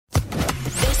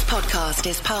podcast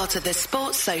is part of the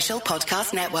Sports Social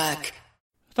Podcast Network.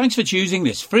 Thanks for choosing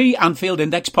this free Anfield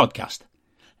Index podcast.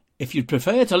 If you'd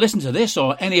prefer to listen to this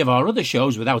or any of our other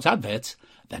shows without adverts,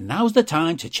 then now's the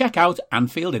time to check out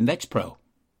Anfield Index Pro.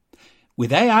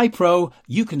 With AI Pro,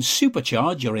 you can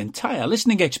supercharge your entire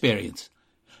listening experience.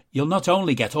 You'll not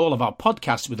only get all of our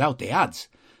podcasts without the ads,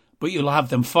 but you'll have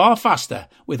them far faster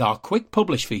with our quick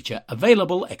publish feature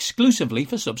available exclusively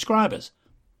for subscribers.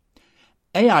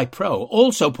 AI Pro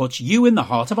also puts you in the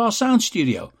heart of our sound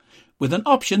studio, with an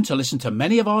option to listen to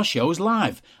many of our shows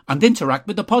live and interact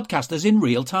with the podcasters in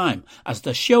real time as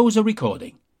the shows are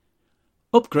recording.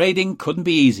 Upgrading couldn't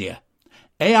be easier.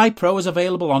 AI Pro is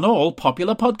available on all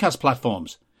popular podcast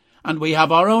platforms, and we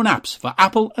have our own apps for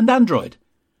Apple and Android.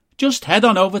 Just head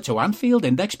on over to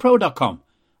AnfieldIndexPro.com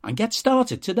and get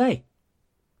started today.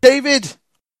 David!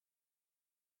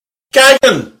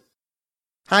 Gavin!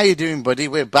 How you doing, buddy?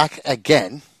 We're back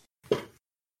again.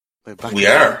 We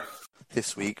are.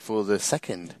 This week for the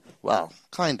second, well,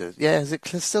 kind of. Yeah, is it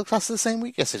still classed the same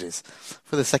week? Yes, it is.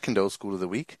 For the second old school of the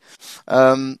week.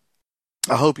 I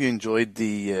hope you enjoyed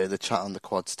the chat on the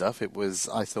quad stuff.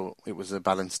 I thought it was a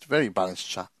very balanced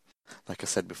chat, like I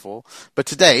said before. But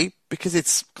today, because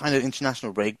it's kind of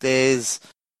international break,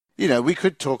 we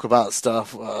could talk about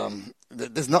stuff.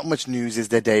 There's not much news, is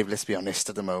there, Dave? Let's be honest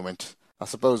at the moment. I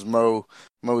suppose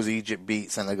Mo's Egypt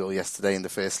beat Senegal yesterday in the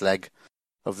first leg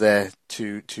of their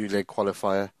two-leg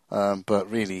qualifier.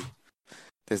 But really,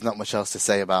 there's not much else to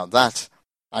say about that.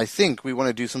 I think we want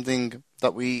to do something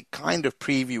that we kind of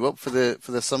preview up for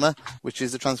the summer, which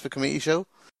is the transfer committee show.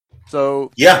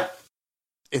 So yeah,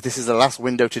 if this is the last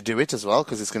window to do it as well,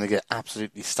 because it's going to get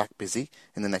absolutely stack busy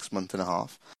in the next month and a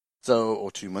half, or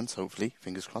 2 months, hopefully,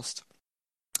 fingers crossed.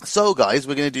 So, guys,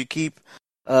 we're going to do keep,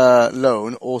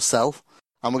 loan, or sell.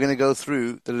 And we're going to go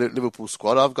through the Liverpool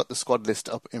squad. I've got the squad list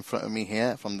up in front of me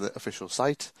here from the official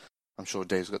site. I'm sure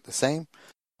Dave's got the same.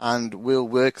 And we'll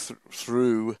work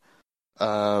through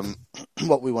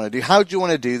what we want to do. How do you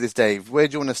want to do this, Dave? Where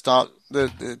do you want to start?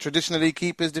 The traditionally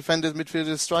keepers, defenders,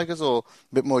 midfielders, strikers, or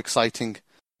a bit more exciting?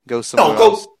 Go somewhere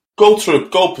else?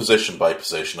 Go position by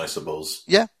position, I suppose.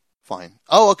 Yeah, fine.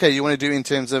 Oh, okay. You want to do it in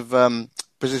terms of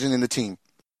position in the team?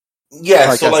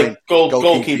 Yeah,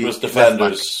 goalkeepers,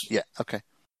 defenders. Yeah, okay.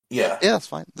 Yeah, that's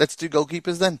fine. Let's do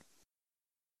goalkeepers then.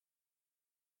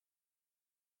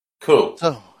 Cool.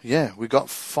 So, yeah, we got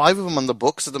 5 of them on the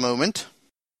books at the moment.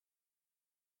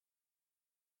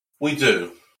 We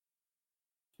do.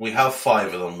 We have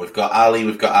 5 of them. We've got Ali,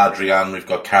 we've got Adrian, we've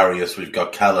got Karius, we've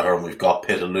got Kelleher, and we've got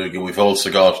Pitaluga. We've also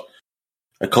got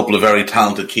a couple of very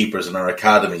talented keepers in our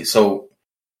academy. So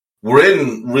we're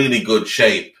in really good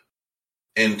shape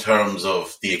in terms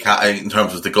of the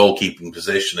goalkeeping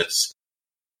position. It's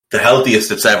the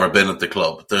healthiest it's ever been at the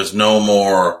club. There's no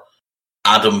more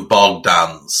Adam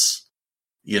Bogdans.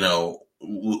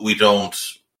 We don't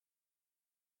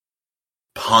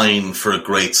pine for a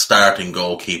great starting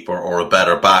goalkeeper or a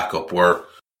better backup. We're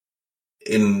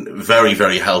in very,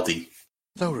 very healthy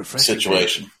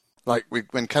situation. Like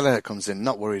when Kelleher comes in,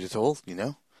 not worried at all,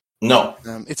 No.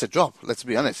 It's a drop, let's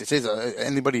be honest. It is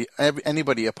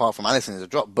anybody apart from Alisson is a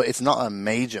drop, but it's not a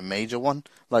major one.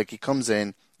 Like, he comes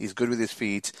in, he's good with his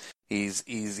feet,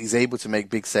 he's able to make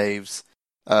big saves.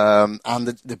 And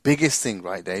the biggest thing,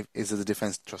 right, Dave, is that the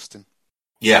defense trust him.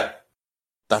 Yeah.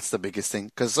 That's the biggest thing.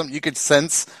 Because you could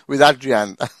sense with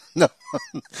Adrian, no,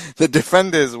 the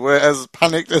defenders were as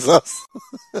panicked as us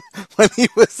when he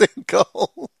was in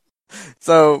goal.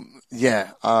 So,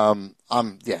 yeah,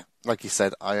 like you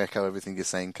said, I echo everything you're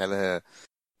saying. Kelleher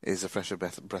is a fresher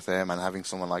breath of air, man. Having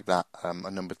someone like that,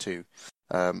 a number 2,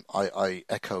 I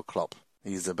echo Klopp.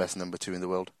 He's the best number 2 in the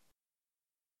world.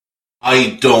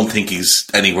 I don't think he's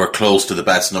anywhere close to the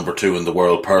best number 2 in the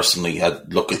world, personally. I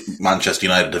look at Manchester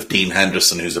United have Dean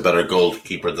Henderson, who's a better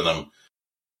goalkeeper than him.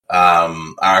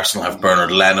 Arsenal have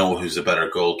Bernard Leno, who's a better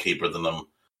goalkeeper than him.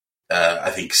 I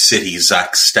think City,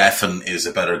 Zach Steffen is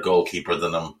a better goalkeeper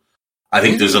than him. I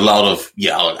think there's a lot of...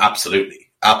 Yeah,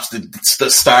 absolutely. It's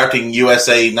the starting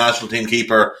USA national team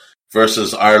keeper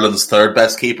versus Ireland's third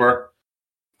best keeper.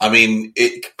 I mean,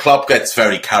 Klopp gets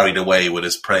very carried away with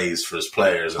his praise for his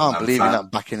players. I can't believe you're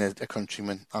not backing a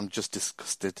countryman. I'm just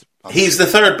disgusted. He's the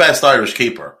third best Irish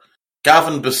keeper.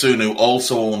 Gavin Basunu,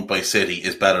 also owned by City,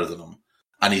 is better than him.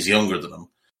 And he's younger than him.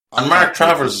 And Mark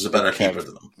Travers is a better keeper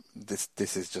than him.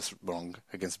 This is just wrong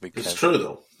against Big Kev. It's true,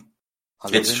 though.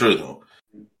 It's true, though.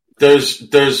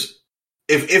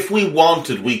 If we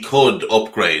wanted, we could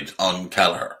upgrade on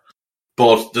Kelleher.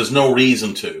 But there's no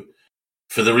reason to.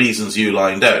 For the reasons you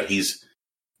lined out. He's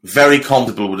very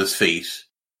comfortable with his feet.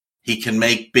 He can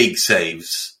make big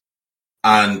saves.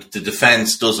 and the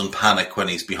defence doesn't panic when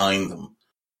he's behind them.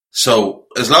 So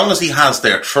as long as he has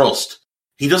their trust,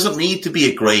 he doesn't need to be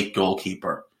a great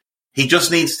goalkeeper. He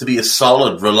just needs to be a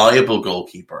solid, reliable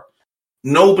goalkeeper.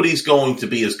 Nobody's going to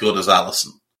be as good as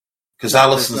Alisson, because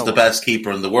Alisson's the best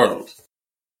keeper in the world.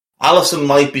 Alisson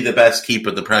might be the best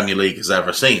keeper the Premier League has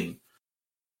ever seen.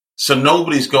 So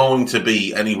nobody's going to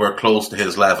be anywhere close to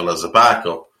his level as a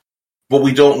backup. But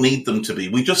we don't need them to be.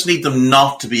 We just need them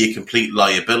not to be a complete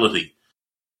liability.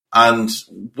 And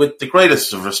with the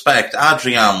greatest of respect,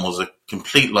 Adrian was a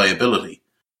complete liability.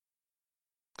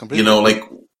 Completely. You know, like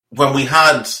when we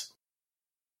had...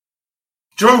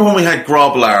 Do you remember when we had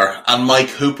Grobler and Mike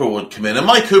Hooper would come in? And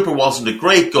Mike Hooper wasn't a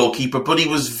great goalkeeper, but he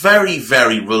was very,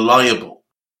 very reliable.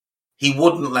 He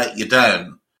wouldn't let you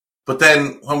down. But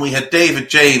then when we had David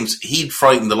James, he'd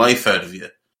frighten the life out of you.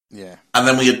 Yeah. And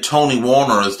then we had Tony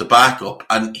Warner as the backup,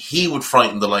 and he would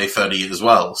frighten the life out of you as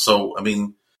well. So, I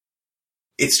mean,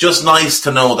 it's just nice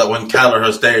to know that when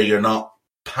Kelleher's there, you're not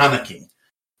panicking.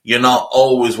 You're not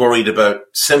always worried about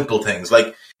simple things.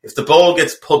 Like, if the ball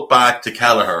gets put back to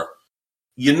Kelleher,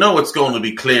 you know it's going to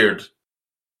be cleared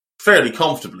fairly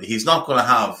comfortably. He's not going to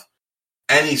have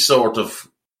any sort of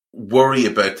worry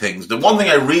about things. The one thing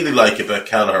I really like about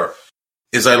Kelleher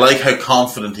is I like how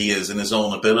confident he is in his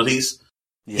own abilities.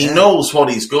 Yeah. He knows what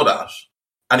he's good at,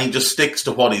 and he just sticks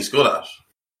to what he's good at.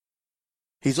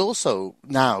 He's also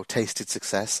now tasted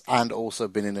success and also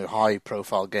been in a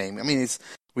high-profile game. I mean,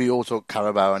 we all talk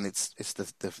Carabao, and it's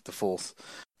the fourth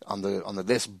on the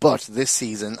list. But this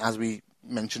season, as we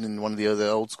mentioned in one of the other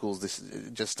old schools, this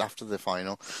just after the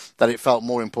final, that it felt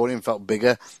more important, it felt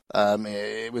bigger.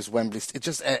 It was Wembley. It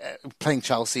just playing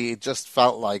Chelsea. It just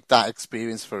felt like that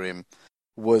experience for him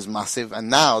was massive, and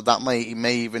now that may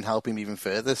even help him even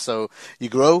further. So you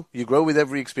grow with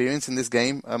every experience in this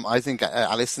game. I think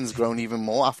Alisson's grown even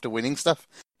more after winning stuff.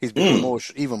 He's become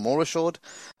even more assured.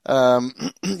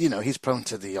 You know, he's prone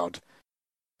to the odd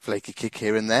flaky kick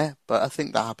here and there, but I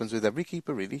think that happens with every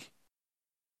keeper, really.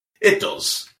 It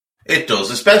does,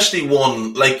 especially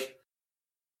one like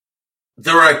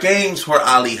there are games where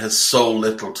Ali has so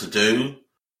little to do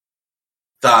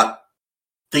that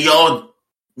the odd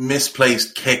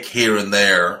misplaced kick here and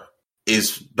there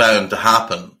is bound to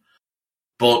happen.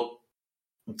 But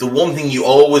the one thing you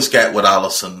always get with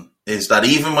Alisson is that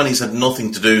even when he's had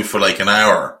nothing to do for like an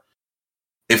hour,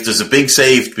 if there's a big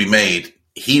save to be made,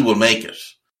 he will make it.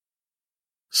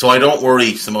 So I don't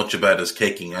worry so much about his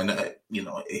kicking. And, you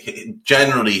know,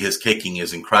 generally his kicking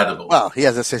is incredible. Well, he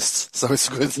has assists, so it's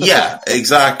good. Yeah,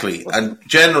 exactly. And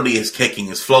generally his kicking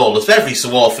is flawless. Every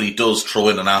so often he does throw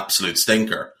in an absolute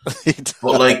stinker.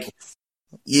 But, like,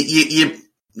 you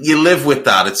live with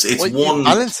that. It's one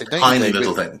tiny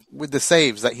little thing. With the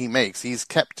saves that he makes, he's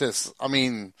kept us... I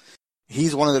mean,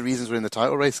 he's one of the reasons we're in the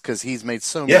title race, because he's made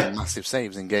so many massive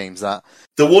saves in games that...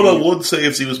 The one-on-one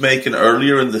saves he was making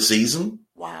earlier in the season...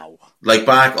 Wow. Like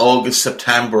back August,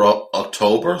 September,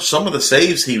 October, some of the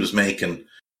saves he was making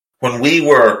when we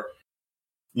were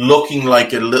looking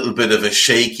like a little bit of a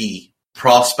shaky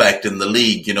prospect in the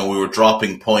league. You know, we were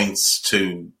dropping points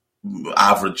to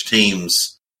average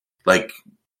teams like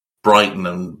Brighton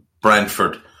and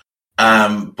Brentford.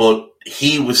 But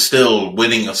he was still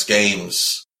winning us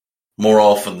games more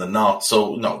often than not.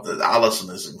 So, no, Alisson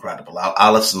is incredible.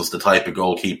 Alisson's the type of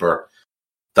goalkeeper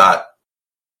that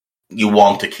you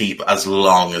want to keep as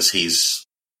long as he's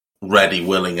ready,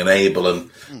 willing and able.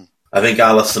 And I think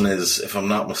Alisson is, if I'm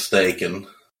not mistaken,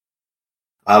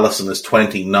 Alisson is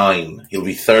 29. He'll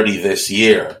be 30 this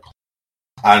year.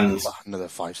 And another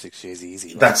 5-6 years easy.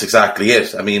 Right? That's exactly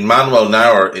it. I mean, Manuel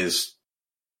Neuer is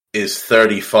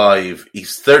 35.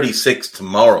 He's 36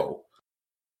 tomorrow.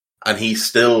 And he's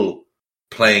still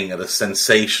playing at a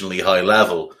sensationally high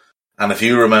level. And if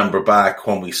you remember back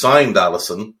when we signed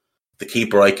Alisson, the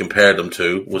keeper I compared him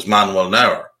to was Manuel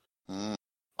Neuer.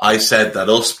 I said that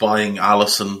us buying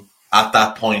Alisson at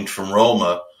that point from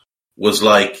Roma was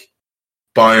like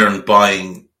Bayern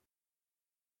buying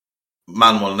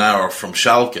Manuel Neuer from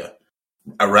Schalke.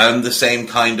 Around the same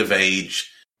kind of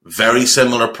age, very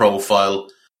similar profile,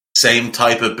 same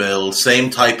type of build,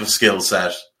 same type of skill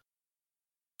set.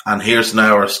 And here's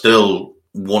Neuer still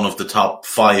one of the top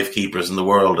 5 keepers in the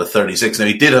world at 36. Now,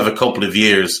 he did have a couple of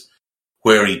years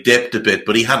where he dipped a bit,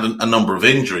 but he had a number of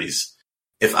injuries.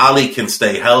 If Ali can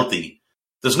stay healthy,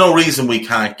 there's no reason we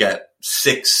can't get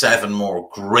 6-7 more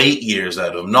great years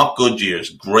out of him. Not good years,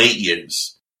 great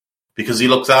years. Because he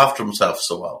looks after himself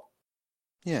so well.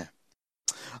 Yeah.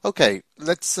 Okay,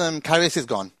 let's... Karius is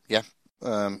gone, yeah?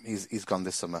 He's gone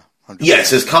this summer. 100%. Yes,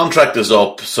 his contract is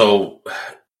up, so...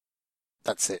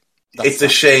 That's it. It's a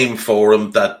shame for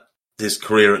him that his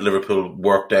career at Liverpool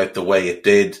worked out the way it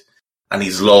did, and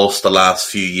he's lost the last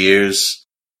few years.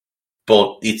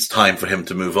 But it's time for him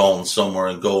to move on somewhere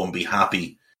and go and be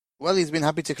happy. Well, he's been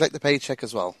happy to collect the paycheck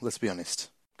as well, let's be honest.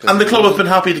 And the club have been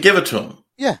happy to give it to him.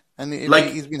 Yeah, and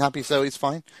he's been happy, so it's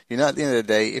fine. You know, at the end of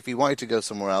the day, if he wanted to go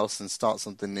somewhere else and start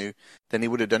something new, then he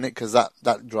would have done it, because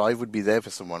that drive would be there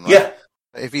for someone, right? Yeah.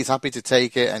 If he's happy to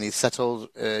take it and he's settled,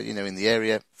 in the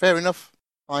area, fair enough,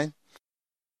 fine.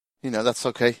 That's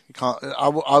okay. You can't. I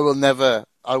will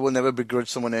never begrudge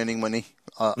someone earning money.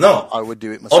 No, I would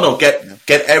do it myself. Oh no,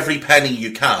 get every penny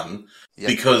you can,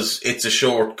 because it's a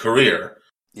short career.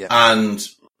 Yeah. And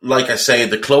like I say,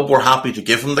 the club were happy to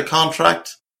give him the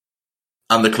contract,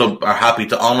 and the club are happy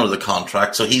to honour the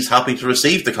contract, so he's happy to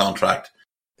receive the contract.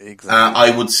 Exactly.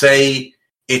 I would say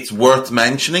it's worth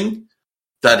mentioning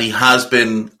that he has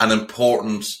been an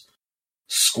important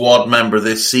squad member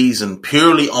this season,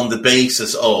 purely on the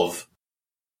basis of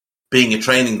being a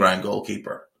training ground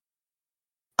goalkeeper,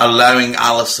 allowing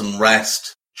Alisson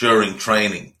rest during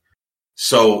training.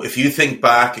 So if you think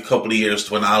back a couple of years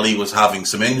to when Ali was having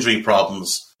some injury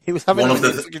problems, he was having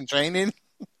fucking training.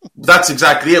 That's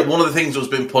exactly it. One of the things that was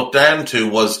being put down to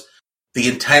was the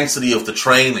intensity of the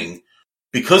training.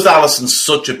 Because Alisson's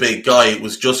such a big guy, it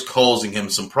was just causing him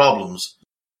some problems.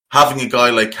 Having a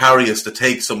guy like Karius to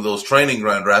take some of those training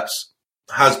ground reps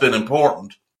has been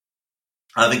important.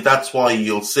 And I think that's why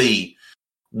you'll see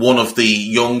one of the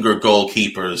younger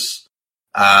goalkeepers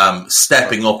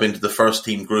stepping up into the first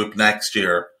team group next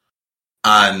year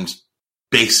and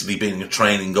basically being a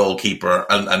training goalkeeper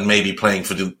and maybe playing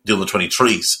for the under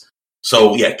 23s.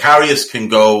 So yeah, Karius can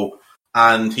go,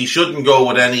 and he shouldn't go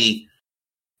with any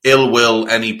ill will,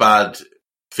 any bad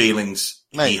feelings.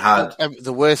 Mate, he had.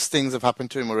 The worst things have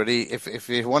happened to him already. If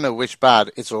you want to wish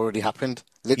bad, it's already happened.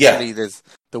 Literally, there's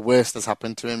the worst has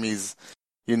happened to him. He's,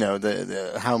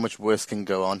 the how much worse can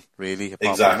go on, really,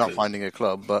 apart from not finding a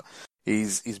club. But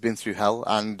he's been through hell,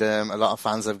 and a lot of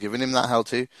fans have given him that hell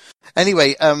too.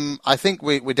 Anyway, I think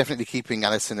we're definitely keeping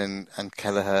Alisson and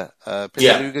Kelleher.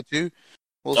 Luga too.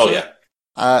 Also. Oh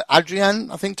yeah.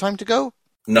 Adrian, I think time to go.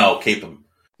 No, keep him.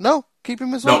 No, keep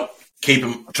him as well. No, keep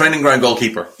him. Training ground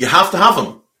goalkeeper. You have to have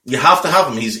him. You have to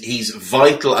have him. He's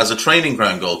vital as a training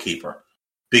ground goalkeeper,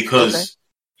 because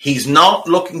he's not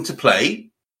looking to play.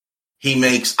 He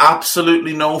makes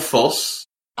absolutely no fuss.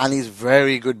 And he's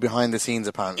very good behind the scenes,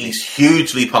 apparently. He's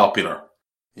hugely popular.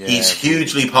 Yeah, he's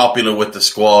hugely popular with the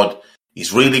squad.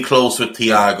 He's really close with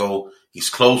Thiago. He's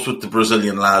close with the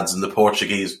Brazilian lads and the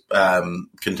Portuguese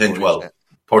contingent.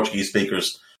 Portuguese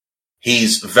speakers.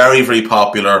 He's very, very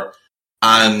popular.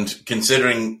 And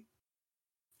considering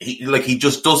he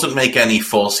just doesn't make any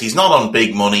fuss. He's not on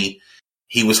big money.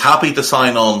 He was happy to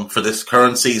sign on for this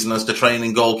current season as the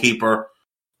training goalkeeper,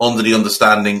 under the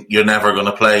understanding you're never going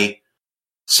to play.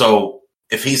 So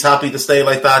if he's happy to stay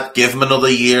like that, give him another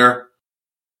year.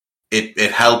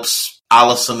 It helps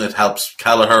Alisson, it helps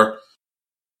Kelleher,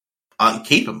 and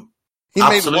keep him. He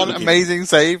made one amazing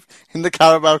save in the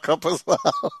Carabao Cup as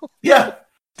well. Yeah.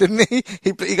 Didn't he?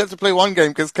 He got to play one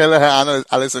game because Kelleher and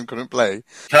Alisson couldn't play.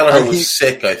 Kelleher was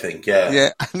sick, I think, yeah.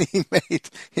 Yeah, and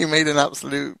he made an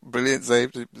absolute brilliant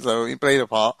save. So he played a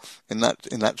part in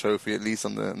that trophy, at least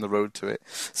on the road to it.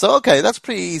 So okay, that's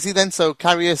pretty easy then. So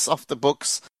Karius off the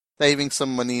books, saving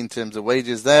some money in terms of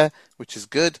wages there, which is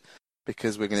good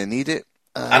because we're going to need it.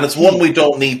 And it's one we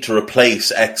don't need to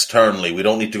replace externally. We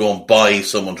don't need to go and buy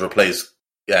someone to replace.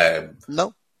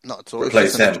 No, not at all. Replace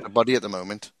it's just an extra body at the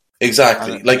moment.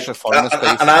 Exactly.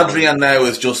 And Adrian now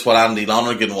is just what Andy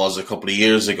Lonergan was a couple of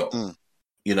years ago.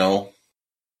 You know?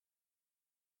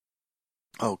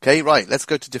 Okay, right. Let's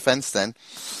go to defence then.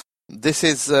 This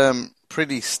is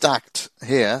pretty stacked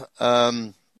here.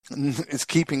 It's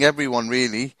keeping everyone,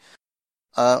 really.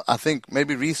 I think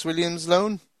maybe Reece Williams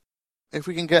loan, if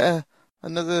we can get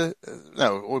another...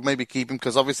 no, or maybe keep him,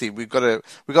 because obviously we've got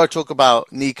to talk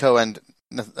about Nico and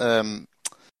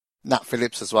Nat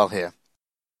Phillips as well here.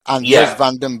 And does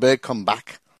Van den Berg come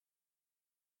back?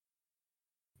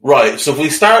 Right, so if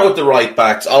we start with the right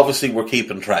backs, obviously we're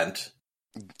keeping Trent.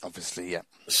 Obviously, yeah.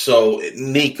 So,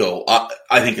 Nico,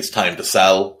 I think it's time to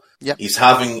sell. Yep. He's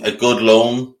having a good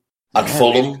loan at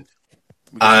Fulham.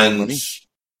 And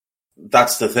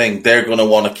that's the thing. They're going to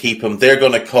want to keep him. They're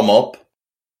going to come up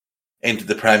into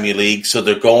the Premier League, so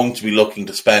they're going to be looking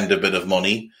to spend a bit of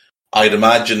money. I'd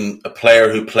imagine a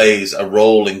player who plays a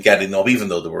role in getting up, even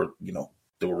though they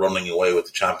were running away with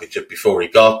the championship before he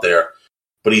got there,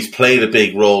 but he's played a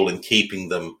big role in keeping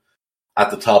them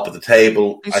at the top of the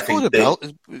table. He's scored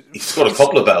a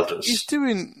couple of belters.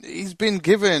 He's been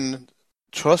given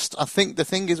trust. I think the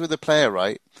thing is with the player,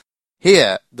 right?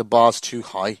 Here, the bar's too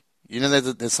high. You know,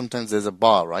 there's sometimes a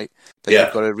bar, right, that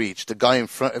you've got to reach. The guy in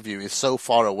front of you is so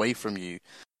far away from you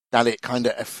that it kind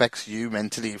of affects you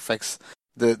mentally, affects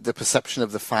the perception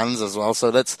of the fans as well. So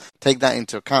let's take that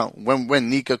into account. When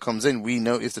Nico comes in, we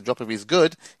notice the drop of he's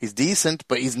good, he's decent,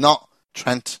 but he's not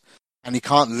Trent, and he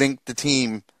can't link the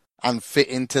team and fit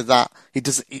into that.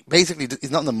 Basically,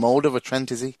 he's not in the mold of a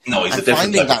Trent, is he? No, he's a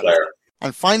different type of player.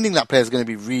 And finding that player is going to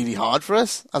be really hard for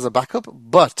us as a backup.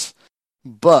 But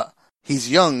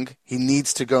he's young. He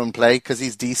needs to go and play because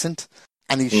he's decent,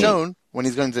 and he's shown when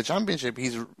he's going to the Championship,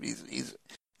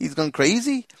 he's gone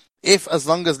crazy. As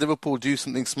long as Liverpool do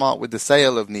something smart with the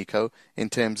sale of Nico in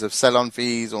terms of sell-on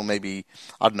fees, or maybe,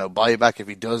 I don't know, buyback if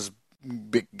he does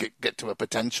get to a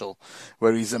potential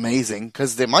where he's amazing,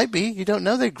 because there might be, you don't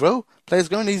know, they grow. Players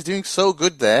go, and he's doing so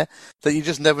good there that you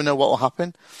just never know what will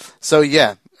happen. So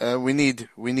yeah, we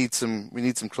need some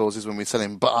clauses when we sell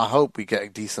him, but I hope we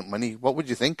get decent money. What would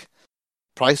you think,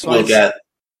 price-wise? We'll get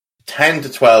 10 to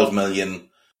 12 million.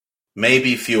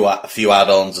 Maybe a few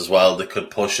add-ons as well that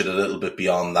could push it a little bit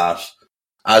beyond that.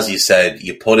 As you said,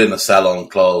 you put in a sell-on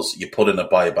clause, you put in a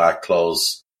buyback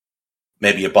clause,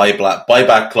 maybe a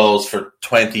buyback clause for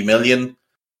 20 million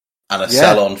and a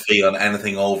sell-on fee on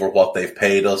anything over what they've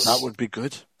paid us. That would be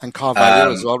good. And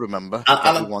Carvalho as well, remember.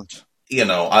 And we want. You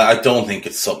know, I don't think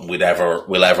it's something we'll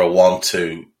ever want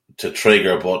to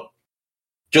trigger, but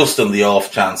just on the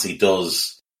off chance he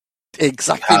does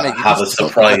have a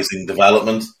surprising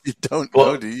development. You don't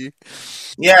know, do you?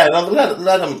 Yeah, no,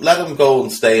 let him go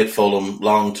and stay at Fulham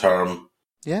long term.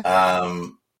 Yeah.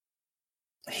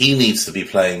 He needs to be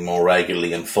playing more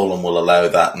regularly, and Fulham will allow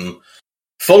that. And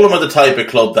Fulham are the type of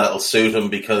club that'll suit him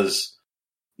because,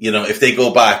 you know, if they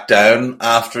go back down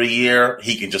after a year,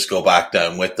 he can just go back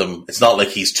down with them. It's not like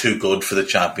he's too good for the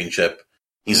Championship.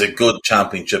 He's a good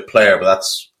Championship player, but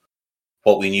that's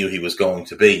what we knew he was going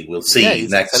to be. We'll see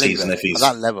next season if he's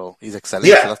at that level. He's excelling.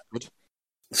 Yeah. So that's good.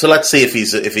 So let's see if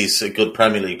he's a good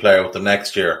Premier League player with them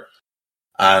next year,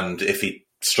 and if he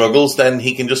struggles, then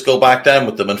he can just go back down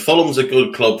with them. And Fulham's a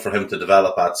good club for him to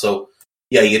develop at. So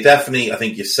yeah, I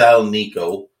think you sell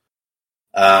Nico.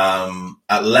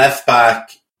 At left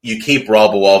back, you keep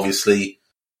Robbo obviously,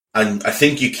 and I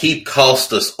think you keep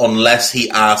Costas unless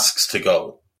he asks to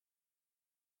go.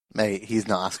 Mate, he's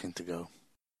not asking to go.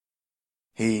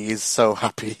 He is so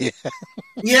happy.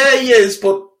 Yeah, he is,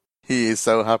 but he is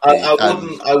so happy.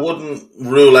 I wouldn't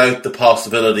rule out the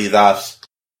possibility that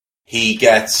he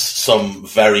gets some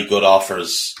very good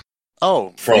offers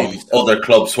from other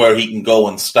clubs where he can go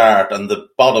and start. And the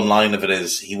bottom line of it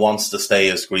is he wants to stay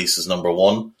as Greece's number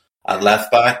one at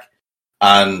left back,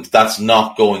 and that's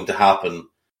not going to happen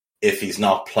if he's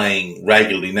not playing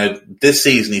regularly. Now, this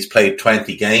season he's played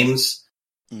 20 games,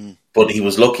 but he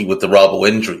was lucky with the Robbo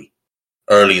injury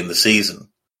early in the season.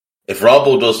 If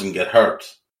Robbo doesn't get hurt,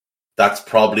 that's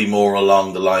probably more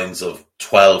along the lines of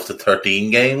 12 to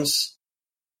 13 games,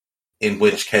 in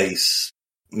which case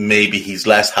maybe he's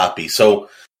less happy. So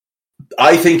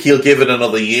I think he'll give it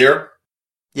another year.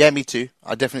 Yeah, me too.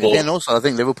 I definitely. And also, I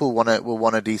think Liverpool will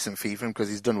want a decent fee for him because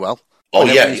he's done well. Oh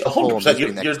yeah,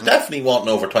 100%. You're definitely wanting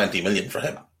over 20 million for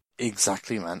him.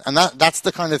 Exactly, man. And that's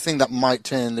the kind of thing that might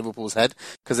turn Liverpool's head,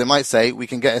 because they might say, we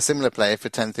can get a similar player for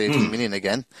 10, 13 million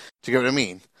again. Do you get what I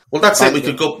mean? Well, that's it. We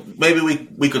could go. Maybe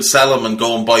we could sell him and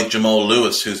go and buy Jamal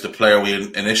Lewis, who's the player we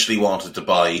initially wanted to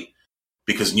buy,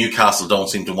 because Newcastle don't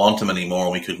seem to want him anymore,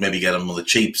 and we could maybe get him on the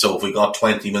cheap. So if we got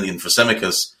 20 million for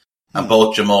Tsimikas and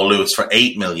bought Jamal Lewis for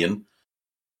 8 million,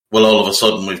 well, all of a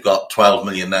sudden we've got 12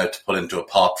 million now to put into a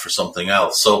pot for something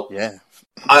else. So yeah,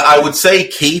 I would say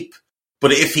keep.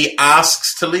 But if he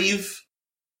asks to leave,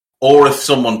 or if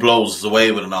someone blows us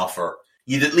away with an offer,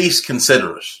 you'd at least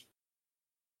consider it.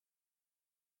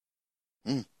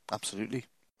 Absolutely.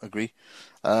 Agree.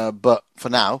 But for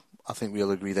now, I think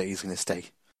we'll agree that he's going to stay.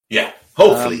 Yeah.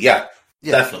 Hopefully, yeah.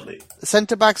 Definitely.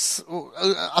 Centre-backs,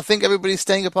 I think everybody's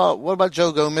staying apart. What about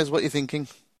Joe Gomez? What are you thinking?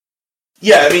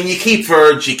 Yeah, I mean, you keep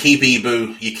Verge, you keep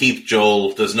Ibu, you keep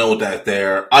Joel, there's no doubt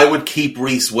there. I would keep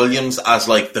Reece Williams as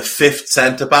like the fifth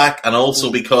centre-back, and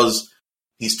also because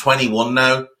he's 21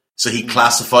 now, so he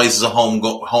classifies as a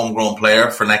homegrown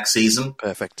player for next season.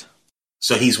 Perfect.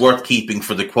 So he's worth keeping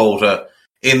for the quota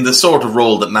in the sort of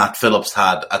role that Nat Phillips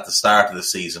had at the start of the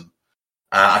season.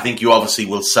 I think you obviously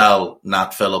will sell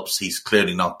Nat Phillips. He's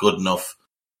clearly not good enough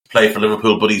to play for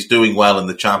Liverpool, but he's doing well in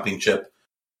the Championship,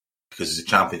 because he's a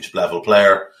Championship level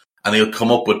player, and he'll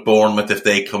come up with Bournemouth if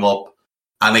they come up.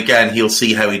 And again, he'll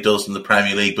see how he does in the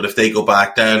Premier League, but if they go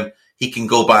back down, he can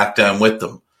go back down with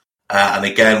them. And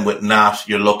again, with Nat,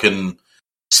 you're looking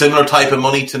similar type of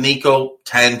money to Nico,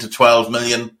 10 to 12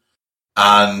 million.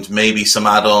 and maybe some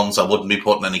add-ons. I wouldn't be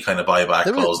putting any kind of buyback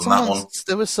clause in that one.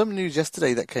 There was some news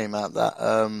yesterday that came out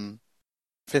that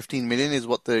 15 million is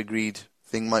what the agreed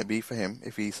thing might be for him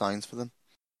if he signs for them.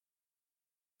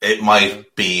 It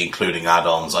might be including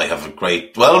add-ons. I have a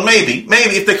great... Well, maybe.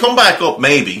 If they come back up,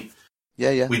 maybe.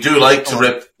 Yeah. We do like to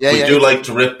rip... like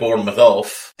to rip Bournemouth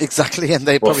off. Exactly, and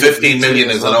they But probably... 15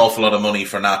 million is an awful lot of money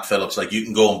for Nat Phillips. Like, you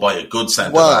can go and buy a good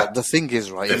centre-back. Well, the thing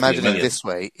is, right, imagine million. it this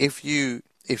way. If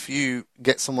you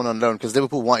get someone on loan, because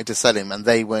Liverpool wanted to sell him and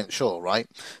they weren't sure, right?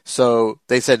 So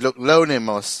they said, look, loan him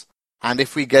us, and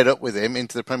if we get up with him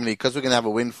into the Premier League, because we're going to have a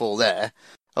windfall there,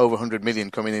 over 100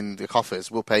 million coming in the coffers,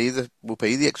 we'll pay you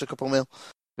the extra couple mil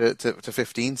to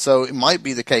 15. So it might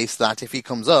be the case that if he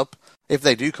comes up, if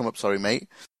they do come up, mate,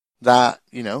 that,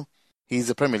 he's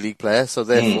a Premier League player, so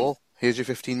therefore, here's your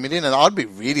 15 million, and I'd be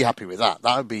really happy with that.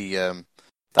 That would be, be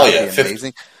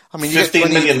amazing. I mean,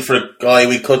 15 million for a guy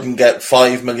we couldn't get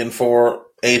 5 million for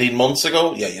 18 months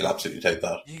ago? Yeah, you'll absolutely take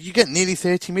that. You get nearly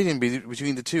 30 million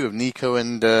between the two of Nico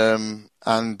and Nat.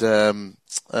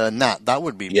 That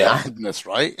would be madness,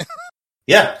 right?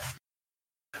 Yeah.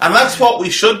 And that's what we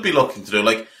should be looking to do.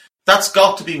 Like, that's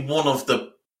got to be one of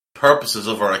the purposes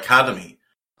of our academy.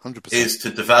 100%. Is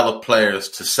to develop players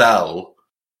to sell,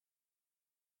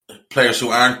 players who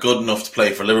aren't good enough to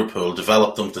play for Liverpool,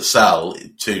 develop them to sell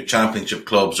to Championship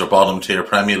clubs or bottom-tier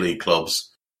Premier League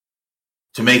clubs,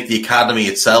 to make the academy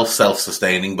itself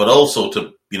self-sustaining, but also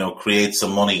to, create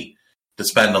some money to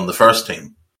spend on the first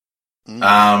team.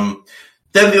 Then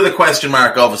the other question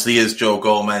mark, obviously, is Joe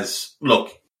Gomez.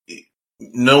 Look,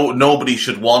 nobody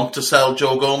should want to sell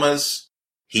Joe Gomez.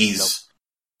 He's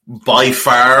by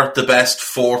far the best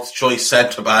fourth-choice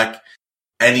centre-back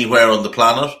anywhere on the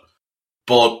planet.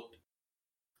 But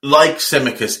like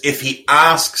Tsimikas, if he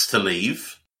asks to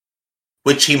leave,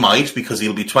 which he might because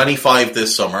he'll be 25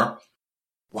 this summer.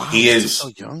 Wow, he is so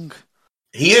young.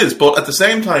 He is, but at the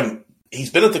same time, he's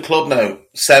been at the club now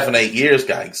 7-8 years,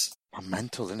 Gags.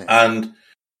 Mental, isn't it? And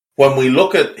when we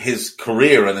look at his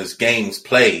career and his games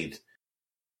played,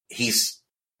 he's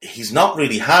not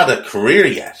really had a career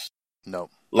yet. No.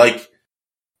 Like,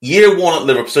 year one at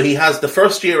Liverpool, so he has the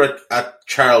first year at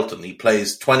Charlton, he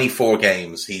plays 24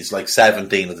 games, he's like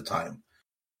 17 at the time.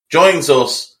 Joins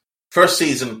us, first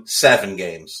season, 7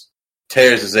 games,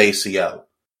 tears his ACL.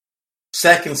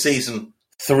 Second season,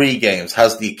 3 games,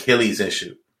 has the Achilles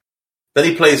issue. Then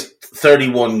he plays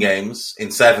 31 games in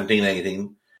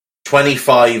 17-18,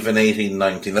 25 in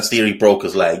 18-19, that's the year he broke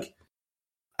his leg.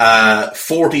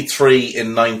 43 in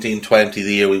 19-20,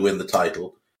 the year we win the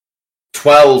title.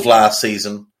 12 last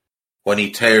season, when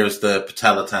he tears the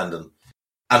patella tendon,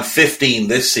 and 15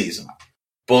 this season.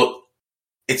 But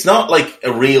it's not like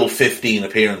a real 15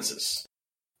 appearances,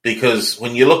 because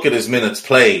when you look at his minutes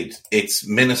played, it's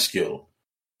minuscule.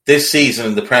 This season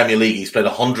in the Premier League, he's played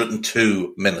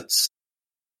 102 minutes.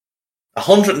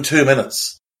 102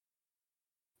 minutes.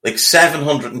 Like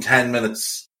 710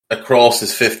 minutes across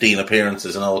his 15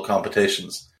 appearances in all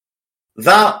competitions.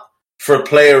 That, for a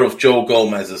player of Joe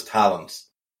Gomez's talent,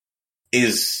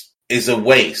 is a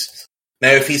waste.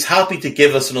 Now, if he's happy to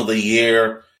give us another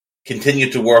year,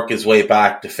 continue to work his way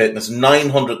back to fitness,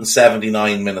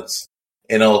 979 minutes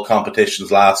in all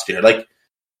competitions last year. Like,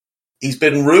 he's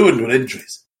been ruined with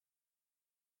injuries.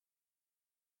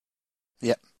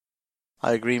 Yeah,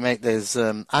 I agree, mate. There's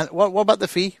and what about the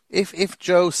fee? If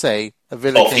Joe, say, a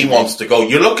Villa if he wants to go,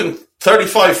 you're looking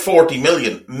 35-40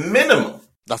 million minimum.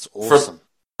 That's awesome.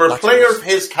 For a player of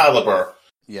his calibre,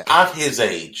 yeah, at his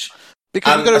age.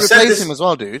 Because we've got to replace him as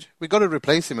well, dude. We've got to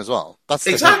replace him as well. That's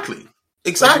exactly.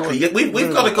 We've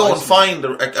got to go and find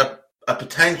a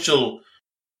potential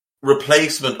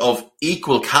replacement of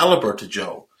equal calibre to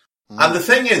Joe. And the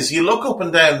thing is, you look up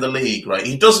and down the league, right?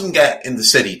 He doesn't get in the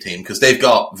City team because they've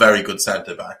got very good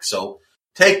centre-backs. So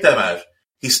take them out.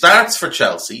 He starts for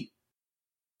Chelsea.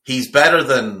 He's better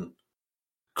than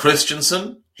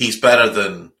Christensen. He's better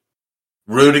than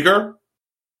Rudiger.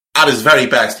 At his very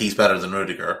best, he's better than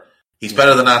Rudiger. He's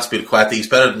better than Azpilicueta. He's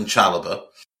better than Chalobah.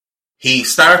 He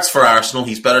starts for Arsenal.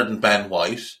 He's better than Ben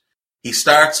White. He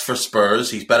starts for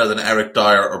Spurs. He's better than Eric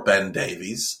Dyer or Ben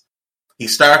Davies. He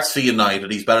starts for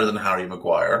United. He's better than Harry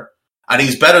Maguire. And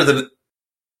he's better than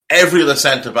every other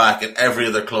centre-back at every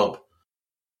other club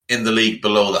in the league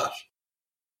below that.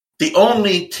 The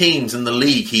only teams in the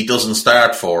league he doesn't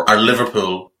start for are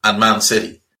Liverpool and Man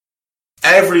City.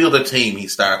 Every other team he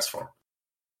starts for.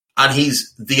 And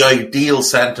he's the ideal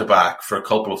centre-back for a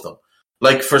couple of them.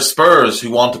 Like for Spurs, who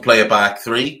want to play a back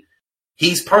three,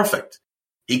 he's perfect.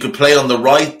 He could play on the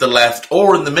right, the left,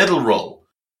 or in the middle role,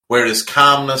 where his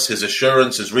calmness, his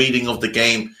assurance, his reading of the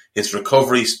game, his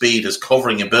recovery speed, his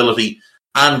covering ability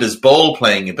and his ball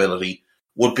playing ability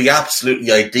would be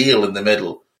absolutely ideal in the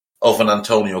middle of an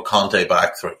Antonio Conte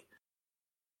back three.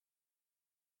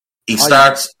 He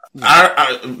starts.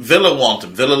 Villa want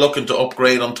him. Villa looking to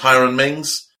upgrade on Tyrone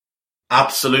Mings.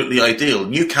 Absolutely ideal.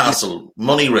 Newcastle,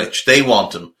 money rich, they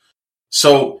want him.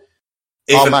 So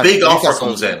if a big offer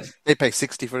comes in, they pay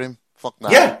 60 for him. Fuck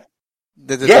that. Yeah,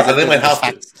 and they might have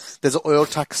to. There's an oil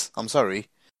tax. I'm sorry.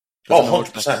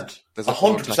 100%.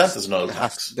 100% there's an oil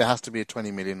tax. There has to be a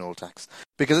 20 million oil tax.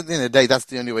 Because at the end of the day, that's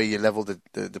the only way you level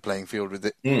the playing field with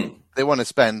it. They want to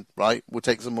spend, right? We'll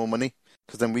take some more money,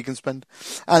 because then we can spend.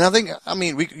 And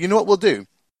you know what we'll do?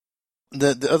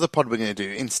 The other pod we're going to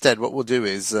do, instead, what we'll do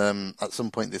is, at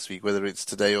some point this week, whether it's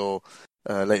today or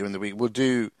later in the week, we'll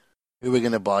do who we're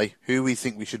going to buy, who we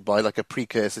think we should buy, like a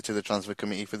precursor to the transfer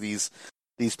committee for these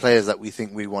players that we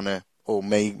think we want to, or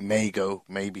may go,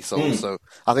 may be sold. So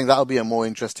I think that'll be a more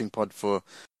interesting pod for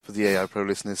the AI Pro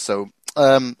listeners. So,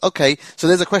 okay. So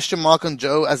there's a question mark on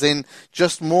Joe, as in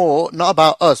just more, not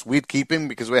about us. We'd keep him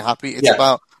because we're happy. It's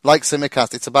about, like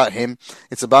Simicast, it's about him.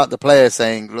 It's about the player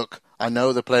saying, look, I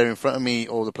know the player in front of me,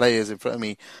 or the players in front of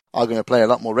me, are going to play a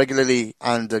lot more regularly,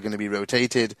 and they're going to be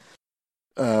rotated.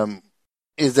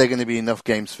 Is there going to be enough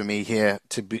games for me here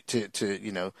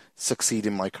to succeed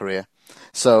in my career?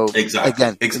 So exactly.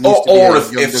 Again, or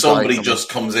if somebody just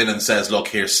comes in and says, "Look,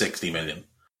 here's 60 million."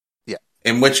 Yeah.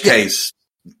 In which case,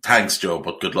 thanks, Joe,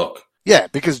 but good luck. Yeah,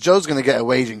 because Joe's going to get a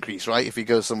wage increase, right? If he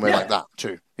goes somewhere like that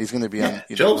too, he's going to be on.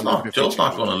 Joe's not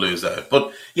going to lose out.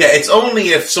 But yeah, it's only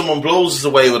if someone blows us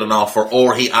away with an offer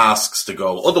or he asks to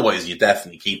go. Otherwise, you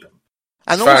definitely keep him.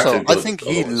 And also, I think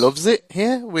he loves it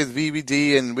here with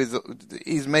VVD, and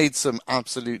he's made some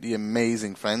absolutely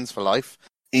amazing friends for life.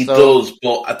 He does,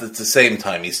 but at the same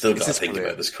time, he's still got to think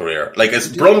about his career. Like,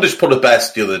 as Brundish put it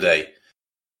best the other day,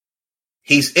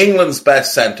 he's England's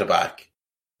best centre-back,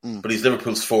 but he's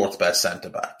Liverpool's fourth best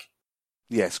centre-back.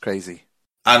 Yeah, it's crazy.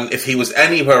 And if he was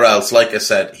anywhere else, like I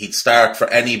said, he'd start for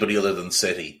anybody other than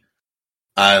City,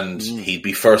 and he'd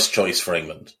be first choice for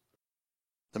England.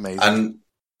 Amazing. And,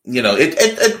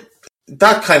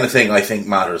 that kind of thing, I think,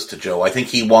 matters to Joe. I think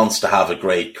he wants to have a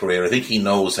great career. I think he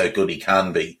knows how good he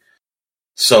can be.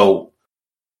 So,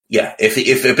 yeah,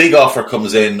 if a big offer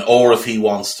comes in, or if he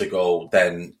wants to go,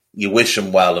 then you wish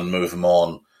him well and move him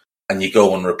on, and you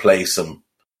go and replace him.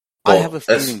 But I have a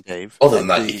feeling, Dave. Other than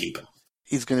that, you keep him.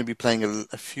 He's going to be playing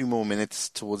a few more minutes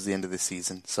towards the end of the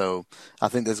season, so I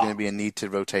think there's going to be a need to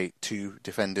rotate two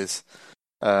defenders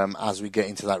as we get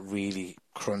into that really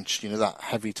crunch, that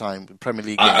heavy time Premier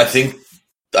League. I think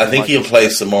he'll play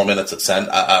some more minutes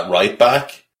at right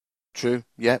back. True.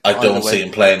 Yeah. I don't see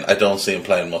him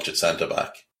playing much at centre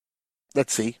back.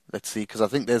 Let's see, because I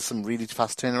think there's some really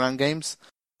fast turnaround games.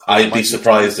 I'd be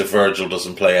surprised if Virgil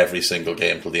doesn't play every single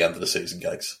game till the end of the season,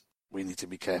 guys. We need to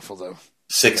be careful, though.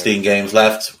 16 games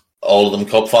left, all of them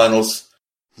cup finals.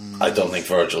 I don't think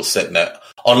Virgil's sitting out.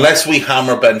 Unless we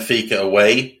hammer Benfica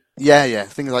away. Yeah,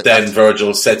 things like then that.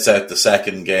 Virgil sits out the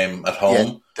second game at home.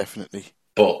 Yeah, definitely.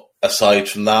 But aside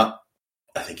from that,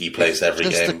 I think he plays every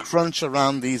game. Just the crunch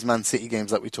around these Man City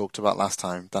games that we talked about last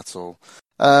time, that's all.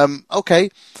 Okay,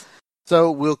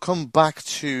 so we'll come back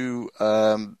to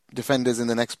defenders in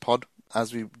the next pod,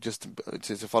 as we just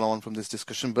to follow on from this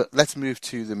discussion. But let's move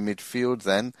to the midfield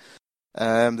then.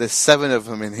 There's 7 of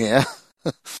them in here.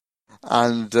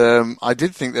 And I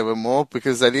did think there were more,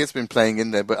 because Elliot's been playing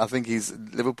in there, but I think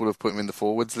Liverpool have put him in the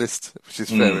forwards list, which is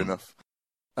fair enough.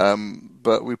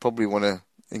 But we probably want to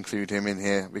include him in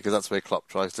here, because that's where Klopp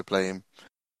tries to play him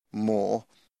more.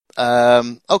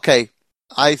 Okay,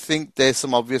 I think there's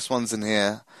some obvious ones in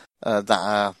here that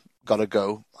are gotta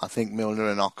go. I think Milner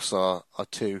and Ox are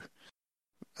 2.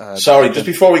 Sorry, just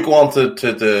before we go on to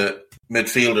the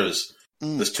midfielders,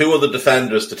 there's 2 other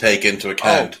defenders to take into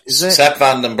account. Oh, is it? Sepp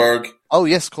Vandenberg. Oh,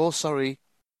 yes, of course, sorry.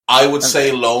 I would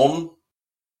say loan.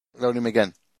 Loan him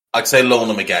again. I'd say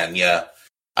loan him again, yeah.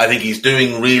 I think he's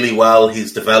doing really well.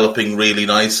 He's developing really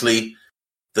nicely.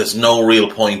 There's no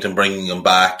real point in bringing him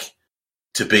back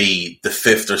to be the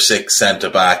 5th or 6th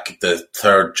centre-back, the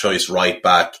 3rd choice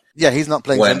right-back. Yeah, he's not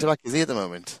playing centre-back, is he, at the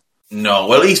moment? No,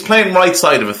 well, he's playing right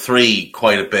side of a 3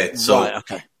 quite a bit. So, right,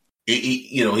 okay.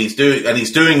 He's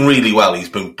doing really well. He's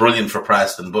been brilliant for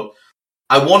Preston, but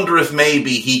I wonder if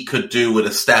maybe he could do with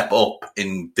a step up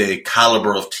in the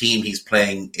calibre of team he's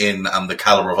playing in and the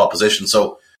calibre of opposition.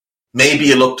 So maybe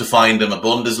you look to find him a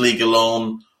Bundesliga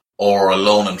loan or a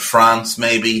loan in France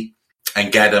maybe,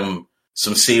 and get him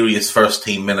some serious first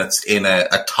team minutes in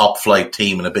a top flight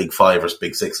team in a Big 5 or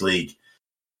Big 6 league.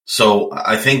 So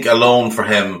I think a loan for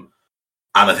him,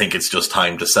 and I think it's just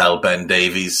time to sell Ben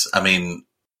Davies. I mean,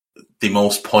 the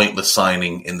most pointless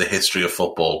signing in the history of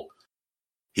football.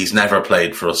 He's never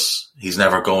played for us. He's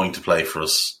never going to play for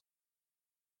us.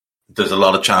 There's a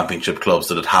lot of championship clubs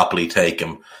that would happily take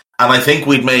him. And I think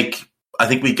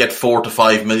we'd get 4 to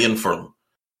 5 million for him.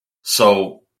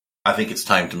 So I think it's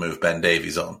time to move Ben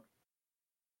Davies on.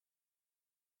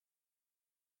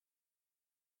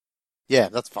 Yeah,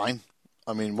 that's fine.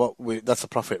 I mean, that's a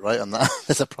profit, right? On that,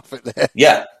 there's a profit there.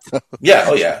 Yeah, yeah,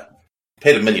 oh yeah.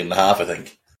 Paid $1.5 million, I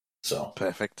think. So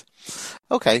perfect.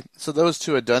 Okay, so those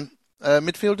two are done.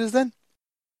 Midfielders then?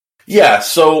 Yeah,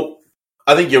 so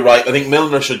I think you're right. I think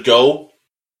Milner should go.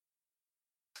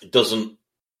 It doesn't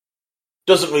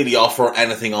really offer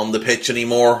anything on the pitch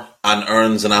anymore and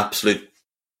earns an absolute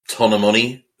ton of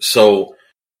money. So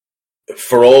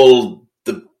for all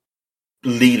the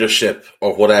leadership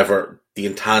or whatever,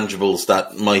 the intangibles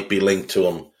that might be linked to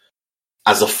him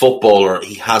as a footballer,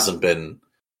 he hasn't been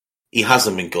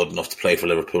good enough to play for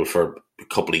Liverpool for a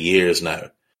couple of years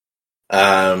now.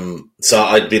 So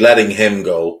I'd be letting him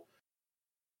go.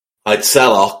 I'd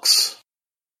sell Ox.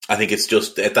 I think it's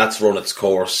just that's run its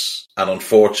course, and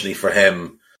unfortunately for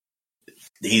him,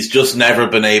 he's just never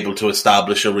been able to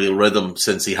establish a real rhythm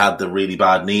since he had the really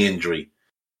bad knee injury.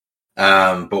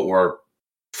 But we're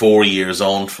 4 years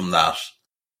on from that.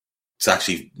 It's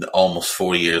actually almost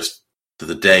 4 years to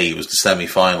the day. It was the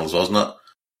semi-finals, wasn't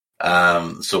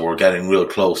it? So we're getting real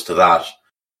close to that.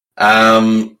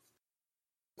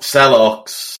 Sell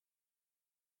Ox.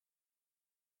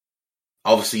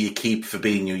 Obviously, you keep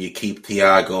Fabinho, you keep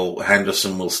Thiago.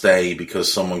 Henderson will stay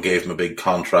because someone gave him a big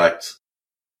contract.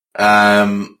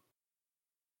 Naby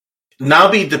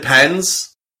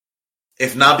depends.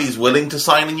 If Naby's willing to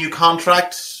sign a new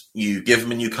contract, you give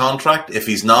him a new contract. If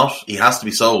he's not, he has to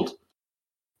be sold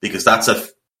because that's a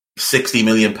 £60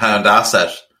 million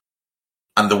asset.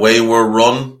 And the way we're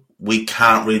run, we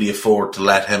can't really afford to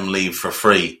let him leave for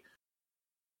free.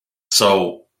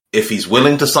 So if he's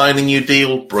willing to sign a new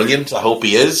deal, brilliant. I hope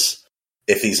he is.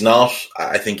 If he's not,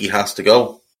 I think he has to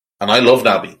go. And I love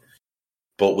Naby,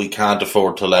 but we can't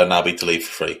afford to allow Naby to leave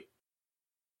for free.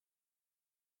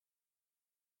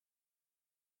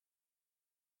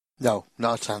 No,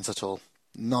 not a chance at all.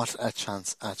 Not a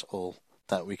chance at all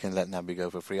that we can let Naby go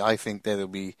for free. I think there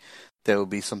will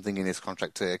be something in his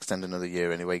contract to extend another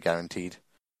year anyway, guaranteed.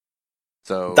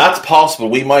 So that's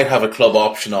possible. We might have a club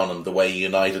option on him, the way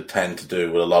United tend to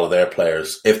do with a lot of their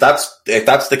players. If that's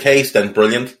the case, then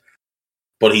brilliant.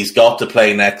 But he's got to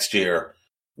play next year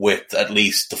with at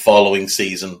least the following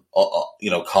season,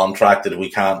 contracted. We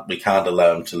can't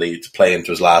allow him to leave to play into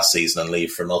his last season and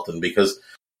leave for nothing because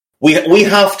we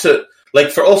have to, like,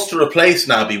 for us to replace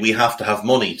Naby, we have to have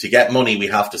money. To get money, we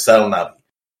have to sell Naby.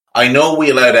 I know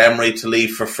we allowed Emery to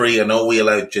leave for free. I know we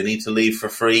allowed Ginny to leave for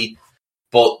free.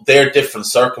 But they're different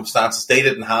circumstances. They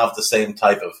didn't have the same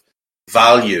type of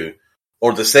value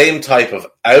or the same type of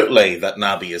outlay that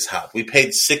Naby has had. We paid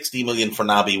 $60 million for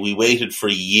Naby. We waited for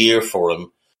a year for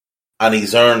him, and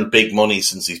he's earned big money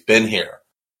since he's been here.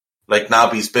 Like,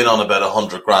 Naby's been on about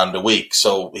 $100,000 a week,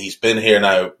 so he's been here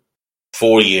now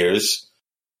 4 years.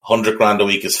 $100,000 a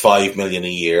week is $5 million a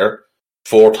year.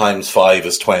 4 times 5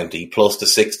 is 20, plus the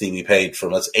 60 we paid for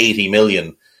him. That's $80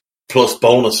 million plus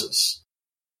bonuses.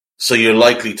 So you're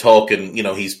likely talking,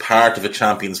 he's part of a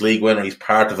Champions League winner, he's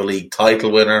part of a league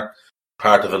title winner,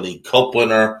 part of a League Cup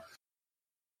winner.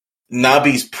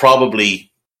 Naby's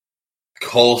probably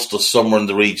cost us somewhere in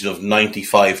the region of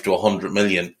 95 to 100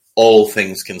 million, all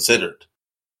things considered.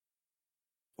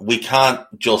 We can't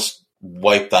just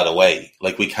wipe that away.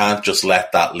 Like, we can't just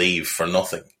let that leave for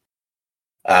nothing,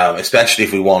 especially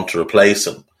if we want to replace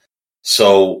him.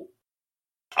 So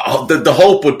the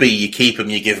hope would be you keep him,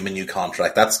 you give him a new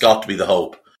contract. That's got to be the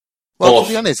hope. Well, to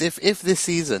be honest, if this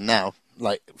season now,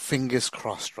 like, fingers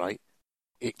crossed, right,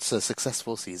 it's a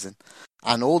successful season,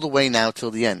 and all the way now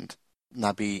till the end,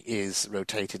 Naby is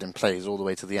rotated and plays all the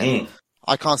way to the end.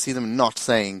 I can't see them not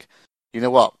saying, you know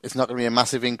what, it's not going to be a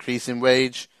massive increase in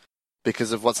wage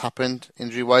because of what's happened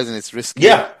injury-wise, and it's risky.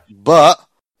 Yeah. But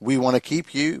we want to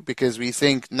keep you because we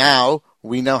think now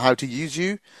we know how to use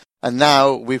you. And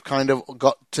now we've kind of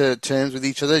got to terms with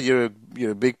each other. You're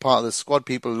a big part of the squad.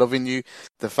 People loving you.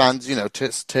 The fans,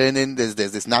 turn in. There's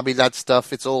this Naby lad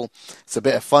stuff. It's a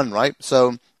bit of fun, right?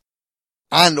 So,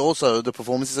 and also the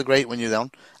performances are great when you're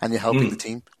down and you're helping the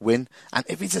team win. And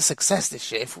if it's a success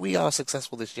this year, if we are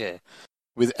successful this year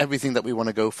with everything that we want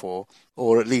to go for,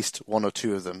 or at least one or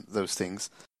two of them, those things,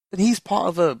 then he's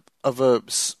part of a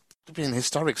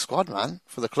historic squad, man,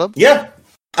 for the club. Yeah,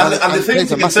 and the thing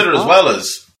to consider as well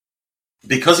is,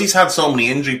 because he's had so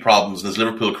many injury problems and his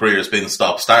Liverpool career has been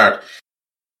stop-start,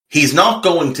 he's not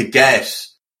going to get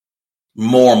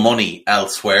more money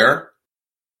elsewhere.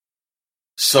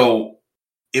 So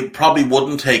it probably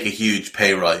wouldn't take a huge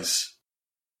pay rise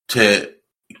to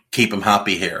keep him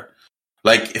happy here.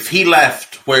 Like, if he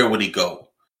left, where would he go?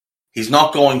 He's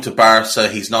not going to Barca,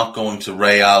 he's not going to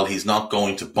Real, he's not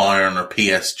going to Bayern or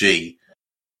PSG.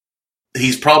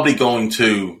 He's probably going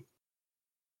to,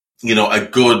 a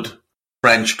good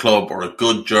French club or a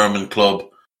good German club.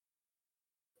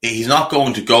 He's not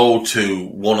going to go to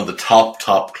one of the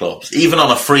top clubs. Even on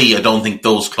a free, I don't think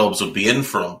those clubs would be in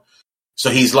for him. So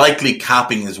he's likely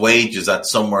capping his wages at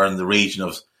somewhere in the region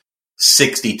of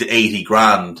 60 to 80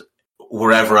 grand,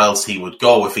 wherever else he would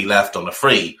go if he left on a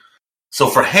free. So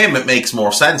for him, it makes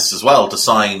more sense as well to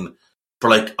sign for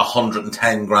like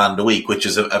 110 grand a week, which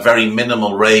is a very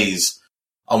minimal raise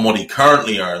on what he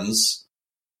currently earns,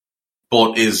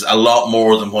 but is a lot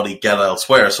more than what he'd get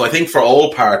elsewhere. So I think for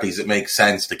all parties, it makes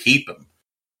sense to keep him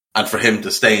and for him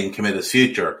to stay and commit his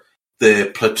future.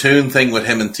 The platoon thing with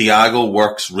him and Thiago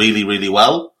works really, really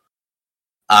well.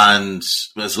 And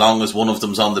as long as one of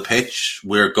them's on the pitch,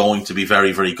 we're going to be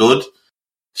very, very good.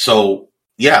 So,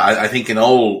 yeah, I think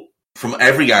from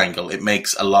every angle, it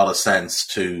makes a lot of sense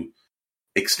to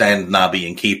extend Naby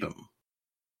and keep him.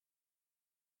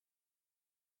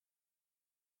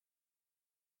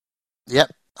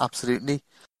 Yep, absolutely.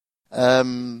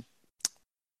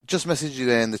 Just messaged you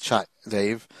there in the chat,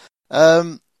 Dave.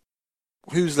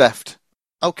 Who's left?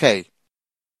 Okay.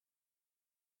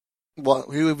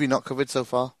 Who have we not covered so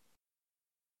far?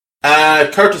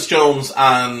 Curtis Jones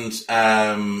and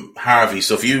Harvey.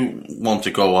 So if you want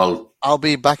to go, I'll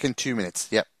be back in 2 minutes.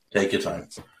 Yep. Take your time.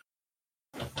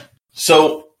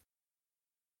 So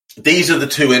these are the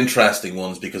two interesting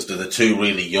ones because they're the two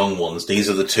really young ones. These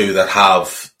are the two that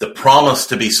have the promise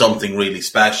to be something really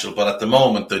special, but at the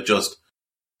moment they're just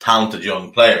talented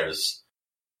young players.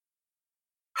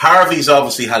 Harvey's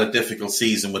obviously had a difficult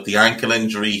season with the ankle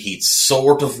injury. He'd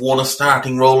sort of won a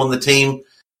starting role in the team,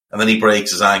 and then he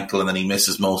breaks his ankle, and then he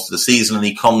misses most of the season, and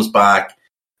he comes back,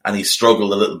 and he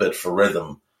struggled a little bit for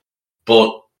rhythm.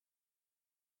 But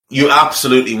you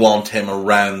absolutely want him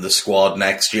around the squad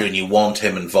next year, and you want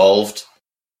him involved.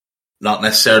 Not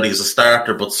necessarily as a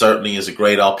starter, but certainly as a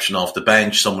great option off the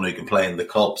bench, someone who can play in the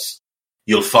cups.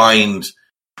 You'll find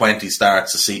 20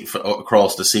 starts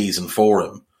across the season for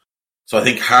him. So I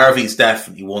think Harvey's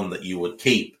definitely one that you would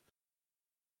keep.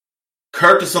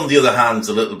 Curtis, on the other hand, is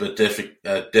a little bit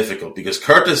difficult because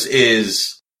Curtis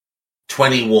is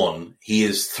 21. He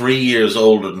is 3 years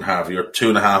older than Harvey, or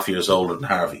 2.5 years older than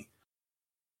Harvey.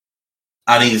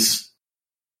 And he's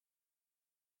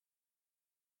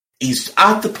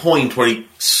at the point where he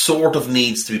sort of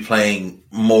needs to be playing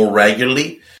more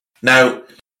regularly. Now,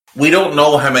 we don't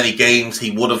know how many games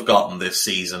he would have gotten this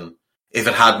season if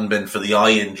it hadn't been for the eye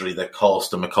injury that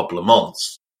cost him a couple of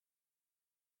months.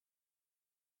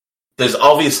 There's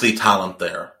obviously talent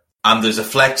there, and there's a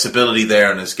flexibility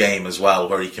there in his game as well,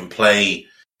 where he can play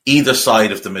either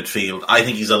side of the midfield. I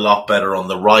think he's a lot better on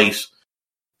the right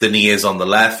than he is on the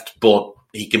left, but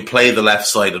he can play the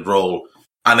left-sided role.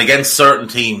 And against certain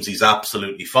teams, he's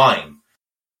absolutely fine.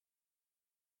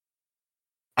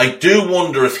 I do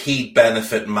wonder if he'd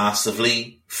benefit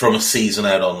massively from a season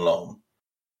out on loan.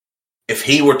 If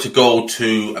he were to go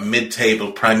to a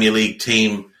mid-table Premier League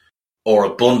team or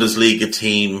a Bundesliga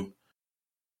team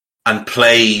and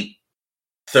play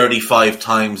 35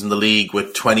 times in the league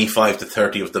with 25 to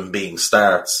 30 of them being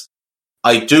starts,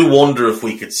 I do wonder if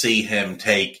we could see him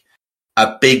take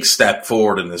a big step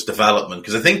forward in his development,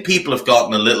 because I think people have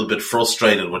gotten a little bit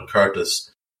frustrated with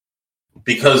Curtis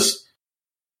because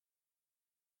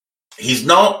he's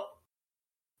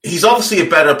obviously a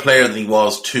better player than he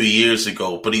was 2 years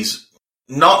ago, but he's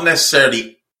not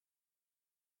necessarily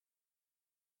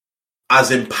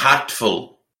as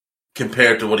impactful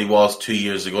compared to what he was 2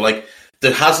 years ago. Like,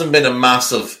 there hasn't been a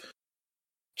massive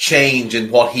change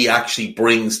in what he actually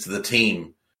brings to the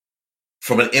team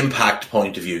from an impact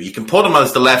point of view. You can put him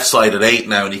as the left side at 8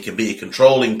 now, and he can be a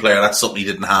controlling player. That's something he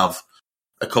didn't have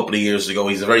a couple of years ago.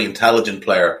 He's a very intelligent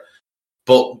player.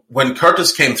 But when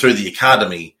Curtis came through the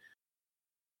academy,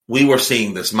 we were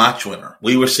seeing this match winner.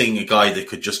 We were seeing a guy that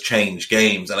could just change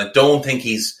games. And I don't think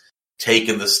he's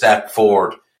taken the step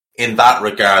forward in that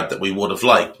regard that we would have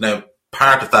liked. Now,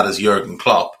 part of that is Jurgen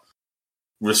Klopp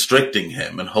restricting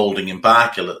him and holding him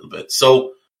back a little bit.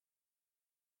 So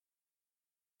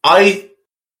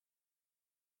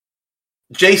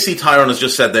JC Tyrone has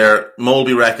just said there,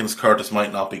 Molby reckons Curtis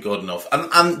might not be good enough.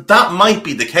 And that might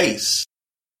be the case.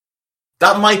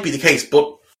 That might be the case,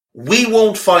 but we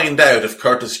won't find out if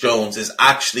Curtis Jones is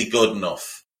actually good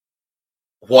enough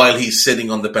while he's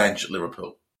sitting on the bench at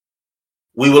Liverpool.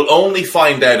 We will only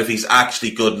find out if he's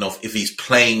actually good enough if he's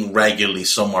playing regularly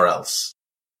somewhere else.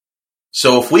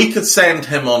 So if we could send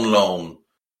him on loan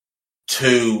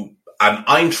to an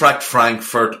Eintracht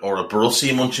Frankfurt or a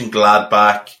Borussia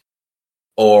Mönchengladbach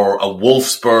or a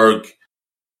Wolfsburg,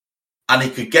 and he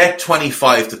could get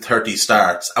 25 to 30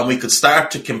 starts, and we could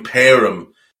start to compare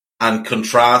him and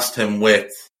contrast him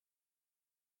with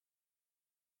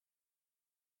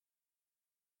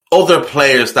other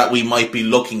players that we might be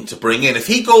looking to bring in. If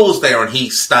he goes there and he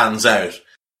stands out,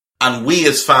 and we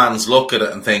as fans look at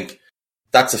it and think,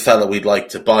 that's a fella we'd like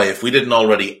to buy. If we didn't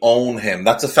already own him,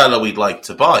 that's a fella we'd like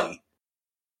to buy.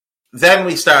 Then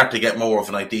we start to get more of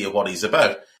an idea what he's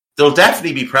about. There'll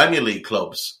definitely be Premier League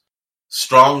clubs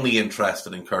strongly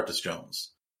interested in Curtis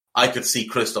Jones. I could see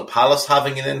Crystal Palace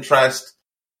having an interest.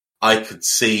 I could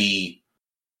see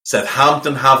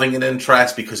Southampton having an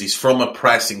interest because he's from a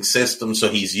pressing system, so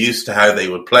he's used to how they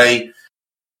would play.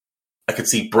 I could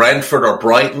see Brentford or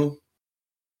Brighton,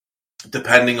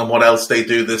 depending on what else they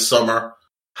do this summer,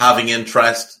 having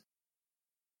interest.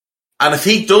 And if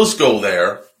he does go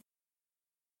there,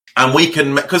 and we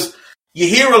can, because you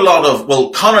hear a lot of, well,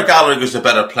 Conor Gallagher's a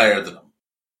better player than him,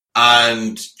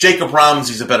 and Jacob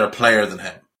Ramsey's a better player than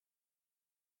him,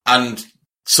 and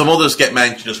some others get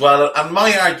mentioned as well. And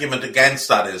my argument against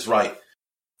that is, right,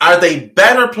 are they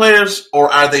better players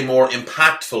or are they more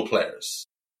impactful players?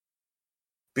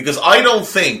 Because I don't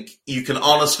think you can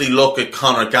honestly look at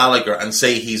Conor Gallagher and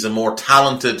say he's a more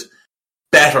talented,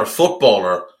 better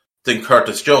footballer than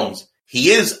Curtis Jones.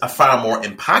 He is a far more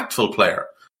impactful player.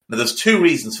 Now, there's two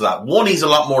reasons for that. One, he's a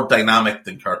lot more dynamic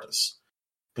than Curtis.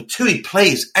 But two, he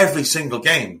plays every single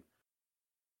game.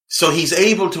 So he's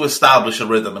able to establish a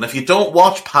rhythm. And if you don't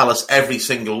watch Palace every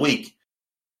single week,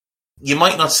 you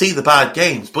might not see the bad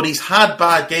games. But he's had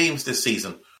bad games this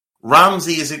season.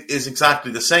 Ramsey is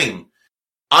exactly the same.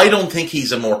 I don't think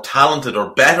he's a more talented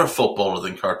or better footballer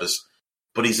than Curtis,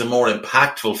 but he's a more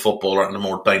impactful footballer and a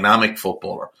more dynamic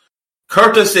footballer.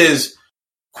 Curtis is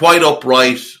quite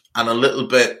upright and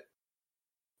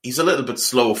he's a little bit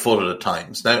slow-footed at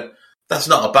times. Now, that's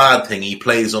not a bad thing. He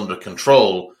plays under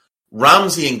control.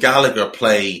 Ramsey and Gallagher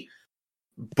play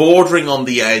bordering on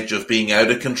the edge of being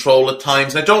out of control at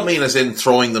times. And I don't mean as in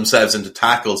throwing themselves into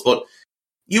tackles, but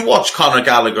you watch Conor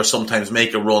Gallagher sometimes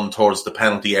make a run towards the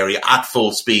penalty area at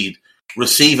full speed,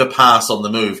 receive a pass on the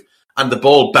move, and the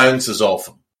ball bounces off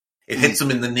him. It hits him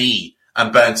in the knee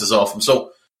and bounces off him.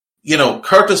 So,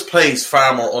 Curtis plays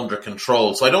far more under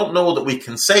control. So I don't know that we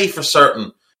can say for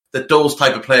certain that those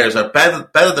type of players are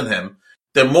better than him.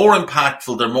 They're more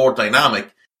impactful, they're more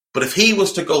dynamic. But if he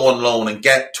was to go on loan and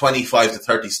get 25 to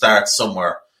 30 starts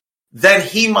somewhere, then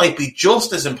he might be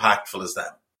just as impactful as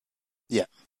them. Yeah.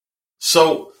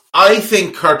 So I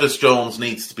think Curtis Jones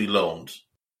needs to be loaned.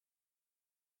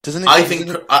 Doesn't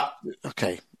it?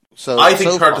 Okay. So I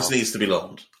think Curtis needs to be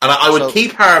loaned, and I would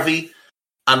keep Harvey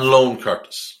and loan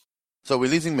Curtis. So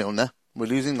we're losing Milner, we're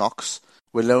losing Knox,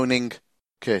 we're loaning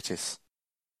Curtis.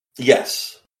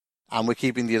 Yes, and we're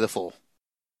keeping the other four.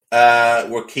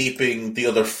 We're keeping the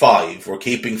other five. We're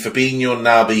keeping Fabinho,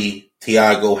 Naby,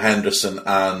 Thiago, Henderson,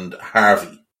 and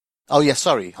Harvey. Oh, yeah,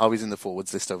 sorry. Harvey's in the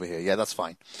forwards list over here. Yeah, that's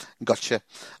fine. Gotcha.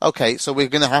 Okay, so we're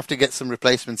going to have to get some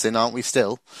replacements in, aren't we,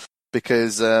 still?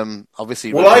 Because,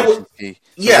 obviously... Well, I would... So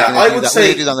yeah, I would say... We're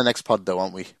going to do that on the next pod, though,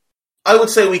 aren't we? I would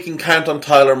say we can count on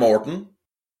Tyler Morton.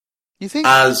 You think?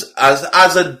 As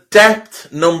a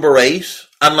depth number 8.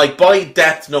 And, by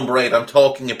depth number 8, I'm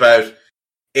talking about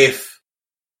if...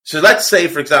 So let's say,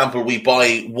 for example, we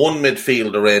buy one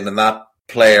midfielder in and that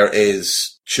player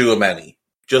is Tchouaméni,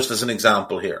 just as an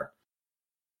example here.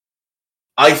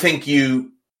 I think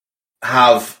you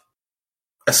have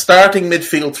a starting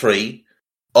midfield 3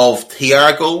 of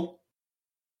Thiago,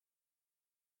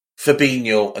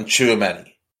 Fabinho and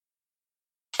Tchouaméni.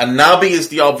 And Naby is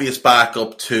the obvious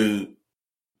backup to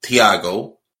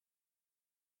Thiago.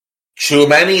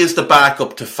 Tchouaméni is the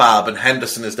backup to Fab and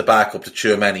Henderson is the backup to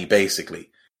Tchouaméni, basically.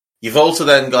 You've also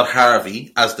then got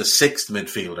Harvey as the 6th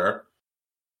midfielder.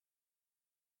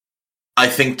 I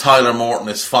think Tyler Morton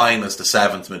is fine as the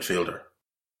 7th midfielder.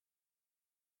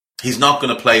 He's not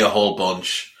going to play a whole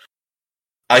bunch.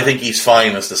 I think he's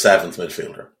fine as the 7th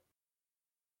midfielder.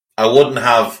 I wouldn't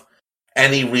have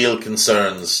any real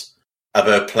concerns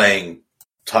about playing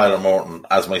Tyler Morton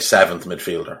as my 7th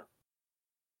midfielder.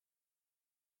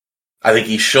 I think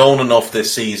he's shown enough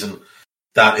this season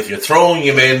that if you're throwing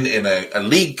him in a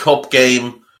League Cup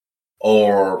game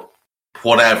or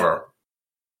whatever,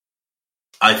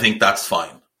 I think that's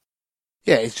fine.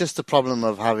 Yeah, it's just the problem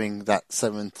of having that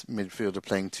 7th midfielder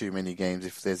playing too many games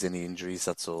if there's any injuries,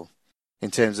 that's all.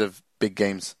 In terms of big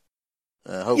games.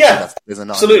 Hopefully there's an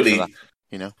absolutely. for that,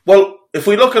 you know. Well, if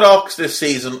we look at Ox this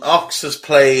season, Ox has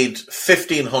played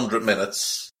 1,500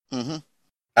 minutes.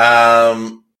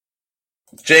 Mm-hmm.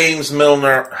 James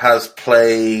Milner has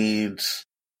played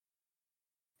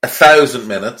 1,000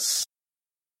 minutes.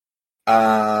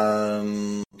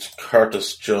 And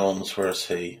Curtis Jones, where's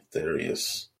he? There he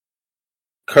is.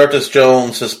 Curtis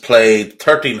Jones has played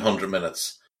 1,300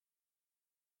 minutes.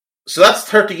 So that's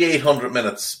 3,800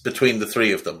 minutes between the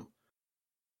three of them.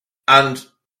 And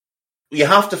you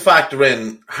have to factor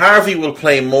in, Harvey will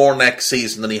play more next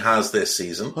season than he has this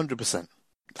season. 100%.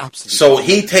 Absolutely. So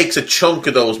he takes a chunk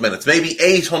of those minutes. Maybe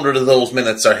 800 of those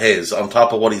minutes are his, on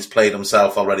top of what he's played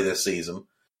himself already this season.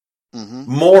 Mm-hmm.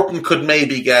 Morton could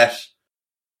maybe get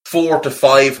 400 to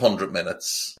 500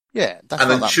 minutes. Yeah, that's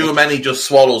and then much. Tchouaméni just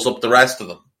swallows up the rest of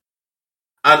them.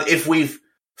 And if we've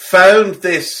found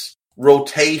this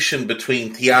rotation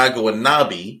between Thiago and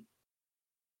Naby,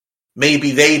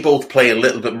 maybe they both play a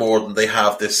little bit more than they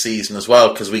have this season as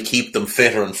well, because we keep them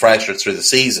fitter and fresher through the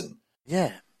season.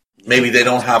 Yeah. Maybe they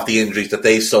don't have the injuries that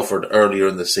they suffered earlier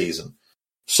in the season.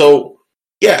 So,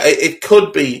 yeah, it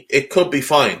could be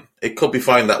fine. It could be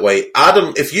fine that way.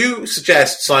 Adam, if you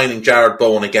suggest signing Jared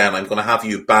Bowen again, I'm going to have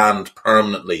you banned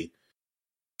permanently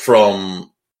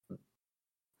from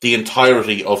the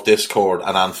entirety of Discord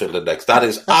and Anfield Index. That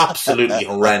is absolutely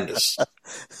horrendous.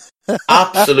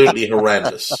 Absolutely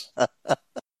horrendous.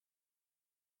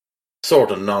 Sort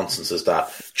of nonsense is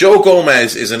that? Joe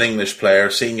Gomez is an English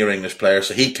player, senior English player,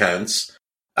 so he counts.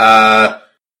 As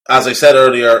I said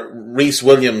earlier, Reece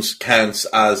Williams counts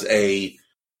as a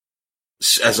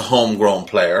homegrown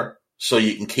player, so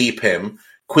you can keep him.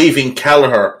 Caoimhín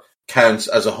Kelleher counts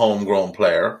as a homegrown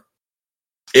player.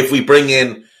 If we bring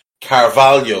in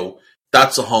Carvalho,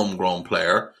 that's a homegrown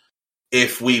player.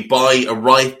 If we buy a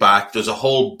right back, there's a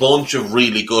whole bunch of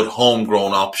really good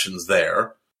homegrown options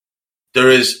there. There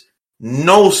is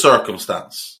no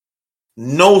circumstance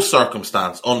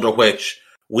under which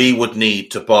we would need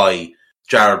to buy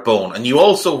Jared Bowen. And you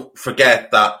also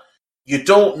forget that you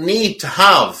don't need to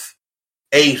have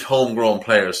 8 homegrown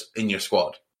players in your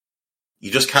squad.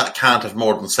 You just can't have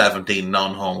more than 17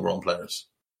 non-homegrown players.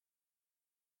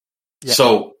 Yeah.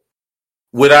 So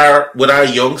with our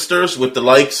youngsters, with the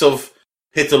likes of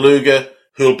Hitaluga,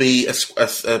 who'll be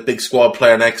a big squad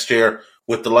player next year,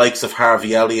 with the likes of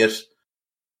Harvey Elliott,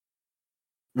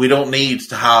 we don't need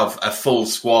to have a full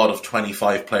squad of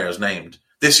 25 players named.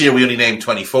 This year we only named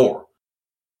 24.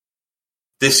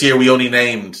 This year we only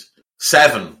named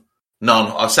 7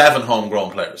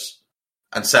 homegrown players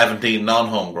and 17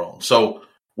 non-homegrown. So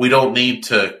we don't need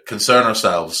to concern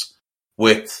ourselves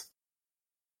with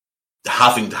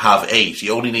having to have 8.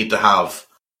 You only need to have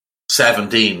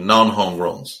 17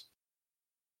 non-homegrowns.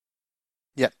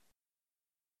 Yeah.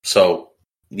 So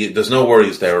there's no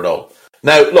worries there at all.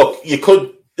 Now, you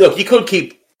could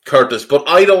keep Curtis, but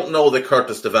I don't know that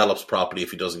Curtis develops properly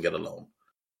if he doesn't get a loan.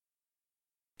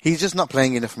 He's just not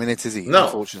playing enough minutes, is he? No.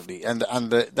 Unfortunately, and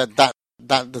that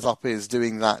the top is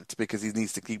doing that because he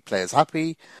needs to keep players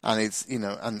happy, and it's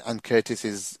and Curtis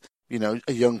is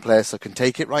a young player, so can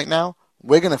take it right now.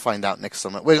 We're going to find out next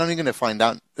summer. We're only going to find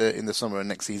out in the summer and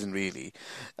next season, really,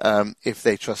 if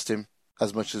they trust him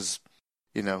as much as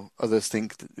others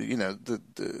think.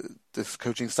 The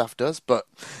coaching staff does, but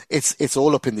it's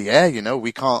all up in the air.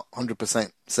 We can't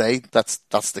 100% say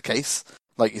that's the case.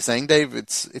 Like you're saying, Dave,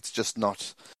 it's just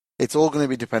not. It's all going to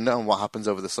be dependent on what happens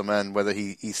over the summer and whether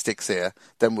he sticks here.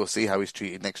 Then we'll see how he's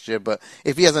treated next year. But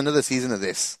if he has another season of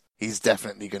this, he's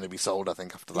definitely going to be sold, I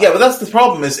think, after that. Yeah, but that's the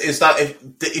problem is that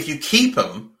if you keep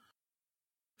him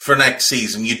for next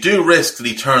season, you do risk that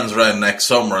he turns around next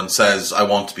summer and says, I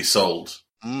want to be sold.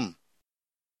 Mm.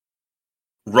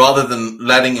 Rather than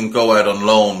letting him go out on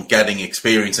loan, getting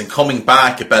experience and coming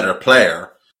back a better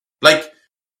player. Like,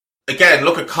 again,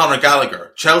 look at Conor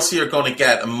Gallagher. Chelsea are going to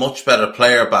get a much better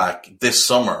player back this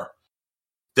summer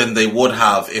than they would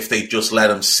have if they just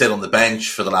let him sit on the bench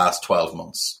for the last 12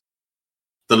 months.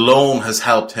 The loan has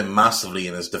helped him massively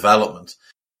in his development.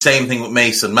 Same thing with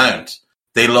Mason Mount.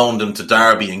 They loaned him to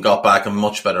Derby and got back a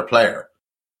much better player.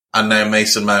 And now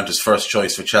Mason Mount is first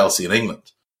choice for Chelsea in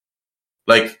England.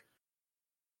 Like,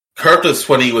 Curtis,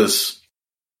 when he was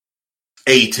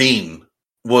 18,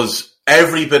 was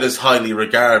every bit as highly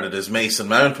regarded as Mason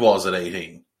Mount was at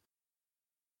 18.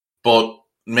 But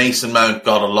Mason Mount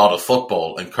got a lot of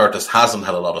football and Curtis hasn't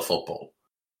had a lot of football.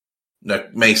 Now,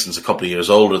 Mason's a couple of years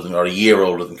older than, or a year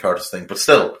older than Curtis, I think, but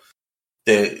still,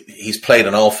 he's played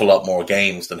an awful lot more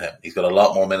games than him. He's got a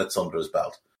lot more minutes under his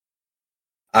belt.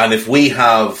 And if we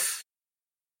have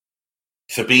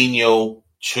Fabinho,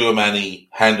 Tchouaméni,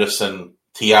 Henderson,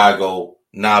 Thiago,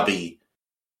 Naby,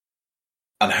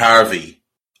 and Harvey,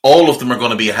 all of them are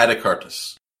going to be ahead of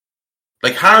Curtis.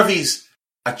 Like, Harvey's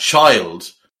a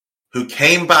child who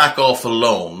came back off a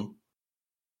loan,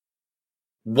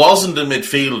 wasn't a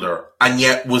midfielder, and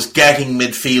yet was getting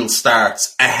midfield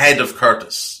starts ahead of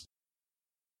Curtis.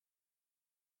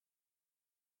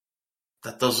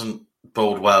 That doesn't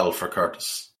bode well for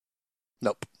Curtis.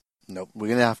 Nope. We're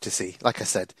going to have to see. Like I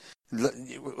said,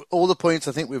 all the points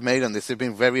I think we've made on this have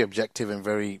been very objective and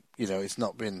very, it's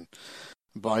not been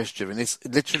bias driven. It's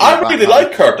literally. I really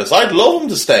like Curtis. I'd love him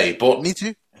to stay, but me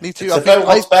too. It's about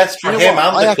what's best for him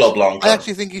and the club long term. I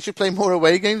actually think he should play more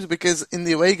away games, because in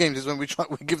the away games is when we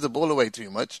give the ball away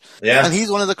too much. Yeah. And he's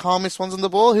one of the calmest ones on the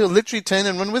ball. He'll literally turn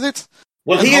and run with it.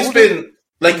 Well, he has been,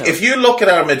 if you look at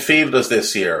our midfielders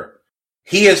this year,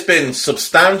 he has been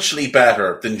substantially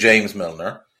better than James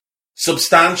Milner,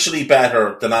 substantially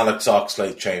better than Alex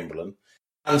Oxlade-Chamberlain,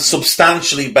 and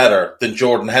substantially better than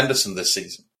Jordan Henderson this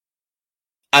season.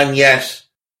 And yet,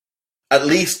 at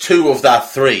least two of that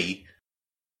three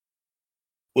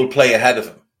will play ahead of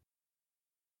him.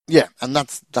 Yeah, and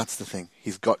that's the thing.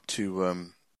 He's got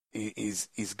to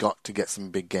he's got to get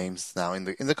some big games now in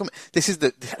the this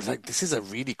is a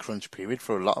really crunch period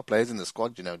for a lot of players in the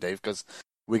squad, Dave, because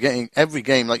we're getting every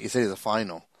game, like you said, is a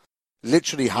final.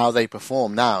 Literally, how they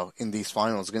perform now in these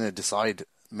finals is going to decide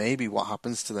maybe what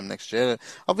happens to them next year.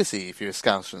 Obviously, if you're a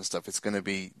scouser and stuff, it's going to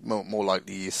be more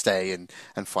likely you stay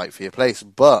and fight for your place.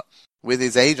 But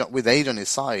with age on his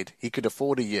side, he could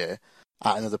afford a year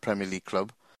at another Premier League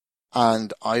club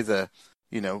and either,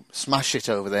 smash it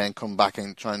over there and come back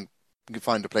and try and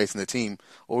find a place in the team,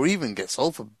 or even get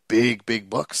sold for big, big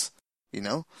bucks,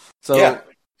 So yeah.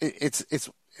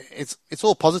 It's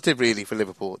all positive really for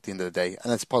Liverpool at the end of the day,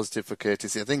 and it's positive for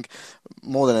Curtis. I think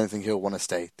more than anything he'll want to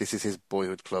stay. This is his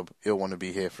boyhood club. He'll want to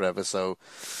be here forever. So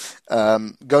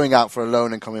going out for a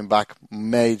loan and coming back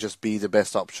may just be the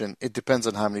best option. It depends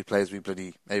on how many players we're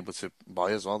bloody able to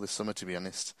buy as well this summer, to be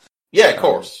honest. Yeah, of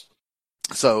course.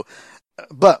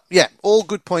 But yeah, all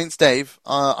good points, Dave.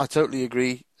 I totally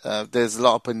agree. There's a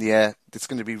lot up in the air. It's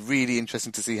going to be really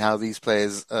interesting to see how these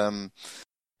players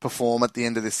perform at the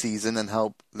end of the season and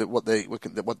help what they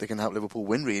can help Liverpool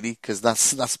win, really, because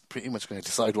that's pretty much going to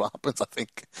decide what happens, I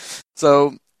think.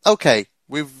 So, okay,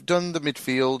 we've done the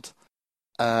midfield.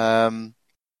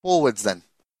 Forwards then.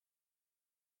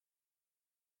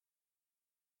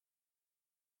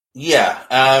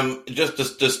 Yeah,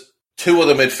 just two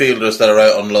other midfielders that are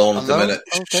out on loan at the minute.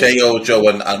 Okay. Shea Ojo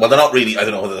and they're not really, I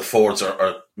don't know whether the forwards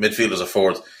or midfielders or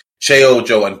forwards. Shea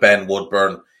Ojo and Ben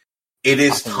Woodburn. It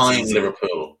is time,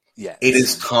 Liverpool. Yeah, it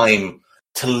is time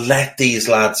to let these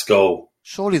lads go.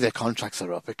 Surely their contracts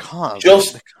are up. It can't.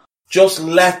 Just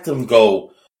let them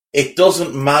go. It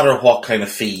doesn't matter what kind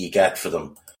of fee you get for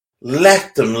them.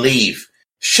 Let them leave.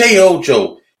 Shea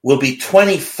Ojo will be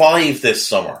 25 this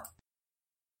summer.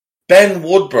 Ben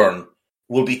Woodburn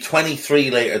will be 23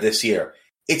 later this year.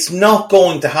 It's not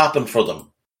going to happen for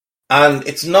them. And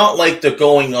it's not like they're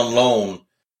going on loan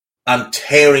and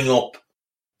tearing up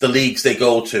the leagues they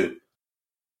go to.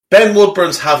 Ben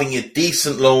Woodburn's having a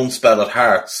decent loan spell at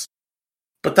Hearts,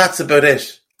 but that's about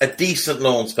it. A decent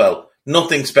loan spell.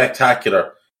 Nothing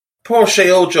spectacular. Poor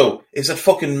Shea Ojo is at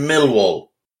fucking Millwall.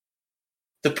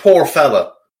 The poor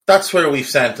fella. That's where we've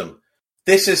sent him.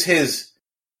 This is his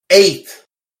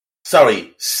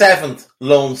seventh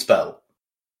loan spell.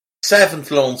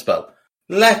 Seventh loan spell.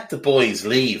 Let the boys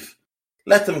leave.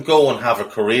 Let them go and have a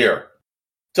career.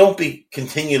 Don't be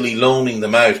continually loaning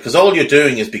them out, because all you're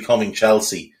doing is becoming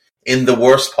Chelsea in the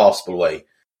worst possible way.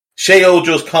 Shea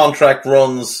Ojo's contract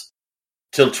runs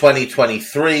till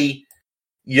 2023.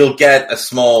 You'll get a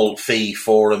small fee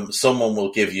for him. Someone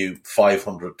will give you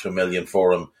 500 to $1 million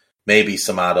for him, maybe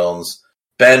some add-ons.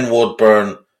 Ben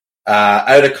Woodburn,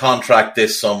 out of contract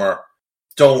this summer.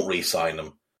 Don't re-sign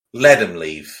him. Let him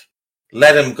leave.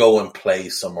 Let him go and play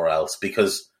somewhere else,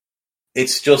 because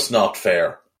it's just not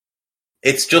fair.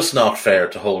 It's just not fair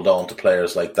to hold on to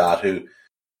players like that who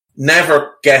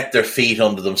never get their feet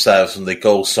under themselves when they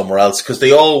go somewhere else, because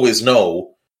they always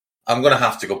know, I'm going to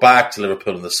have to go back to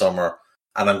Liverpool in the summer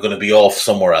and I'm going to be off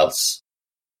somewhere else.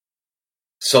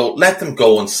 So let them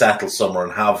go and settle somewhere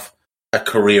and have a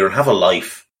career and have a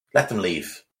life. Let them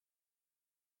leave.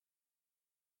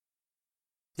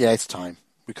 Yeah, it's time.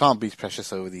 We can't be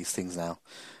precious over these things now.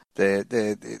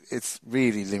 It's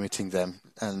really limiting them,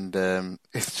 and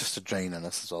it's just a drain on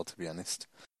us as well, to be honest.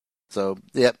 So,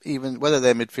 yeah, even whether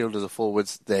they're midfielders or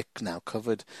forwards, they're now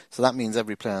covered. So that means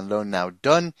every player on loan now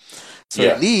done. So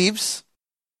It leaves.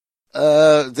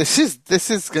 This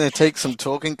is going to take some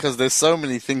talking, because there's so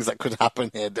many things that could happen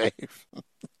here, Dave.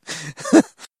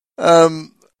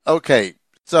 Okay,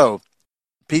 so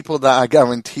people that are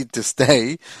guaranteed to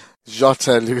stay,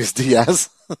 Jota, Luis Diaz.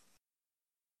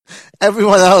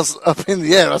 Everyone else up in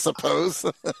the air, I suppose.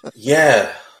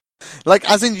 Yeah. Like,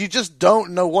 as in, you just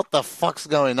don't know what the fuck's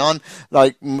going on.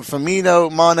 Like, Firmino,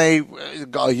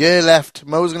 Mane, got a year left.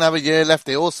 Mo's going to have a year left.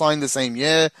 They all signed the same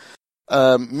year.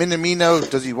 Minamino,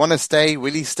 does he want to stay?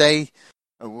 Will he stay?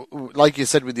 Like you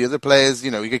said with the other players,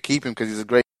 you could keep him because he's a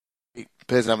great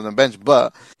person to have on the bench,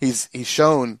 but he's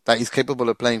shown that he's capable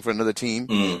of playing for another team,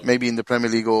 maybe in the Premier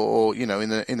League or in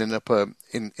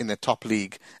a top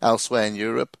league elsewhere in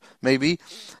Europe, maybe.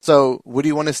 So would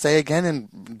he want to stay again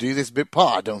and do this bit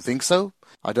part? I don't think so.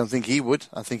 I don't think he would.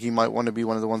 I think he might want to be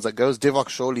one of the ones that goes. Divock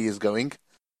surely is going,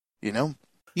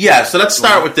 Yeah, so let's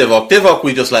start with Divock. Divock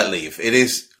we just let leave. It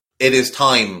is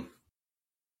time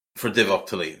for Divock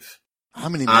to leave. How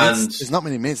many minutes? There's not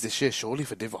many minutes this year, surely,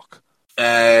 for Divock.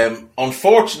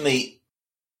 Unfortunately,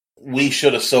 we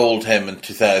should have sold him in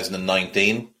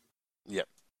 2019. Yep.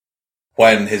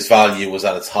 When his value was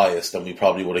at its highest, and we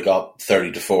probably would have got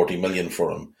 30 to 40 million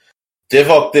for him.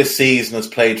 Divock this season has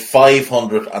played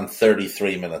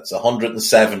 533 minutes,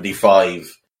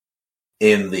 175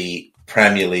 in the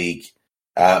Premier League.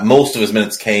 Most of his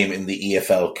minutes came in the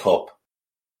EFL Cup.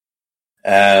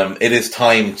 It is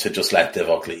time to just let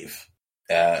Divock leave.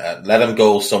 Let him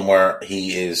go somewhere.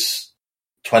 He is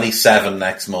 27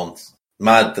 next month.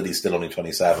 Mad that he's still only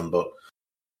 27, but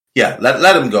yeah,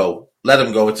 let him go. Let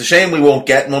him go. It's a shame we won't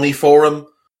get money for him,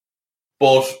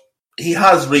 but he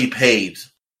has repaid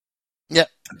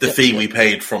the fee we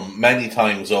paid from many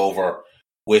times over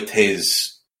with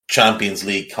his Champions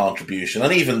League contribution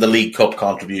and even the League Cup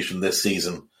contribution this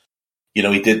season. He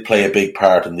did play a big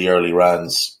part in the early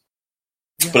rounds,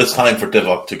 but it's time for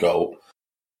Divock to go.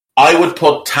 I would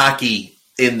put Taki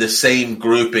in the same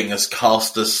grouping as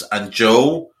Costas and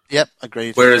Joe. Yep,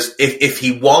 agreed. Whereas if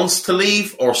he wants to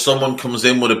leave or someone comes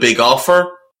in with a big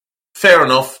offer, fair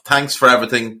enough. Thanks for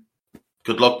everything.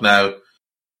 Good luck now.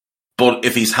 But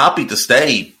if he's happy to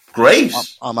stay, great.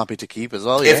 I'm happy to keep as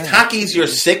well. If Taki's your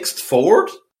sixth forward,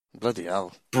 bloody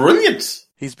hell, brilliant.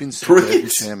 He's been super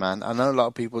this year, man. I know a lot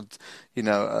of people,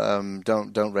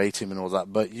 don't rate him and all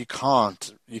that, but you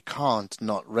can't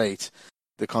not rate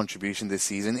the contribution this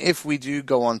season. If we do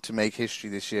go on to make history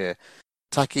this year,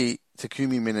 Takumi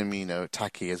Minamino,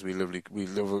 Taki as we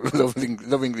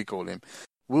lovingly call him,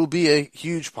 will be a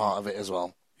huge part of it as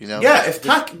well. Yeah, if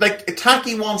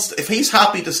Taki wants, if he's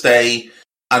happy to stay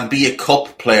and be a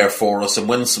cup player for us and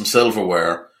win some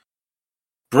silverware,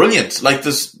 brilliant. Like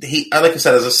I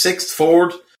said, as a sixth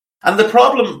forward, and the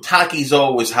problem Taki's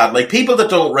always had, like people that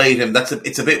don't rate him,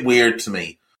 it's a bit weird to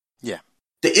me. Yeah,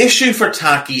 the issue for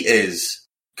Taki is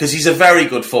because he's a very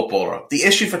good footballer. The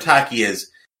issue for Taki is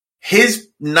his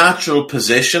natural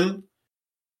position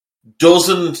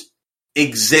doesn't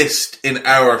exist in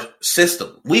our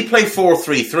system. We play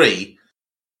 4-3-3.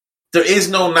 There is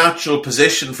no natural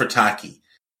position for Taki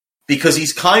because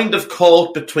he's kind of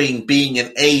caught between being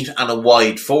an 8 and a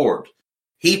wide forward.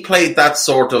 He played that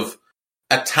sort of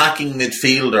attacking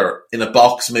midfielder in a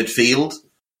box midfield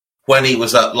when he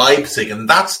was at Leipzig, and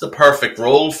that's the perfect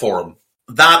role for him.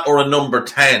 That or a number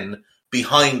 10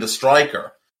 behind a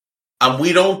striker. And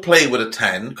we don't play with a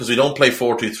 10 because we don't play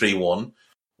 4-2-3-1.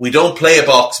 We don't play a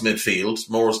box midfield,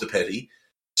 more's the pity.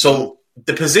 So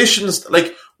the positions,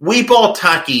 like we bought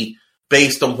Taki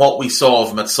based on what we saw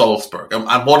of him at Salzburg and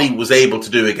what he was able to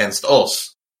do against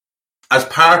us as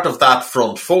part of that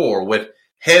front four with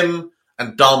him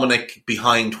and Dominic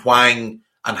behind Hwang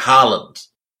and Haaland.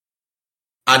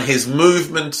 And his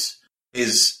movement,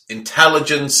 his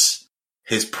intelligence,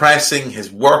 his pressing,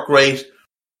 his work rate,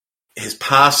 his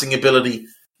passing ability,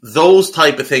 those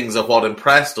type of things are what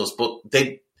impressed us. But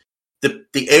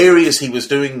the areas he was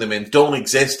doing them in don't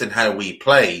exist in how we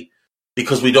play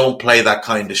because we don't play that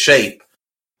kind of shape.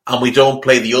 And we don't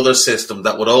play the other system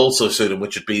that would also suit him,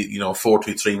 which would be,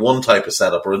 4-2-3-1 type of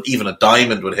setup or even a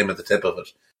diamond with him at the tip of it,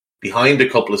 behind a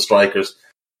couple of strikers.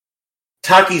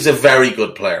 Taki's a very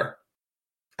good player.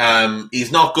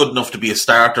 He's not good enough to be a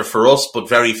starter for us, but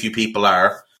very few people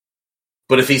are.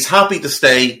 But if he's happy to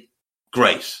stay,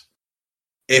 great.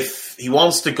 If he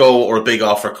wants to go or a big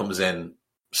offer comes in,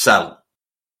 sell him.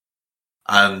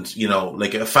 And,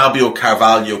 like a Fabio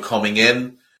Carvalho coming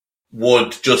in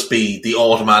would just be the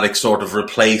automatic sort of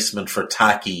replacement for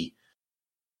Taki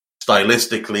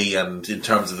stylistically and in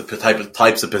terms of the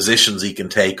types of positions he can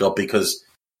take up because,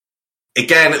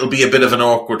 again, it'll be a bit of an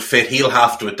awkward fit. He'll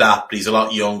have to adapt. He's a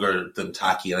lot younger than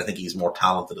Taki, and I think he's more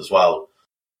talented as well,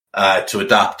 to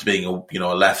adapt to being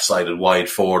a left-sided wide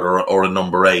forward or a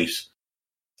number 8.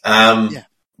 But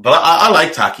I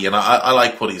like Taki, and I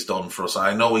like what he's done for us.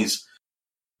 I know he's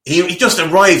he just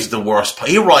arrives at the worst.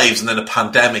 He arrives and then a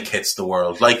pandemic hits the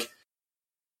world. Like,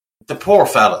 the poor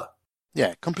fella.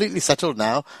 Yeah, completely settled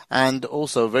now, and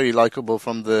also very likable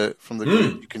from the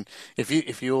group. You can,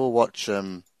 if you all watch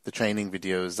the training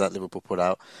videos that Liverpool put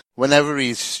out, whenever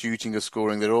he's shooting or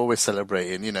scoring, they're always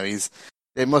celebrating. You know,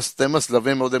 they must love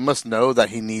him, or they must know that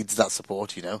he needs that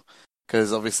support. You know,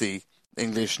 because obviously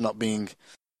English not being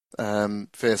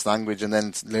first language, and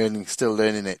then still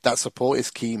learning it. That support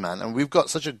is key, man. And we've got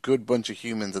such a good bunch of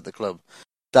humans at the club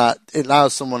that it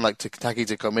allows someone like Taki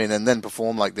to come in and then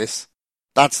perform like this.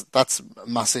 That's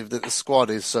massive. The squad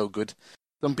is so good.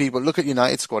 Some people look at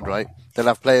United squad, right? They'll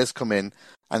have players come in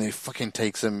and it fucking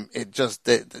takes them.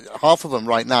 Half of them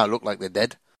right now look like they're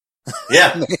dead.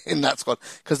 Yeah, in that squad,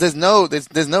 because there's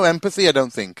no empathy, I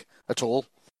don't think, at all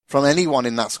from anyone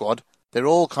in that squad. They're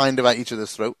all kind of at each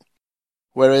other's throat.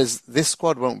 Whereas this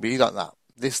squad won't be like that.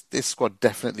 This squad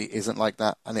definitely isn't like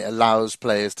that, and it allows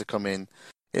players to come in.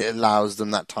 It allows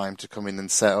them that time to come in and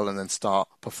settle and then start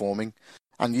performing.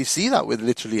 And you see that with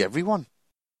literally everyone.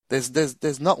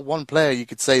 There's not one player you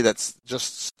could say that's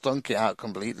just stunk it out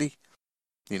completely,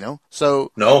 you know.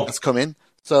 So no, let's come in.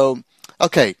 So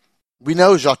okay, we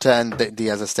know Jota and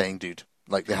Diaz are staying, dude.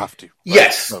 Like they have to. Right?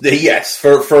 Yes, yes.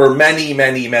 For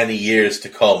many years to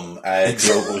come,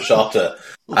 Diogo Jota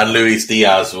and Luis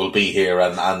Diaz will be here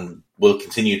and will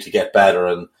continue to get better.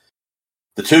 And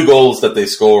the 2 goals that they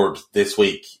scored this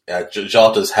week,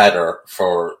 Jota's header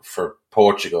for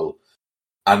Portugal.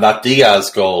 And that Diaz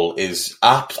goal is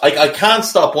I can't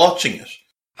stop watching it.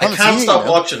 I can't stop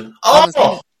watching.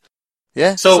 Oh,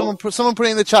 yeah. So someone put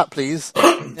it in the chat, please.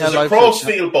 There's a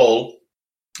crossfield ball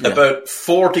about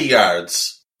 40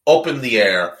 yards up in the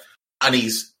air, and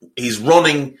he's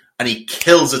running and he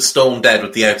kills it stone dead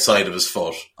with the outside of his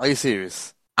foot. Are you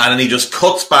serious? And then he just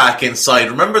cuts back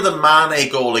inside. Remember the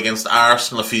Mane goal against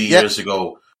Arsenal a few years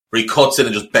ago, where he cuts in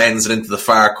and just bends it into the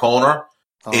far corner?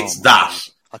 It's that.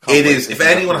 It is. If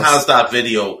anyone has that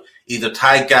video, either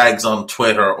tag Gags on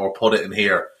Twitter or put it in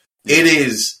here. It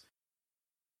is.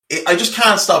 I just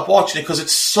can't stop watching it because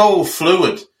it's so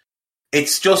fluid.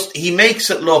 It's just, he makes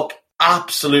it look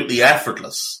absolutely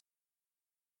effortless.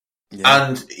 Yeah.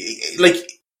 And, like,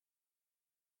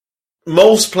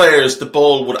 most players, the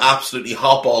ball would absolutely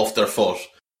hop off their foot.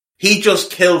 He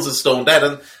just kills it stone dead.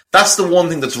 And that's the one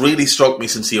thing that's really struck me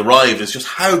since he arrived, is just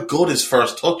how good his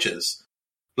first touch is.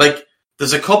 Like,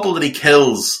 there's a couple that he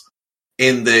kills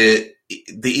in the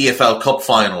EFL Cup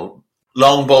final.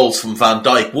 Long balls from Van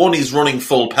Dijk. One, he's running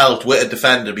full pelt with a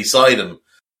defender beside him.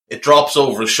 It drops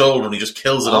over his shoulder and he just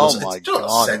kills it. Oh my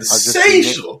God.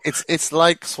 Sensational. It's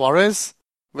like Suarez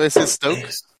versus Stoke.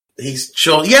 He's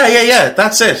just, yeah.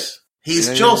 That's it. He's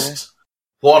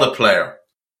what a player.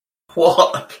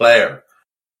 What a player.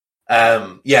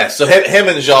 So him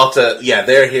and Jota,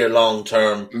 they're here long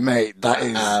term. Mate,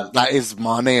 that is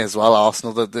Mane as well,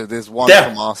 Arsenal. There's one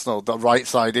from Arsenal, the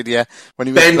right-sided, when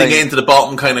he was bending into the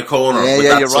bottom kind of corner.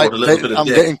 You're right. I'm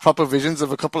getting proper visions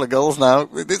of a couple of goals now.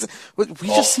 We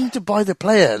just seem to buy the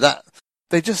player that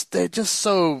they're just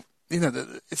so,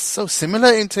 it's so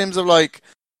similar in terms of like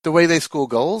the way they score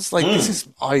goals. Like this is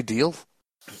ideal.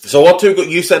 So what 2,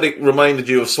 you said it reminded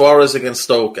you of Suarez against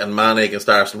Stoke and Mane against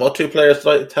Arsenal. What 2 players did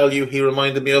I tell you he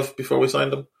reminded me of before we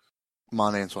signed him?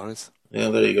 Mane and Suarez. Yeah,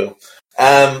 there you go.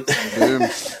 Love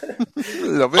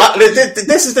it.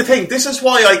 This is the thing. This is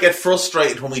why I get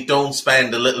frustrated when we don't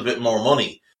spend a little bit more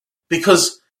money.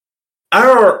 Because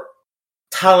our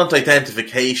talent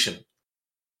identification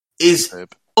is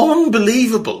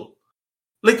unbelievable.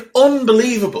 Like,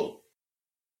 unbelievable.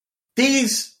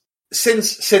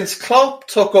 Since Klopp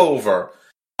took over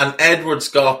and Edwards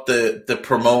got the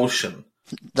promotion.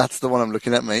 That's the one I'm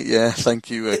looking at, mate. Yeah, thank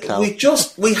you, Cal.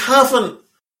 We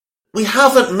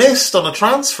haven't missed on a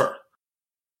transfer.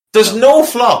 There's no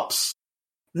flops.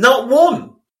 Not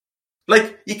one.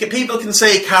 Like, people can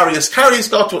say Karius.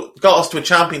 Karius got us to a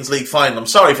Champions League final. I'm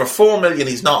sorry, for 4 million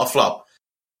he's not a flop.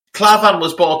 Klavan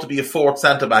was bought to be a 4th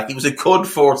centre-back. He was a good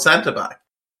 4th centre-back.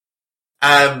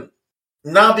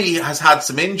 Naby has had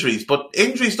some injuries, but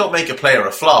injuries don't make a player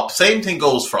a flop. Same thing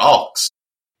goes for Ox.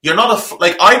 You're not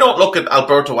I don't look at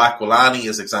Alberto Aquilani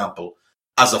as example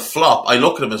as a flop. I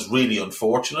look at him as really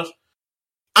unfortunate.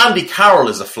 Andy Carroll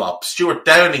is a flop. Stuart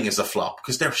Downing is a flop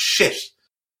because they're shit.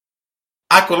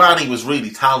 Aquilani was really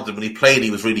talented. When he played,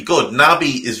 he was really good.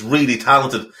 Naby is really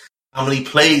talented. And when he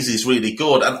plays, he's really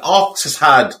good. And Ox has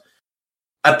had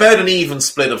about an even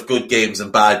split of good games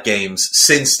and bad games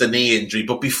since the knee injury.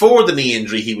 But before the knee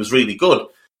injury, he was really good.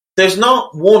 There's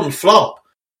not one flop.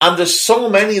 And there's so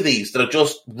many of these that are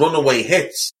just runaway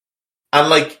hits. And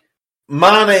like,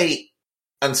 Mane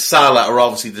and Salah are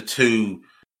obviously the 2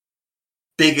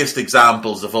 biggest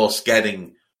examples of us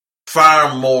getting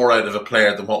far more out of a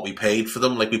player than what we paid for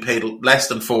them. Like, we paid less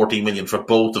than 40 million for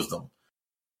both of them.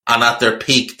 And at their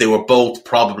peak, they were both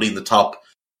probably in the top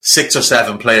 6 or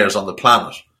 7 players on the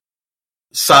planet.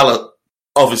 Salah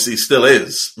obviously still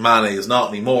is. Mane is not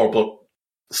anymore, but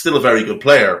still a very good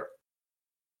player.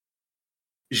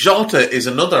 Jota is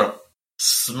another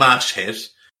smash hit.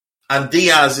 And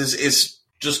Diaz is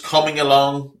just coming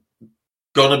along,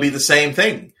 going to be the same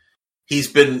thing. He's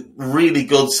been really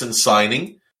good since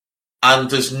signing. And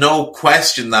there's no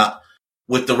question that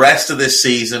with the rest of this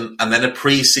season and then a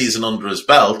pre-season under his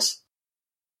belt,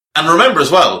 and remember as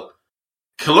well,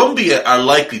 Colombia are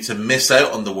likely to miss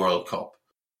out on the World Cup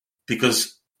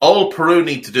because all Peru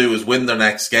need to do is win their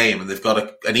next game, and they've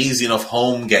got an easy enough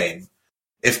home game.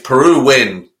 If Peru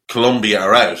win, Colombia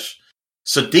are out.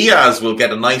 So Diaz will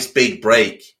get a nice big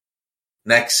break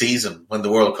next season when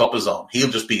the World Cup is on. He'll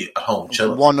just be at home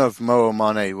chilling. One of Mo and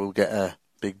Mane will get a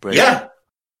big break. Yeah.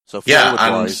 So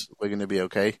forward-wise, we're going to be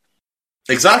okay.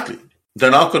 Exactly.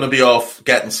 They're not going to be off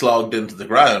getting slogged into the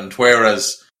ground,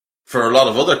 whereas for a lot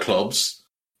of other clubs,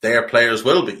 their players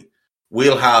will be.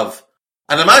 We'll have...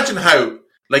 And imagine how,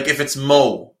 like if it's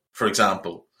Mo, for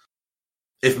example,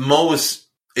 if Mo is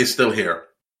still here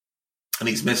and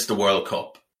he's missed the World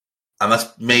Cup, and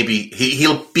that's maybe...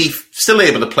 He'll be still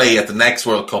able to play at the next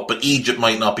World Cup, but Egypt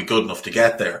might not be good enough to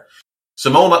get there. So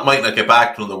Mo might not get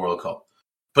back to the World Cup.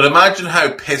 But imagine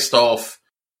how pissed off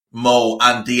Mo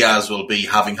and Diaz will be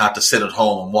having had to sit at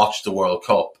home and watch the World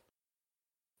Cup.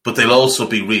 But they'll also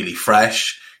be really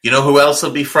fresh. You know who else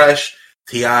will be fresh?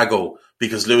 Thiago,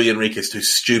 because Luis Enrique is too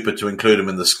stupid to include him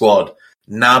in the squad.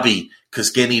 Naby,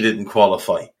 because Guinea didn't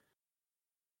qualify.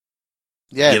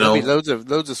 Yeah, loads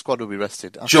of squad will be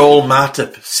rested. Joel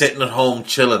Matip sitting at home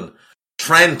chilling.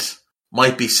 Trent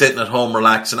might be sitting at home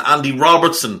relaxing. Andy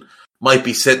Robertson might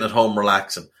be sitting at home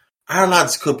relaxing. Our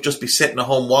lads could just be sitting at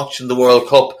home watching the World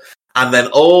Cup, and then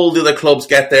all the other clubs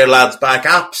get their lads back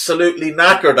absolutely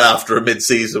knackered after a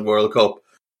mid-season World Cup.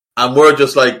 And we're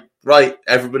just like, right,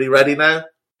 everybody ready now?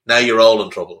 Now you're all in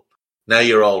trouble. Now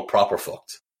you're all proper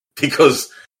fucked. Because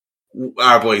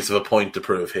our boys have a point to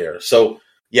prove here. So,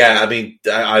 yeah, I mean,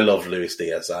 I love Luis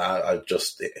Diaz.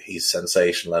 He's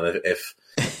sensational. And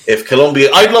if Colombia...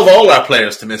 I'd love all our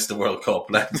players to miss the World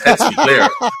Cup, let's be clear.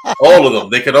 All of them.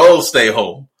 They could all stay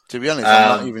home. To be honest,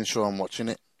 I'm not even sure I'm watching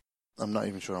it.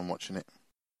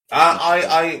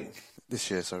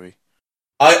 This year, sorry.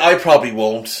 I probably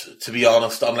won't, to be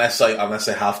honest, unless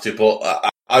I have to. But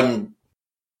I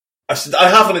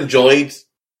haven't enjoyed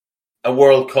a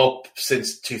World Cup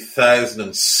since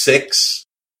 2006.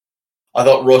 I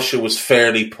thought Russia was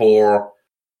fairly poor.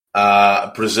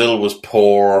 Brazil was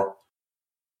poor.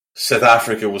 South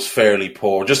Africa was fairly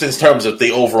poor, just in terms of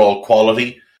the overall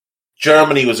quality.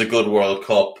 Germany was a good World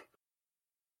Cup.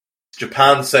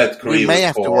 Japan, South Korea. We may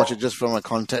have to watch it just from a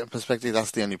content perspective.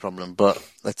 That's the only problem. But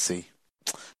let's see,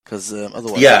 because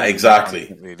otherwise, yeah,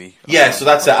 exactly. Really, yeah. So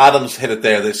that's it. Adams hit it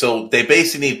there. So they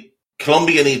basically need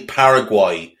Colombia need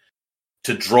Paraguay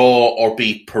to draw or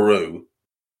beat Peru,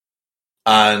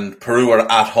 and Peru are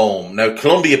at home now.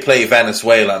 Colombia play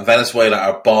Venezuela, and Venezuela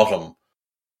are bottom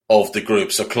of the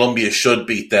group, so Colombia should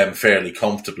beat them fairly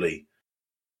comfortably.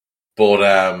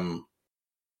 But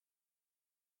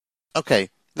okay,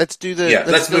 let's do the. Yeah,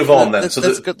 let's move on then.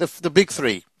 Let's get the big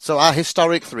three. So our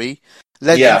historic three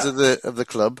legends of the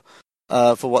club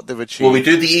for what they've achieved. Well, we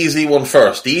do the easy one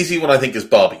first. The easy one, I think, is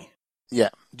Bobby. Yeah.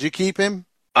 Do you keep him?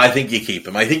 I think you keep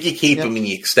him. I think you keep him and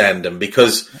you extend him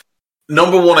because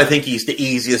number one, I think he's the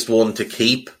easiest one to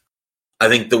keep. I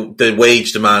think the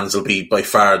wage demands will be by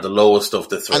far the lowest of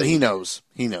the three. And he knows.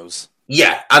 He knows.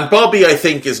 Yeah, and Bobby, I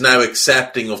think, is now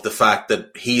accepting of the fact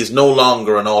that he is no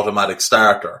longer an automatic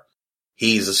starter.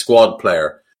 He's a squad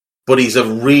player, but he's a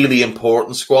really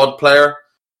important squad player.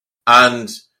 And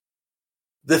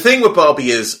the thing with Bobby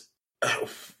is,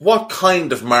 what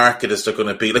kind of market is there going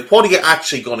to be? Like, what are you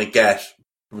actually going to get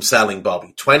from selling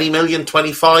Bobby? 20 million,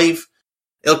 25?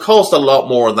 It'll cost a lot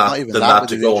more than that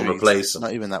to go and replace him.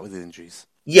 Not even that with injuries.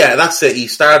 Yeah, that's it. He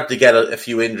started to get a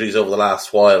few injuries over the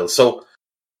last while. So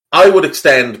I would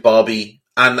extend Bobby,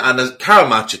 and as Karl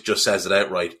Matchett just says it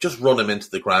outright, just run him into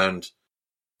the ground.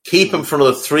 Keep him for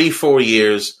another 3-4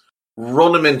 years,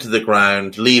 run him into the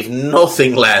ground, leave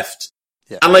nothing left.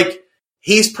 Yeah. And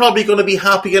he's probably going to be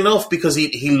happy enough because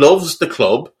he loves the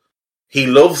club. He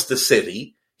loves the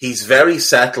city. He's very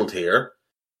settled here.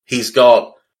 He's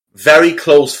got very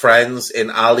close friends in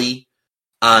Ali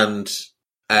and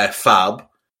Fab.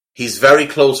 He's very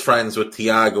close friends with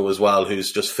Thiago as well,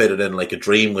 who's just fitted in like a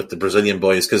dream with the Brazilian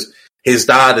boys because his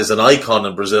dad is an icon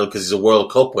in Brazil because he's a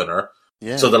World Cup winner.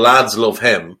 Yeah. So the lads love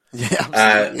him.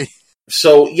 Yeah,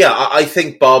 absolutely. I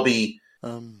think Bobby.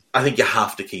 I think you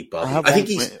have to keep Bobby. I think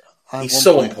he's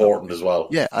so important as well.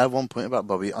 Yeah, I have one point about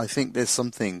Bobby. I think there's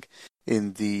something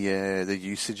in the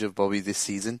usage of Bobby this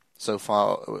season so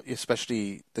far,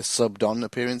 especially the subbed-on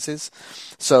appearances.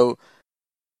 So,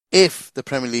 if the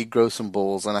Premier League grows some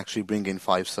balls and actually bring in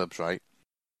 5 subs, right,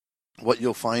 what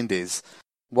you'll find is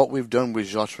what we've done with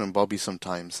Jota and Bobby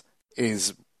sometimes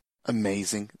is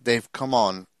amazing. They've come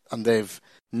on and they've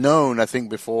known, I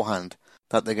think, beforehand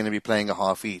that they're going to be playing a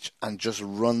half each and just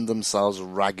run themselves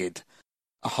ragged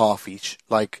a half each,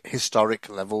 like historic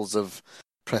levels of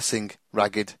pressing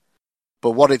ragged.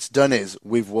 But what it's done is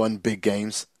we've won big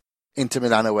games. Inter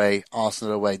Milan away,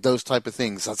 Arsenal away, those type of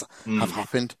things have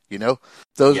happened, you know?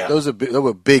 Those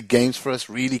were big games for us,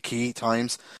 really key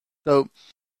times. So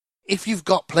if you've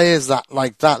got players that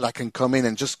can come in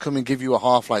and just come and give you a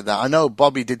half like that. I know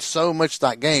Bobby did so much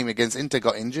that game against Inter,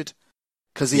 got injured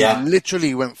because he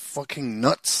literally went fucking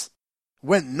nuts.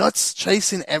 Went nuts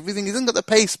chasing everything. He hasn't got the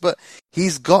pace, but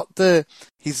he's got the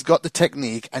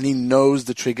technique and he knows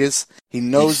the triggers. He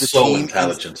knows he's the so team.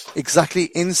 Intelligent.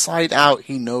 Exactly, inside out,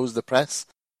 he knows the press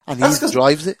and he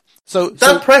drives it. So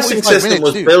that pressing system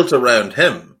was built around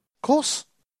him. Of course.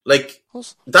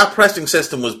 That pressing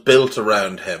system was built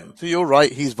around him. So you're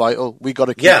right, he's vital. We got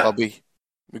to keep Bobby.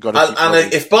 We got to keep Bobby.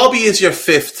 And if Bobby is your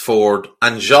 5th forward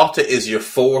and Jota is your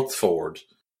 4th forward,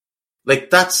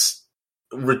 that's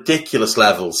ridiculous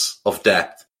levels of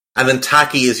depth. And then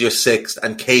Taki is your 6th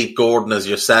and Cade Gordon is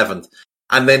your 7th.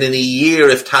 And then in a year,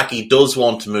 if Taki does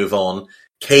want to move on,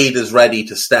 Cade is ready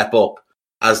to step up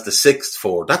as the 6th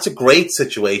forward. That's a great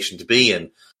situation to be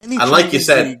in. And like you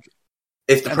said,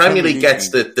 if the Premier League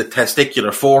gets the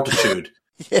testicular fortitude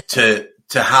to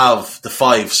have the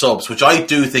 5 subs, which I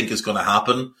do think is going to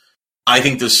happen, I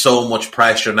think there's so much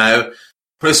pressure now.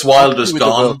 Chris Wilder's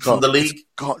gone from the league.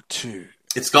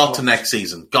 It's got to next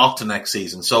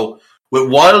season. So with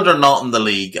Wilder not in the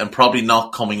league and probably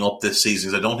not coming up this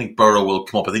season, I don't think Borough will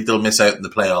come up. I think they'll miss out in the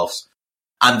playoffs.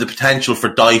 And the potential for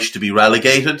Dyche to be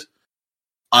relegated,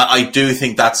 I do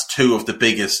think that's 2 of the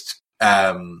biggest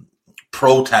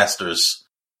protesters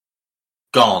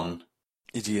gone.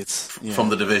 Idiots. From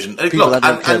the division. People that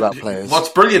don't care about players. What's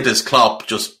brilliant is Klopp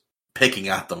just picking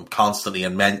at them constantly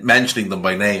and mentioning them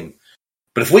by name.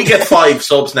 But if we get 5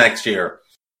 subs next year,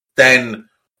 then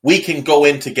we can go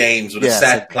into games with a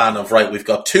set plan of, right, we've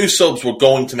got 2 subs we're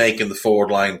going to make in the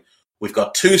forward line. We've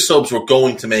got 2 subs we're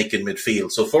going to make in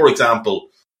midfield. So, for example,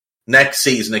 next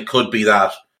season it could be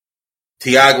that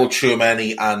Thiago,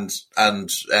 Tchouaméni and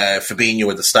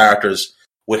Fabinho are the starters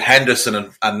with Henderson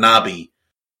and Naby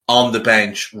on the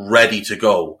bench ready to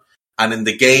go. And in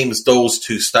the games those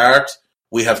 2 start,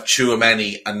 we have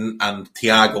Tchouaméni and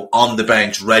Thiago on the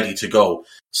bench ready to go.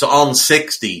 So on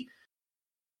 60...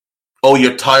 Oh,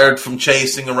 you're tired from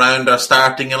chasing around our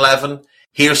starting 11?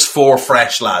 Here's 4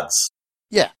 fresh lads.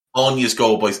 Yeah. On you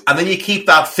go, boys. And then you keep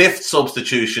that 5th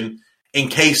substitution in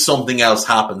case something else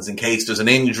happens, in case there's an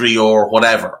injury or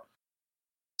whatever.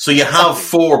 So you have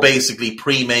 4 basically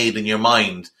pre-made in your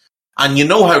mind. And you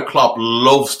know how Klopp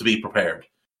loves to be prepared.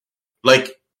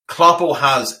 Kloppo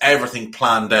has everything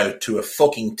planned out to a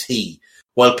fucking T.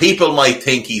 While people might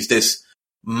think he's this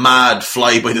mad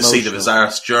fly by the seat of his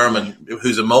arse German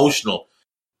who's emotional,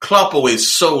 Kloppo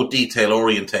is so detail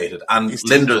orientated, and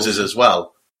Linders is as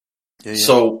well.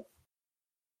 So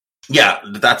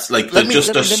that's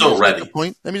they're so ready.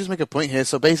 Let me just make a point here.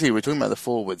 So basically we're talking about the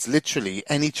forwards. Literally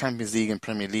any Champions League and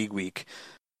Premier League week,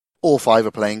 all 5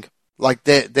 are playing.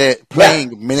 They're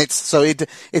playing minutes. So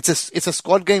it's a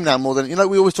squad game now more than,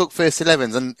 we always talk first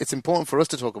 11s, and it's important for us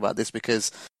to talk about this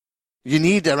because you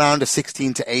need around a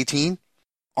 16 to 18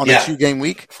 on a 2-game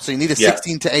week. So you need a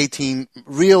 16 to 18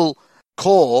 real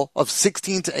core of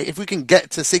 16 to 8. If we can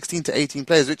get to 16 to 18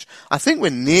 players, which I think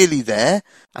we're nearly there.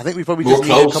 I think we probably just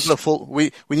need a couple of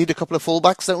we need a couple of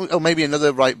fullbacks, or maybe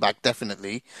another right back,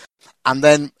 definitely. And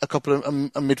then a couple of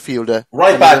a midfielder.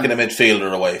 Right back and a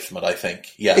midfielder away from it, I think.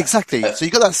 Yeah. Exactly. So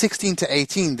you got that 16 to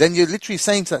 18. Then you're literally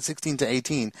saying to that 16 to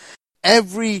 18,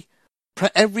 every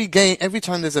game, every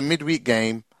time there's a midweek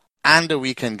game and a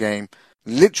weekend game,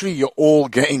 literally, you're all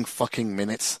getting fucking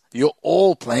minutes. You're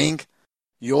all playing.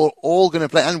 You're all going to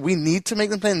play. And we need to make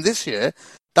them play. And this year,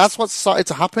 that's what started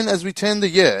to happen as we turned the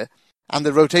year and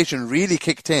the rotation really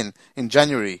kicked in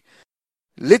January.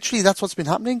 Literally, that's what's been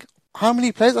happening. How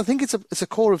many players? I think it's a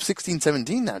core of 16,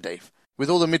 17 now, Dave. With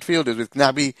all the midfielders, with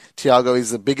Naby, Thiago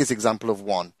is the biggest example of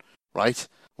one, right?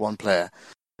 One player.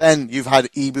 Then you've had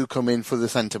Ibu come in for the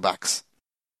centre-backs.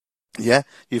 Yeah?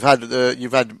 You've had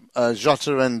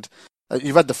Jota and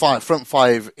You've had the front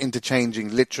five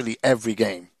interchanging literally every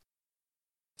game.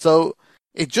 So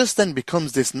it just then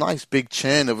becomes this nice big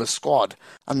churn of a squad,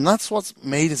 and that's what's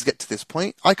made us get to this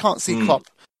point. I can't see Klopp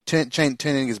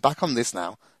turning his back on this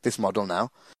model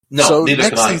now. No, so neither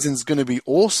next can I. season's going to be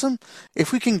awesome.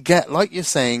 If we can get, like you're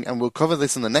saying, and we'll cover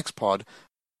this in the next pod,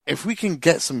 if we can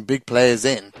get some big players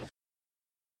in.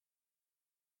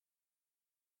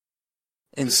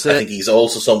 I think he's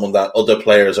also someone that other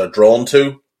players are drawn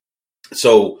to.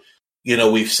 So,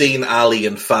 we've seen Ali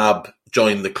and Fab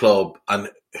join the club, and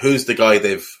who's the guy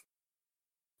they've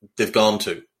gone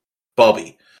to?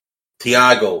 Bobby.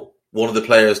 Thiago, one of the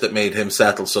players that made him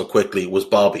settle so quickly was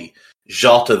Bobby.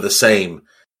 Jota the same,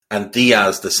 and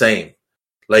Diaz the same.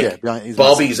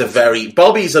 Bobby's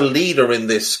a leader in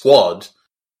this squad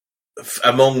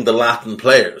among the Latin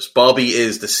players. Bobby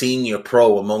is the senior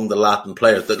pro among the Latin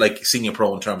players. Senior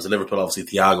pro in terms of Liverpool, obviously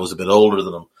Thiago's a bit older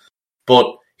than him.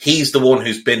 But he's the one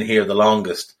who's been here the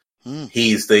longest.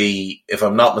 He's if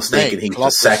I'm not mistaken, he's Klopp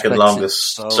the second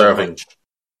longest serving. Much.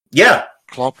 Yeah.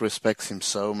 Klopp respects him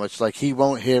so much. He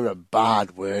won't hear a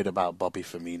bad word about Bobby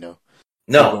Firmino.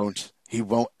 No. He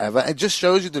won't ever. It just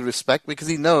shows you the respect, because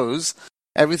he knows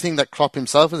everything that Klopp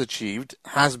himself has achieved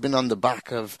has been on the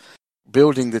back of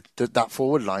building that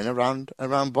forward line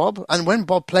around Bob. And when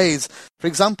Bob plays, for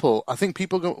example, I think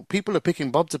people are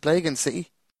picking Bob to play against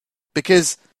City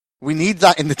because we need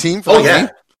that in the team. Game.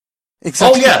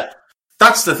 Exactly. Oh yeah,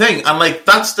 that's the thing, and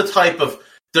that's the type of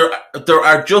there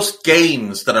are just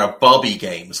games that are Bobby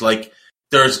games.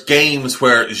 There's games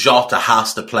where Jota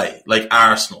has to play, like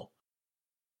Arsenal.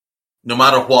 No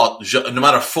matter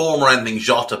form or anything,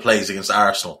 Jota plays against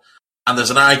Arsenal. And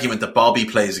there's an argument that Bobby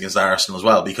plays against Arsenal as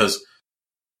well, because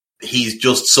he's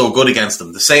just so good against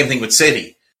them. The same thing with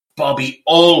City. Bobby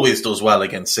always does well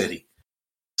against City.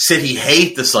 City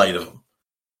hate the sight of him.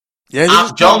 Yeah,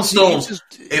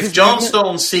 if John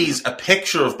Stones sees a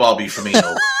picture of Bobby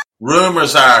Firmino,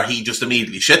 rumours are he just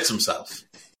immediately shits himself,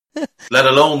 let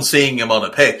alone seeing him on a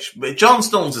pitch. But John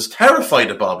Stones is terrified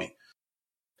of Bobby.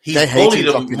 He's bullied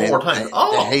him more times.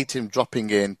 They hate him dropping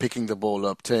in, picking the ball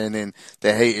up, turning.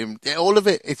 They hate him. All of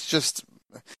it. It's just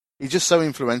he's just so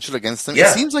influential against them.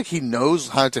 Yeah. It seems like he knows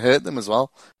how to hurt them as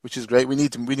well, which is great. We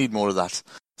need more of that.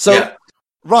 So,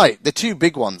 right, the two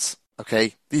big ones.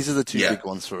 Okay, these are the two big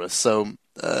ones for us. So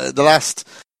the last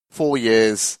 4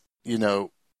 years,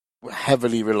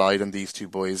 heavily relied on these two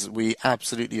boys. We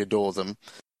absolutely adore them.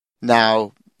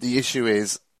 Now the issue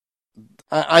is,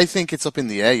 I think it's up in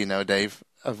the air. Dave,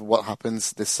 of what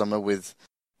happens this summer with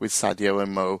Sadio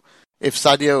and Mo. If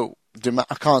Sadio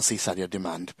I can't see Sadio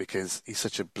demand, because he's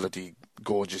such a bloody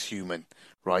gorgeous human,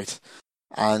 right?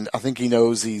 And I think he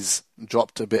knows he's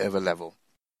dropped a bit of a level.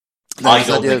 Now, I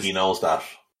don't think he knows that.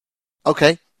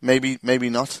 Okay, maybe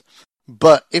not.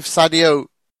 But if Sadio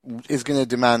is going to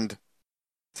demand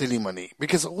silly money,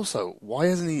 because also, why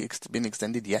hasn't he been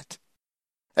extended yet?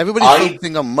 Everybody's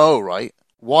focusing on Mo, right?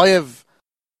 Why have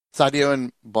Sadio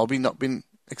and Bobby not been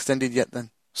extended yet then?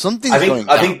 Something's going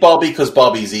down. I think Bobby, because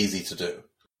Bobby's easy to do.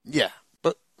 Yeah,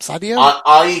 but Sadio?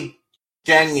 I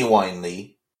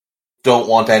genuinely don't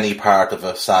want any part of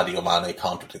a Sadio Mane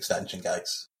contract extension,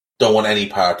 guys. Don't want any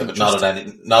part of it,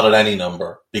 not at any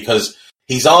number, because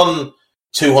he's on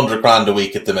 200 grand a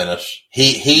week at the minute.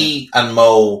 He and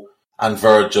Mo and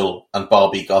Virgil and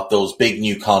Bobby got those big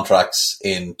new contracts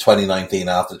in 2019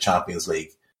 after the Champions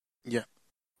League. Yeah.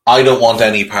 I don't want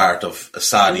any part of a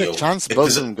Sadio. There's a chance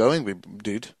both of them going,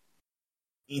 dude.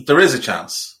 There is a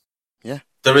chance. Yeah.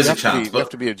 There is a chance. You have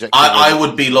to be objective. I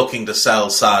would be looking to sell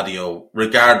Sadio,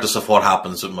 regardless of what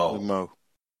happens with Mo.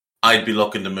 I'd be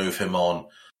looking to move him on.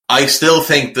 I still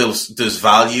think there's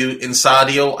value in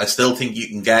Sadio. I still think you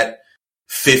can get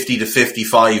 50 to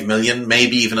 55 million,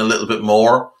 maybe even a little bit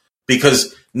more,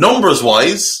 because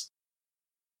numbers-wise,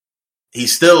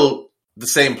 he's still the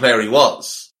same player he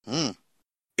was.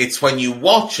 It's when you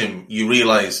watch him, you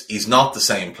realise he's not the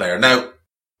same player. Now,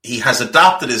 he has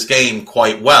adapted his game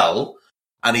quite well,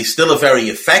 and he's still a very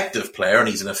effective player, and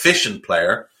he's an efficient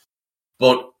player,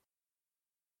 but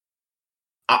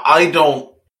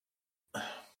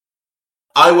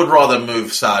I would rather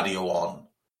move Sadio on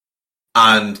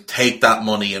and take that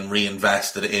money and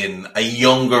reinvest it in a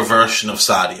younger version of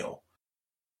Sadio.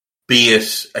 Be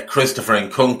it a Christopher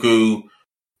Nkunku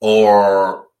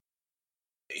or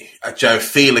a Joe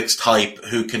Felix type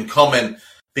who can come in,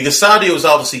 because Sadio is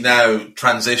obviously now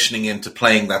transitioning into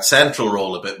playing that central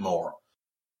role a bit more.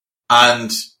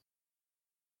 And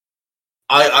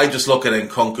I just look at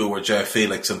Nkunku or Joe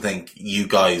Felix and think you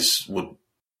guys would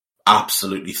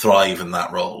absolutely thrive in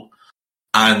that role.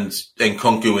 And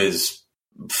Nkunku is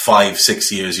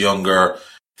 5-6 years younger.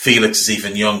 Felix is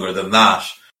even younger than that.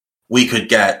 We could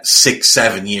get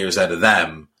 6-7 years out of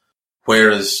them.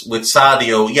 Whereas with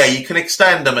Sadio, yeah, you can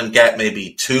extend them and get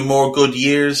maybe 2 more good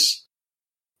years.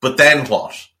 But then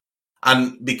what?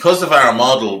 And because of our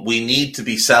model, we need to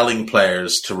be selling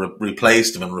players to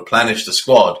replace them and replenish the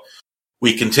squad.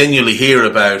 We continually hear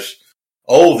about,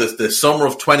 the summer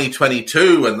of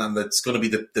 2022, and then it's going to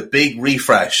be the big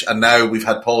refresh. And now we've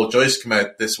had Paul Joyce come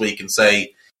out this week and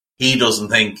say he doesn't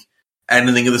think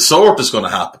anything of the sort is going to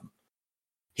happen.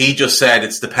 He just said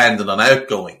it's dependent on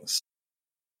outgoings.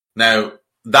 Now,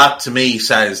 that to me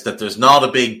says that there's not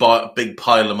a big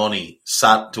pile of money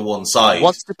sat to one side.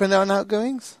 What's dependent on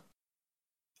outgoings?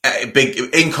 Big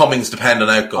incomings depend on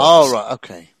outgoings. Oh, right,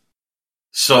 okay.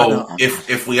 So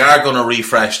if we are going to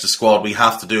refresh the squad, we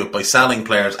have to do it by selling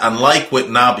players. And like with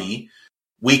Naby,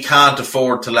 we can't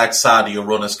afford to let Sadio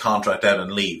run his contract out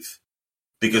and leave.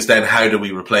 Because then how do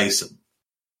we replace him?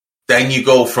 Then you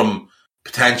go from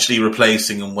potentially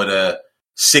replacing him with a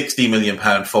 £60 million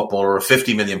footballer or a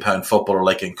 £50 million footballer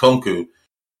like Nkunku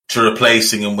to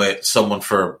replacing him with someone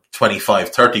for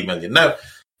 25-30 million. Now,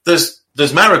 there's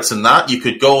merits in that. You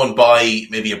could go and buy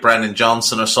maybe a Brennan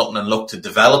Johnson or something and look to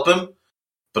develop him.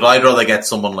 But I'd rather get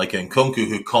someone like Nkunku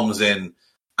who comes in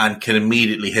and can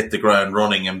immediately hit the ground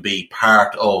running and be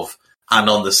part of and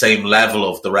on the same level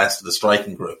of the rest of the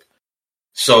striking group.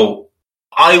 So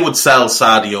I would sell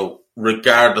Sadio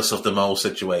regardless of the Mo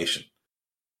situation.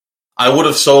 I would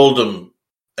have sold him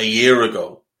a year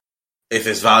ago if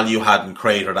his value hadn't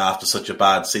cratered after such a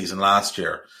bad season last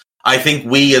year. I think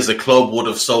we as a club would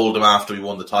have sold him after we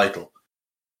won the title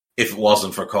if it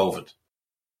wasn't for COVID.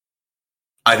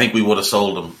 I think we would have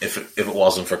sold him if it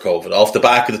wasn't for COVID. Off the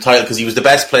back of the title, because he was the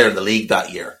best player in the league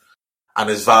that year. And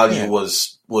his value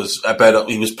was about,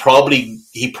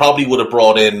 he probably would have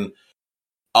brought in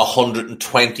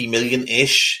 120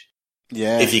 million-ish.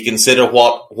 Yeah. If you consider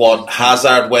what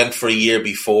Hazard went for a year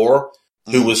before,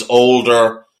 who was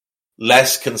older,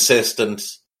 less consistent,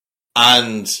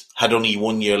 and had only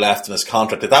 1 year left in his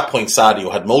contract. At that point,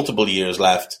 Sadio had multiple years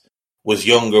left, was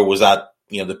younger, was at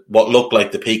what looked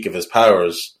like the peak of his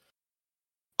powers.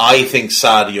 I think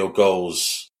Sadio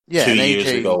goes 2 years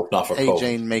ago, not for COVID.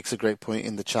 AJ makes a great point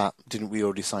in the chat. Didn't we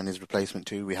already sign his replacement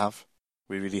too? We have.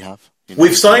 We really have.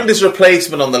 We've signed his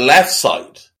replacement on the left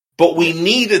side, but we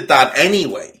needed that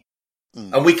anyway.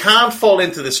 And we can't fall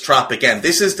into this trap again.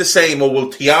 This is the same,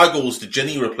 Thiago's the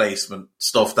Ginny replacement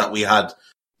stuff that we had.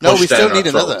 No, we still need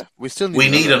another. We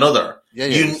need another.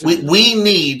 Yeah, we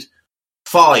need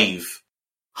 5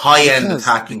 high-end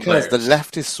attacking players. The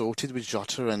left is sorted with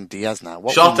Jota and Diaz now.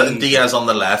 Jota and Diaz on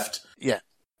the left. Yeah.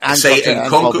 And say Jota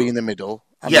and Bobby in the middle.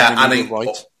 And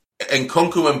right.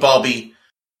 Nkunku and Bobby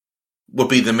would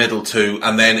be the middle two.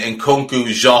 And then Nkunku,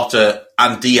 Jota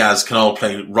and Diaz can all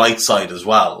play right side as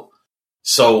well.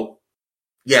 So,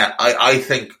 yeah, I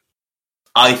think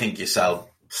you sell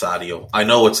Sadio. I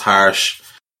know it's harsh.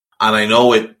 And I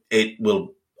know it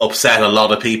will upset a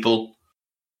lot of people.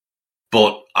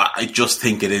 But I just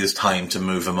think it is time to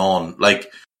move him on.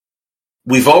 Like,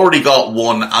 we've already got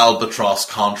one albatross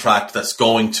contract that's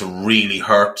going to really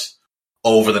hurt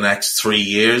over the next 3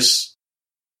 years.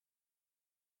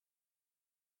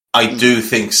 I do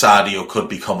think Sadio could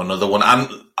become another one. And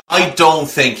I don't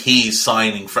think he's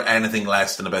signing for anything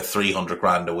less than about 300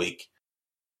 grand a week.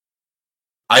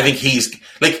 I think he's...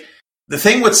 Like, the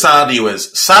thing with Sadio is,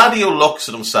 Sadio looks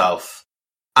at himself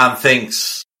and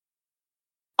thinks...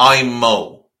 I'm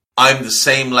Mo. I'm the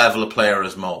same level of player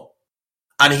as Mo.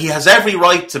 And he has every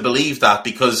right to believe that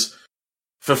because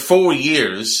for 4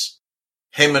 years,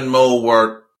 him and Mo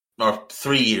were, or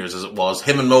 3 years as it was,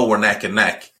 him and Mo were neck and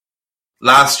neck.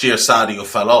 Last year, Sadio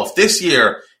fell off. This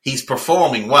year, he's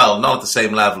performing well, not at the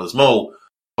same level as Mo,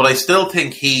 but I still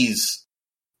think he's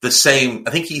the same. I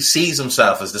think he sees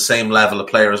himself as the same level of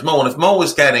player as Mo. And if Mo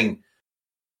is getting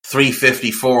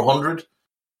 350, 400,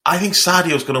 I think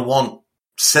Sadio's going to want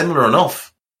similar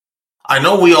enough. I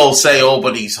know we all say,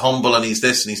 but he's humble and he's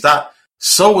this and he's that.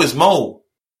 So is Mo.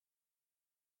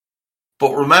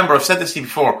 But remember, I've said this to you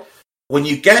before, when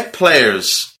you get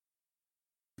players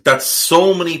that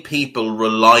so many people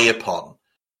rely upon,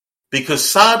 because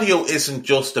Sadio isn't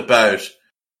just about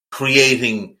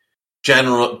creating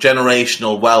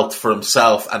generational wealth for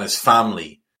himself and his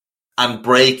family and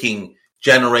breaking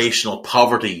generational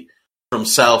poverty for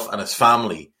himself and his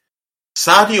family.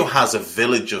 Sadio has a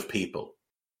village of people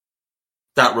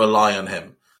that rely on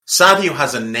him. Sadio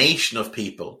has a nation of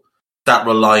people that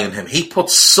rely on him. He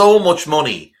puts so much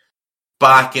money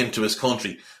back into his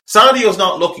country. Sadio's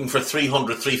not looking for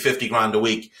 300, 350 grand a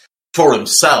week for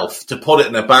himself to put it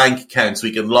in a bank account so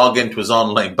he can log into his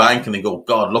online banking and go,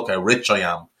 God, look how rich I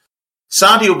am.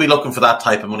 Sadio will be looking for that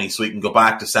type of money so he can go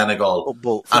back to Senegal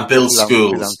and build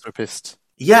schools. Philanthropist.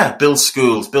 Yeah, build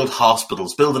schools, build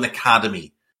hospitals, build an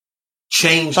academy,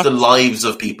 change the lives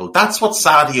of people. That's what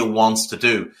Sadio wants to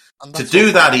do. To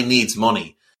do that, he needs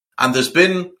money. And there's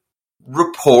been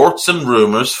reports and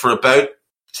rumours for about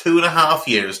 2.5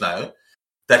 years now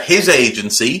that his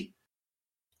agency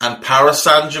and Paris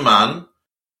Saint-Germain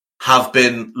have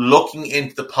been looking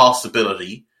into the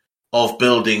possibility of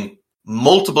building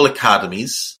multiple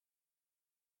academies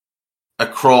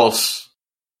across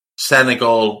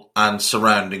Senegal and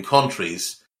surrounding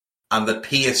countries, and that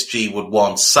PSG would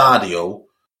want Sadio.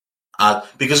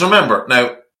 Because remember,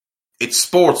 now, it's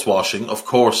sports washing, of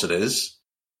course it is,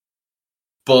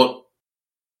 but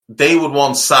they would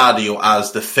want Sadio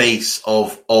as the face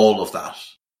of all of that.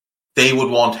 They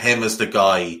would want him as the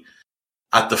guy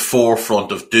at the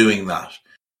forefront of doing that.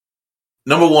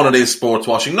 Number one, it is sports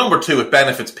washing. Number two, it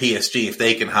benefits PSG if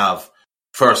they can have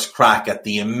first crack at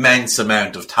the immense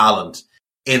amount of talent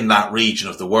in that region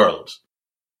of the world.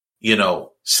 You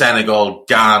know, Senegal,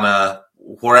 Ghana,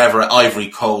 wherever, Ivory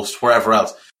Coast, wherever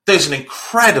else. There's an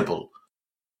incredible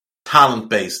talent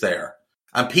base there.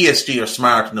 And PSG are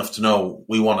smart enough to know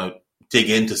we want to dig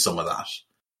into some of that.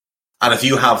 And if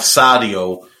you have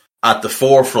Sadio at the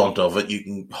forefront of it, you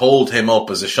can hold him up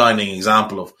as a shining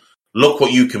example of, look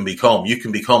what you can become. You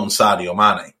can become Sadio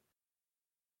Mane.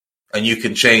 And you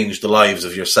can change the lives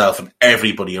of yourself and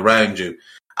everybody around you.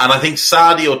 And I think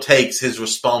Sadio takes his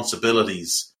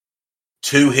responsibilities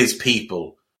to his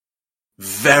people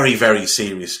very, very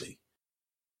seriously.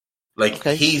 Like,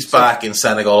 he's back in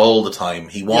Senegal all the time.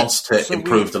 He wants to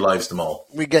improve the lives of them all.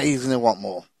 We get he's going to want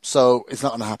more. So it's not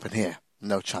going to happen here.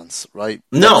 No chance, right?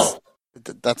 No.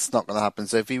 That's not going to happen.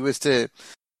 So if he was to...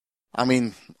 I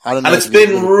mean, I don't know. And it's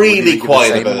been really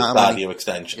quiet about Sadio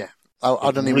extension. Yeah.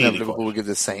 I don't even know if Liverpool will give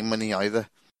the same money either.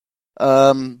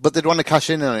 But they'd want to cash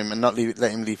in on him and not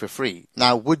let him leave for free.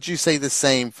 Now, would you say the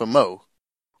same for Mo?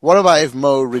 What about if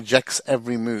Mo rejects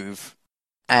every move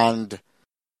and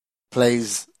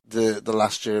plays the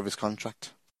last year of his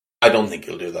contract? I don't think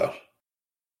he'll do that.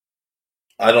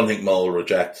 I don't think Mo will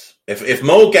reject. If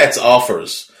Mo gets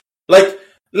offers, like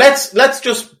let's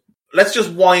just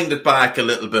wind it back a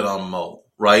little bit on Mo,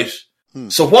 right?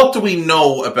 So what do we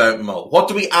know about Mo? What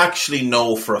do we actually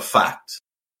know for a fact?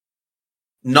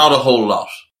 Not a whole lot.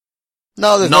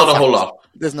 No, there's not a whole lot.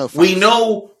 There's no facts. We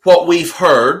know what we've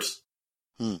heard,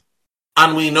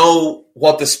 and we know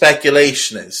what the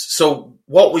speculation is. So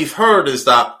what we've heard is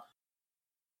that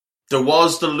there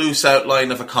was the loose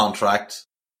outline of a contract,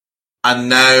 and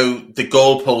now the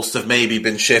goalposts have maybe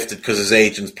been shifted because his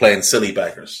agent's playing silly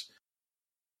beggars.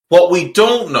 What we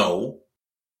don't know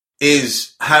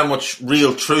is how much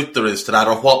real truth there is to that,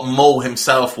 or what Mo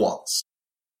himself wants.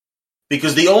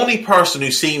 Because the only person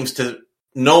who seems to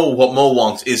know what Mo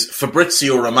wants is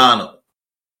Fabrizio Romano.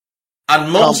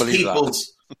 And most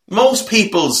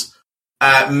people's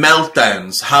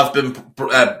meltdowns have been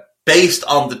based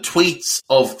on the tweets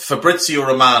of Fabrizio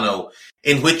Romano,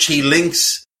 in which he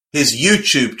links his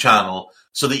YouTube channel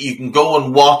so that you can go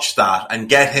and watch that and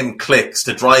get him clicks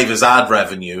to drive his ad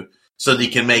revenue so that he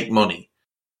can make money.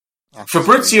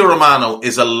 Fabrizio Romano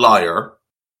is a liar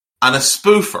and a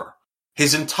spoofer.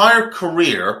 His entire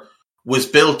career was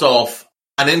built off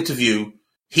an interview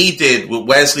he did with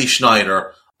Wesley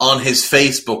Sneijder on his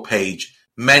Facebook page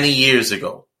many years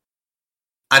ago.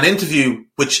 An interview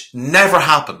which never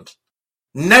happened,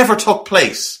 never took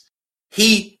place.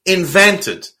 He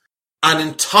invented an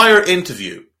entire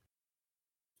interview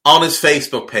on his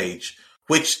Facebook page,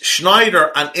 which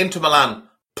Sneijder and Inter Milan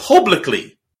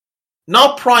publicly,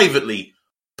 not privately,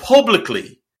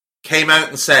 publicly came out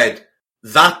and said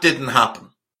that didn't happen.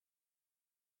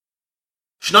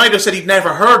 Sneijder said he'd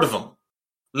never heard of him,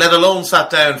 let alone sat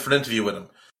down for an interview with him.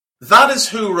 That is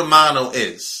who Romano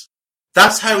is.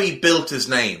 That's how he built his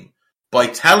name, by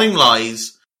telling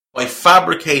lies, by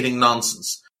fabricating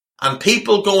nonsense. And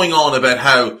people going on about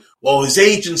how, well, his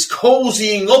agent's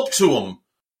cozying up to him.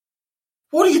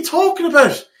 What are you talking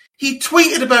about? He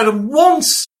tweeted about him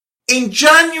once in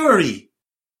January.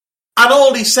 And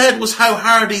all he said was how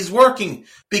hard he's working,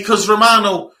 because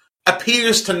Romano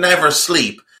appears to never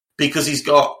sleep because he's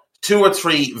got 2 or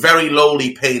 3 very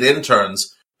lowly paid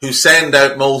interns who send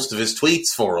out most of his tweets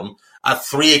for him at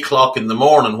 3 o'clock in the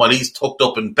morning while he's tucked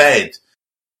up in bed.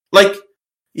 Like,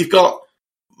 you've got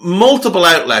multiple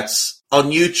outlets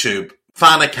on YouTube,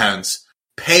 fan accounts,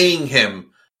 paying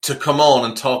him to come on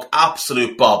and talk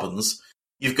absolute bobbins.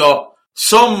 You've got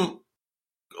some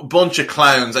bunch of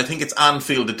clowns, I think it's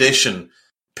Anfield Edition,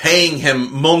 paying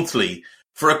him monthly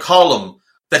for a column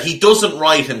that he doesn't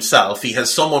write himself. He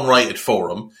has someone write it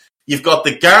for him. You've got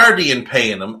The Guardian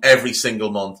paying him every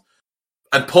single month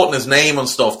and putting his name on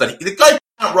stuff that the guy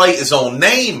can't write his own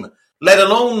name, let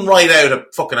alone write out a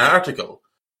fucking article.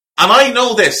 And I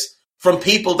know this from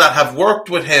people that have worked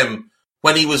with him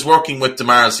when he was working with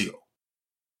DiMarzio.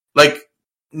 Like,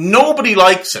 nobody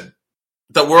likes him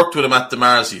that worked with him at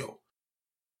DiMarzio.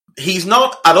 He's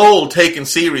not at all taken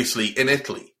seriously in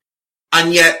Italy.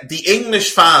 And yet the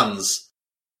English fans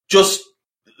just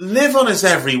live on his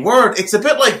every word. It's a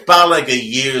bit like Balaga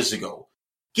years ago.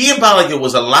 Guillem Balaga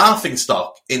was a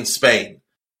laughingstock in Spain.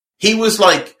 He was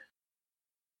like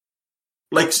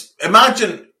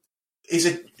imagine, is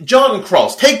it John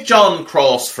Cross? Take John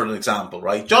Cross for an example,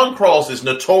 right? John Cross is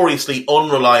notoriously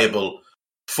unreliable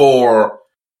for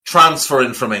transfer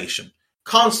information.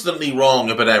 Constantly wrong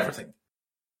about everything.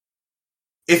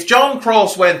 If John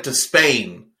Cross went to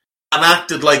Spain and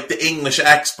acted like the English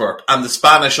expert and the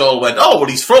Spanish all went, oh, well,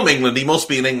 he's from England, he must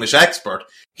be an English expert.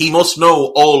 He must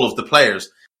know all of the players.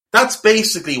 That's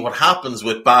basically what happens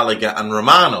with Balaga and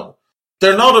Romano.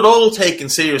 They're not at all taken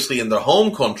seriously in their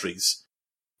home countries.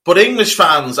 But English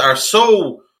fans are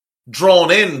so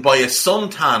drawn in by a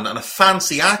suntan and a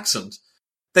fancy accent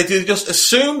that they just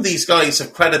assume these guys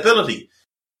have credibility.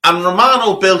 And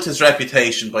Romano built his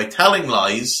reputation by telling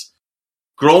lies,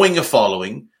 growing a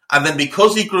following, and then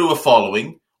because he grew a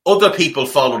following, other people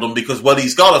followed him because, well,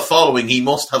 he's got a following, he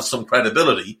must have some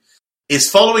credibility. His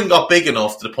following got big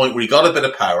enough to the point where he got a bit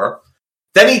of power.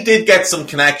 Then he did get some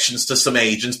connections to some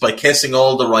agents by kissing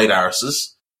all the right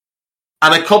arses.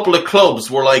 And a couple of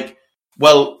clubs were like,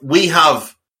 well, we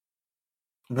have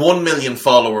 1 million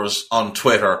followers on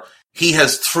Twitter. He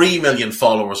has 3 million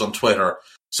followers on Twitter.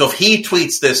 So if he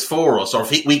tweets this for us, or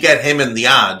if we get him in the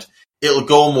ad, it'll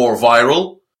go more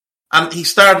viral. And he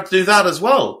started to do that as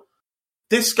well.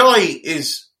 This guy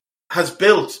has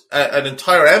built an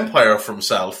entire empire for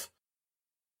himself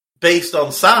based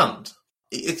on sand.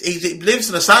 He lives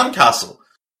in a sandcastle.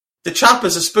 The chap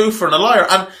is a spoofer and a liar.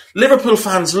 And Liverpool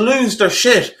fans lose their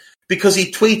shit because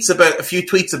he tweets about a few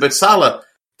tweets about Salah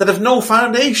that have no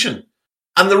foundation.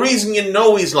 And the reason you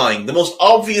know he's lying, the most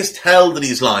obvious tell that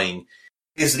he's lying,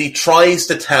 is that he tries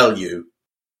to tell you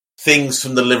things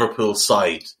from the Liverpool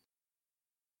side.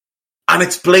 And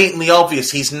it's blatantly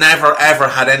obvious he's never, ever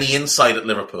had any insight at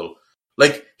Liverpool.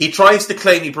 Like, he tries to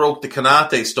claim he broke the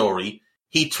Konate story.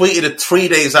 He tweeted it 3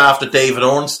 days after David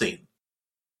Ornstein.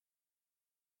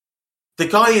 The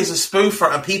guy is a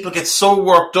spoofer, and people get so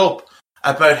worked up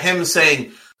about him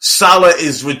saying Salah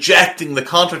is rejecting the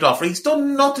contract offer. He's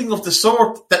done nothing of the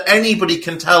sort that anybody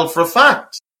can tell for a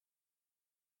fact.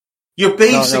 You're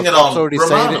basing it on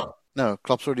Romano. No,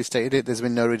 Klopp's already stated it. There's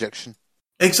been no rejection.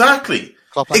 Exactly.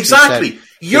 Exactly.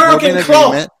 Jurgen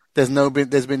Klopp. There's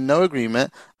been no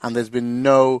agreement, and there's been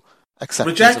no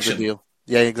acceptance rejection of the deal.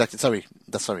 Yeah, exactly.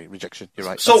 Sorry, rejection. You're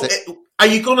right. So, are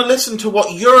you going to listen to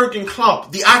what Jurgen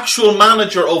Klopp, the actual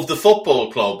manager of the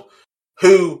football club,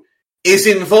 who is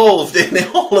involved in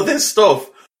all of this stuff,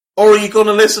 or are you going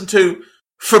to listen to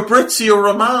Fabrizio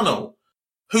Romano,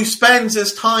 who spends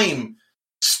his time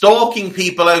stalking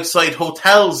people outside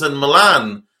hotels in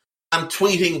Milan and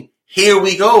tweeting, "Here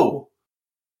we go"?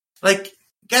 Like,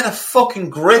 get a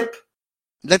fucking grip.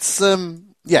 Let's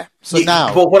yeah. So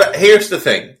now, but here's the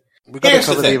thing. We've got to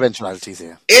cover the eventualities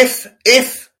here.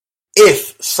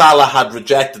 If Salah had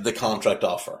rejected the contract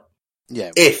offer,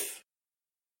 if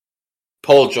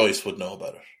Paul Joyce would know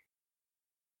about it.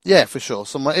 Yeah, for sure.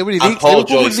 It would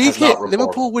leak.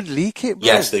 Liverpool would leak it. Bro.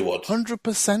 Yes, they would.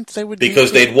 100% they would.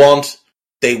 Because they would want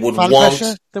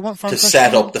to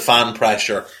set up the fan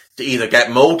pressure to either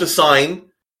get Mo to sign,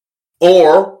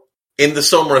 or in the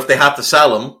summer if they had to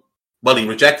sell him, well, he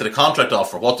rejected a contract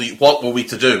offer. What were we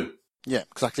to do? Yeah,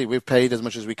 exactly. We've paid as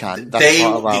much as we can. They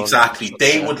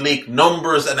would leak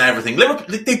numbers and everything. Liverpool,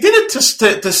 they did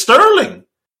it to Sterling.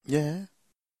 Yeah.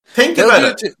 Think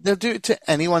about it. They'll do it to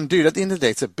anyone, dude. At the end of the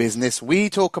day, it's a business.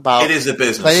 We talk about it is a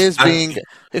business.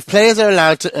 If players are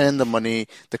allowed to earn the money,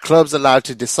 the club's allowed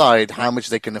to decide how much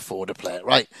they can afford a player,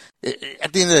 right?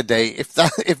 At the end of the day, if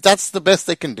that's the best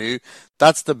they can do,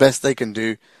 that's the best they can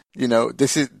do. You know,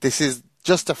 this is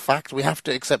just a fact. We have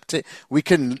to accept it. We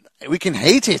can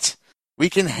hate it. We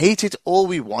can hate it all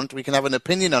we want. We can have an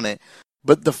opinion on it.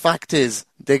 But the fact is,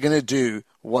 they're going to do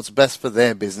what's best for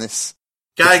their business.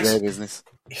 Guys, their business.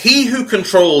 He who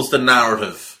controls the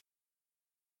narrative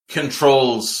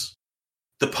controls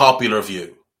the popular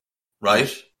view,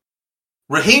 right?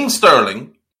 Raheem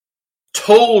Sterling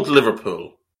told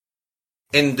Liverpool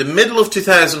in the middle of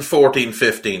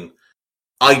 2014-15,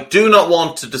 I do not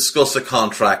want to discuss a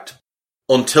contract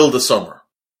until the summer.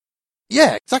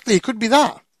 Yeah, exactly. It could be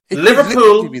that.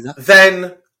 Liverpool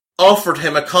then offered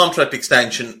him a contract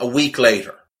extension a week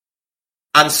later.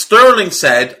 And Sterling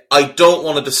said, I don't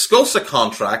want to discuss a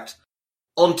contract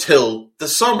until the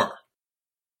summer.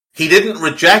 He didn't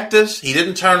reject it. He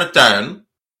didn't turn it down.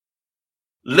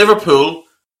 Liverpool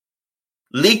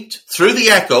leaked through the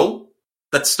Echo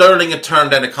that Sterling had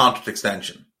turned down a contract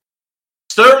extension.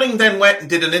 Sterling then went and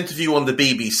did an interview on the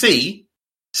BBC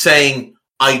saying,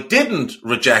 I didn't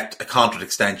reject a contract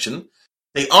extension.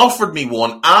 They offered me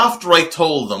one after I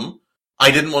told them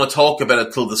I didn't want to talk about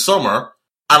it till the summer,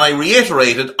 and I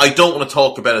reiterated I don't want to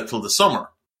talk about it till the summer.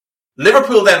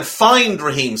 Liverpool then fined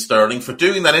Raheem Sterling for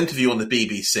doing that interview on the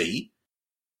BBC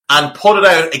and put it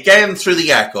out again through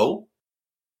the Echo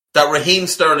that Raheem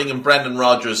Sterling and Brendan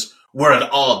Rodgers were at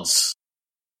odds.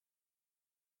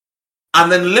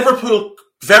 And then Liverpool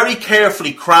very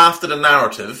carefully crafted a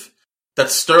narrative that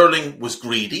Sterling was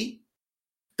greedy,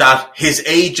 that his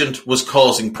agent was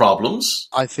causing problems.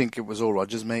 I think it was all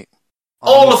Rodgers, mate.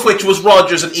 All of which was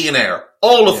Rodgers and Ian Ayre.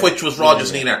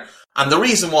 And Ian Ayre. And the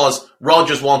reason was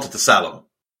Rodgers wanted to sell him.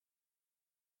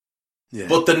 Yeah.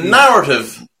 But the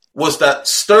narrative was that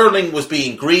Sterling was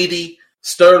being greedy,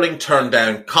 Sterling turned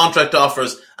down contract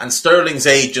offers, and Sterling's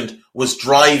agent was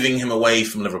driving him away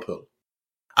from Liverpool.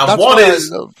 And what is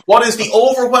the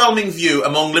overwhelming view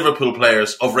among Liverpool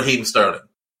players of Raheem Sterling?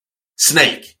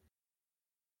 Snake.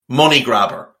 Money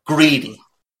grabber. Greedy.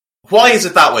 Why is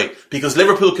it that way? Because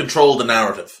Liverpool control the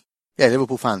narrative. Yeah,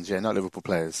 Liverpool fans, yeah, not Liverpool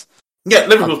players. Yeah,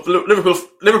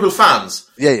 Liverpool fans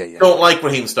don't like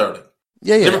Raheem Sterling.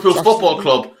 Liverpool Football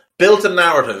Club built a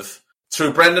narrative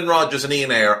through Brendan Rodgers and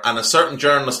Ian Ayre and a certain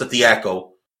journalist at the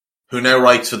Echo, who now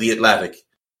writes for The Athletic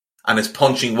and is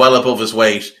punching well above his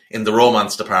weight in the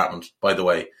romance department, by the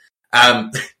way.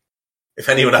 If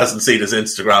anyone hasn't seen his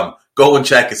Instagram, go and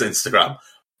check his Instagram.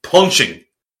 Punching.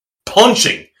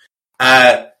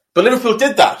 But Liverpool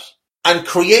did that and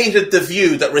created the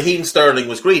view that Raheem Sterling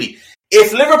was greedy.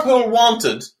 If Liverpool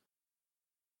wanted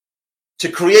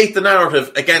to create the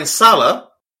narrative against Salah,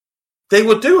 they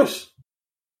would do it.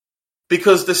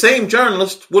 Because the same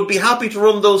journalist would be happy to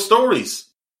run those stories.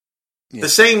 Yeah. The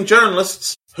same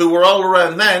journalists who were all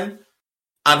around then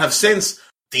and have since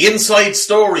the inside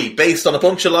story based on a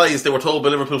bunch of lies they were told by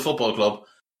Liverpool Football Club,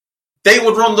 they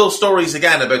would run those stories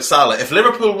again about Salah. If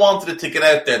Liverpool wanted it to get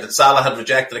out there that Salah had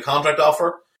rejected a contract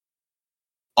offer,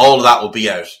 all of that would be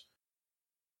out.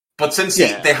 But since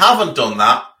they haven't done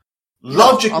that,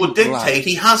 logic would dictate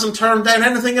he hasn't turned down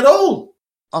anything at all.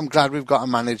 I'm glad we've got a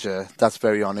manager that's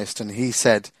very honest, and he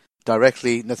said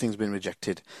directly nothing's been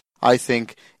rejected. I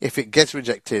think if it gets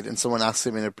rejected and someone asks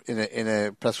him in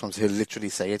a press conference, he'll literally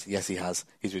say it. Yes, he has.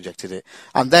 He's rejected it,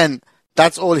 and then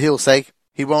that's all he'll say.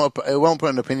 He won't put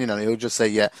an opinion on it. He'll just say,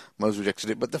 yeah, Mo's rejected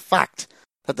it. But the fact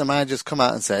that the manager's come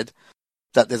out and said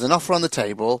that there's an offer on the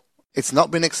table, it's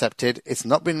not been accepted, it's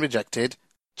not been rejected,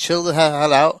 chill the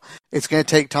hell out, it's going to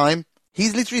take time.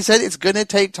 He's literally said it's going to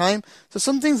take time. So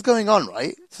something's going on,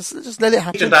 right? Just let it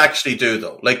happen. Agent actually do,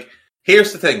 though. Like,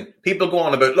 here's the thing. People go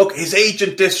on about, look, his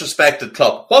agent disrespected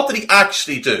club. What did he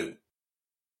actually do?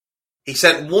 He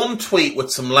sent one tweet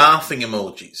with some laughing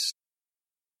emojis.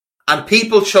 And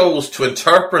people chose to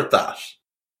interpret that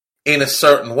in a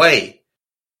certain way.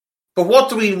 But what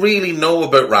do we really know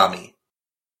about Rami?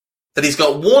 That he's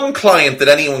got one client that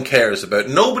anyone cares about.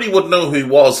 Nobody would know who he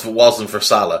was if it wasn't for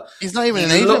Salah. He's not even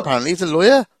an agent, apparently. He's a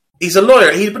lawyer. He's a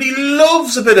lawyer, but he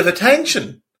loves a bit of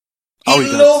attention. He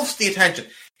loves the attention.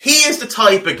 He is the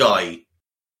type of guy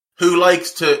who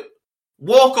likes to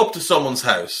walk up to someone's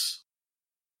house,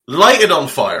 light it on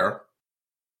fire,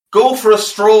 go for a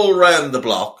stroll round the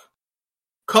block,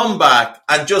 come back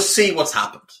and just see what's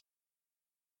happened.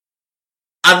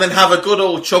 And then have a good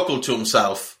old chuckle to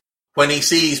himself when he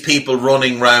sees people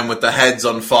running around with their heads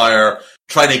on fire,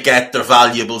 trying to get their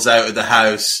valuables out of the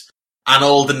house, and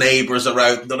all the neighbours are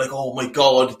out, and they're like, oh my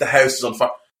God, the house is on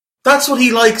fire. That's what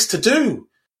he likes to do.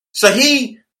 So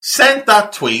he sent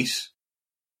that tweet,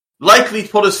 likely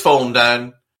put his phone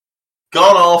down,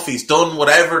 gone off, he's done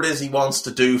whatever it is he wants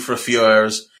to do for a few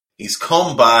hours, he's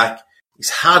come back, he's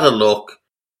had a look,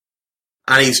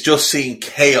 and he's just seen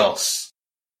chaos.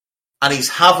 And he's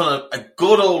having a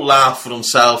good old laugh with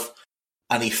himself,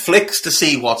 and he flicks to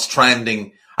see what's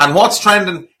trending. And what's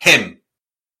trending? Him.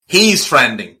 He's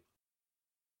trending.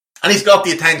 And he's got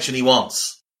the attention he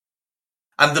wants.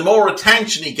 And the more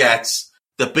attention he gets,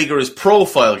 the bigger his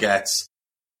profile gets,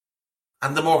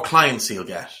 and the more clients he'll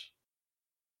get.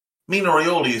 Mino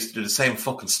Raiola used to do the same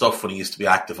fucking stuff when he used to be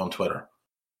active on Twitter.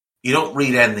 You don't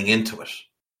read anything into it.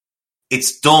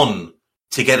 It's done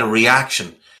to get a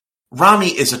reaction. Rami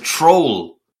is a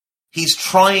troll. He's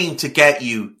trying to get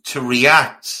you to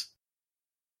react.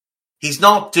 He's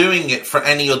not doing it for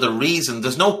any other reason.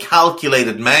 There's no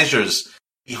calculated measures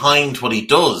behind what he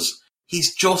does.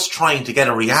 He's just trying to get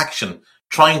a reaction,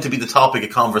 trying to be the topic of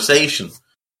conversation.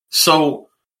 So,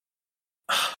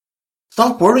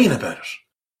 stop worrying about it.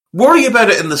 Worry about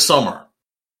it in the summer.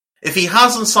 If he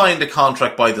hasn't signed a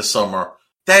contract by the summer,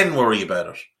 then worry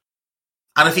about it.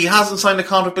 And if he hasn't signed a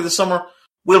contract by the summer,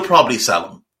 we'll probably sell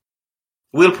him.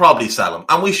 We'll probably sell him.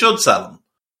 And we should sell him.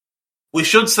 We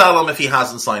should sell him if he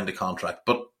hasn't signed a contract.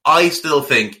 But I still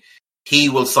think he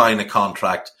will sign a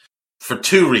contract for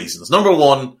two reasons. Number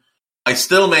one, I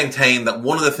still maintain that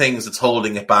one of the things that's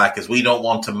holding it back is we don't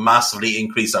want to massively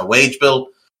increase our wage bill.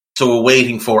 So we're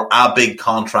waiting for a big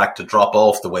contract to drop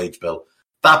off the wage bill.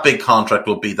 That big contract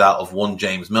will be that of one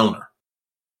James Milner.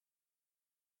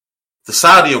 The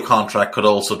Sadio contract could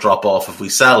also drop off if we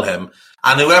sell him.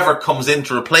 And whoever comes in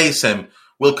to replace him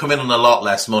will come in on a lot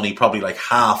less money, probably like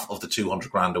half of the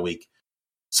 200 grand a week.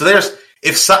 So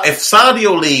if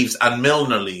Sadio leaves and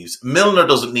Milner leaves, Milner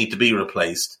doesn't need to be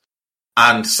replaced,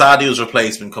 and Sadio's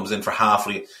replacement comes in for half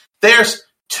of it. There's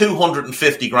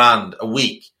 250 grand a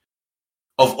week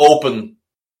of open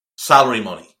salary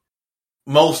money,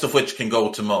 most of which can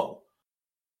go to Mo.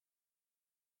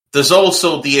 There's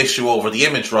also the issue over the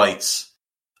image rights,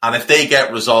 and if they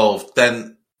get resolved,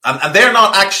 then and they're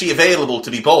not actually available to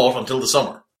be bought until the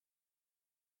summer.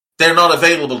 They're not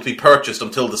available to be purchased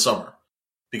until the summer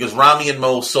because Rami and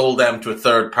Mo sold them to a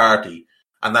third party,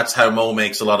 and that's how Mo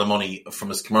makes a lot of money from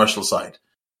his commercial side.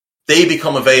 They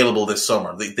become available this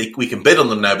summer. We can bid on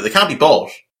them now, but they can't be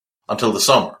bought until the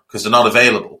summer because they're not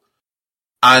available.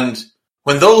 And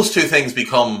when those two things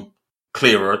become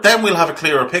clearer, then we'll have a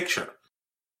clearer picture.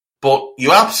 But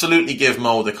you absolutely give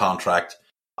Mo the contract.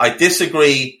 I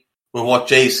disagree with what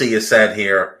JC has said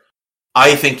here.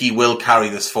 I think he will carry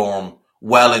this form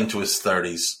well into his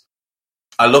 30s.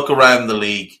 I look around the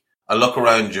league, I look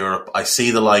around Europe, I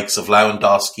see the likes of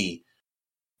Lewandowski,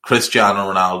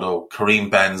 Cristiano Ronaldo, Karim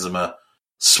Benzema,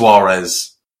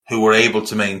 Suarez, who were able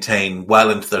to maintain well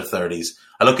into their 30s.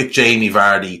 I look at Jamie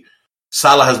Vardy.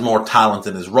 Salah has more talent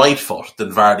in his right foot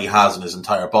than Vardy has in his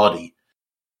entire body.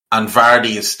 And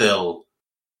Vardy is still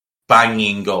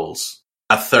banging goals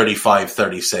at 35,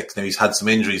 36. Now, he's had some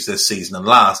injuries this season and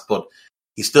last, but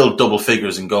he's still double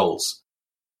figures in goals.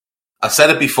 I've said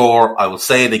it before, I will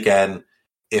say it again.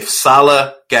 If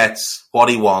Salah gets what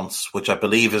he wants, which I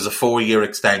believe is a 4-year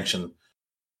extension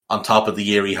on top of the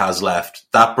year he has left,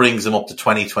 that brings him up to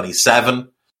 2027.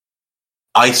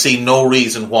 I see no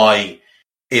reason why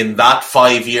in that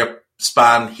 5-year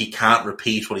span he can't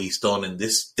repeat what he's done in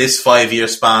this 5-year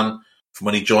span from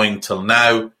when he joined till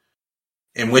now,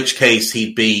 in which case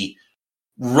he'd be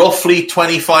roughly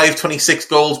 25, 26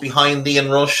 goals behind Ian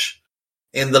Rush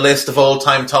in the list of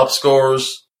all-time top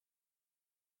scorers.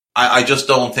 I just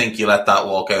don't think you let that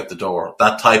walk out the door.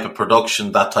 That type of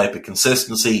production, that type of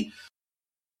consistency,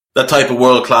 that type of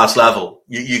world-class level,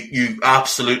 you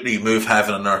absolutely move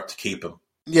heaven and earth to keep him.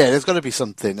 Yeah, there's got to be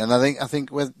something, and I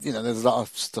think with there's a lot of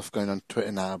stuff going on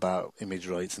Twitter now about image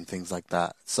rights and things like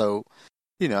that. So,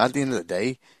 at the end of the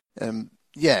day,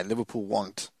 Liverpool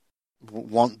want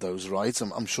those rights.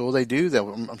 I'm sure they do.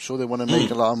 I'm sure they want to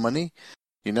make a lot of money,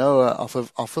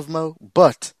 off of Mo.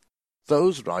 But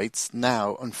those rights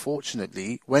now,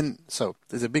 unfortunately,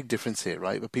 there's a big difference here,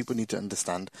 right? But people need to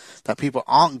understand that people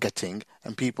aren't getting,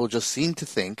 and people just seem to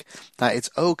think that it's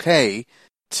okay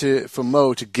for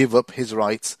Mo to give up his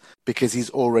rights because he's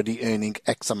already earning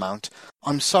X amount.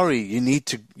 I'm sorry,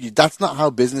 that's not how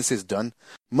business is done.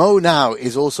 Mo now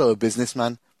is also a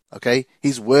businessman, okay?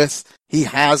 He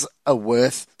has a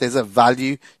worth, there's a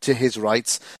value to his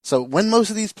rights. So when most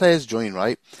of these players join,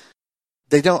 right,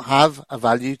 they don't have a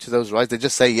value to those rights. They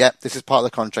just say, yep, this is part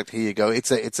of the contract, here you go. It's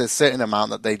a certain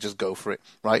amount that they just go for it,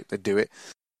 right? They do it.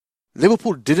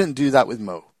 Liverpool didn't do that with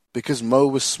Mo. Because Mo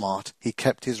was smart, he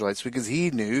kept his rights because he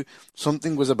knew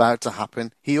something was about to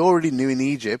happen. He already knew in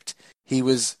Egypt he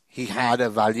had a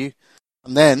value,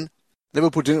 and then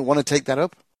Liverpool didn't want to take that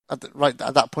up at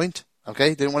that point.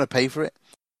 Okay, didn't want to pay for it.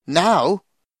 Now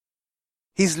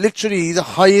he's literally the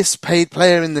highest paid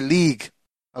player in the league.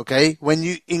 Okay, when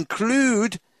you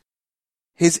include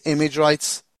his image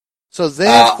rights. So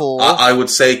therefore, I would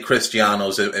say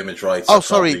Cristiano's image rights. Oh,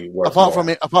 sorry. Apart from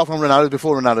Ronaldo,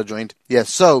 before Ronaldo joined, yes.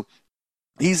 So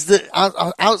he's the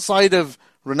outside of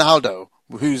Ronaldo,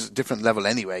 who's different level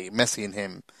anyway. Messi and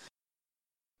him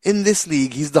in this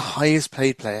league, he's the highest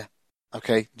paid player.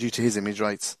 Okay, due to his image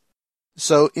rights.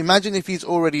 So imagine if he's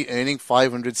already earning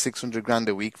 500, 600 grand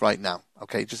a week right now.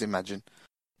 Okay, just imagine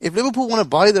if Liverpool want to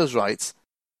buy those rights,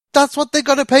 that's what they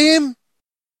got to pay him.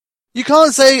 You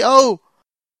can't say, oh,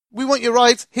 we want your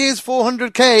rights, here's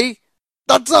 400k,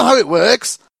 That's not how it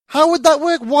works. How would that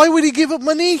work? Why would he give up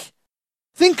money?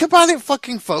 Think about it,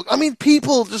 fucking folk. I mean,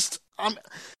 people just...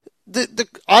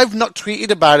 I've not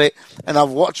tweeted about it, and I've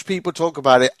watched people talk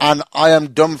about it, and I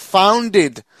am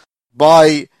dumbfounded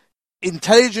by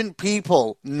intelligent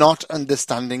people not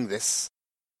understanding this.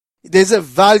 There's a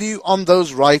value on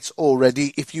those rights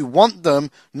already. If you want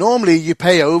them, normally you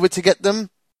pay over to get them.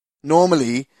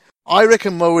 Normally, I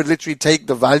reckon Mo would literally take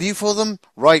the value for them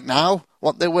right now,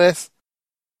 what they're worth,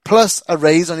 plus a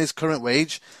raise on his current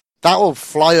wage. That will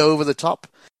fly over the top.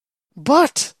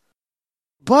 But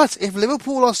if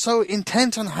Liverpool are so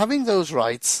intent on having those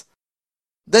rights,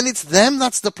 then it's them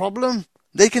that's the problem.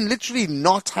 They can literally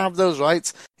not have those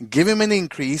rights, give him an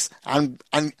increase, and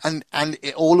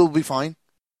it all will be fine.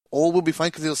 All will be fine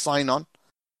because he'll sign on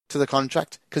to the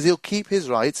contract, because he'll keep his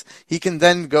rights. He can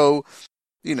then go,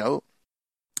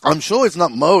 I'm sure it's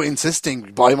not Mo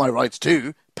insisting, buy my rights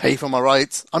too, pay for my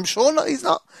rights. I'm sure not, he's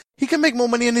not. He can make more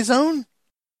money on his own.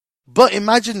 But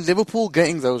imagine Liverpool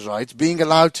getting those rights, being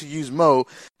allowed to use Mo.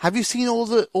 Have you seen all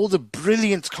the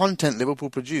brilliant content Liverpool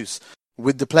produce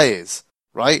with the players,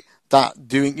 right? That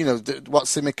doing, what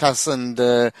Tsimikas and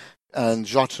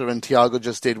Jota and Thiago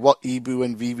just did, what Ibu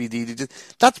and VVD did.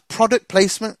 That's product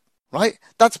placement, right?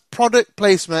 That's product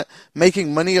placement,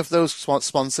 making money off those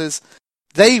sponsors.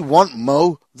 They want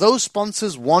Mo. Those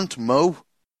sponsors want Mo.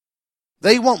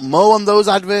 They want Mo on those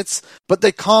adverts, but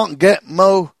they can't get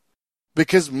Mo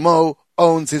because Mo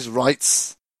owns his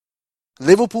rights.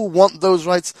 Liverpool want those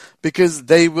rights because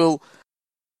they will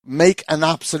make an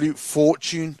absolute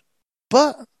fortune.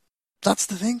 But that's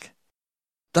the thing.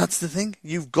 That's the thing.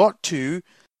 You've got to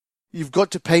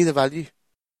pay the value.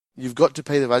 You've got to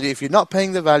pay the value. If you're not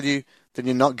paying the value, then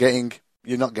you're not getting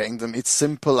them. It's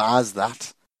simple as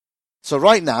that. So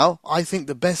right now, I think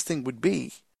the best thing would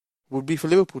be for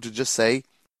Liverpool to just say,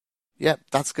 yeah,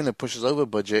 that's going to push us over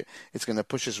budget. It's going to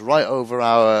push us right over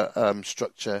our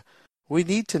structure. We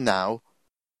need to now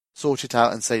sort it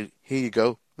out and say, here you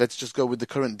go. Let's just go with the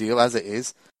current deal as it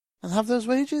is and have those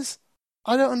wages.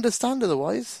 I don't understand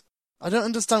otherwise. I don't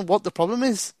understand what the problem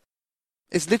is.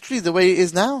 It's literally the way it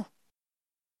is now.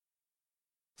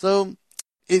 So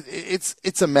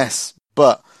it's a mess,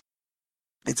 but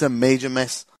it's a major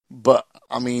mess. But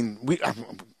I mean,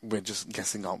 we're just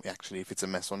guessing, aren't we? Actually, if it's a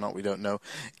mess or not, we don't know.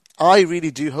 I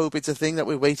really do hope it's a thing that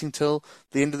we're waiting till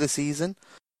the end of the season,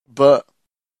 but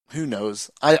who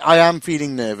knows? I am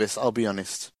feeling nervous. I'll be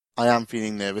honest. I am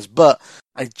feeling nervous, but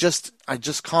I just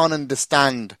can't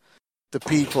understand the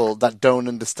people that don't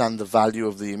understand the value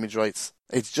of the image rights.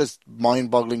 It's just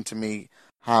mind-boggling to me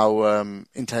how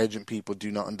intelligent people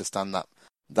do not understand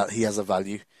that he has a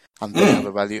value and they have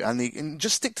a value, and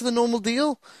just stick to the normal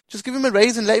deal. Just give him a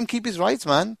raise and let him keep his rights,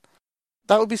 man.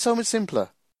 That would be so much simpler.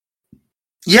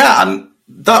 Yeah, and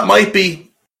that might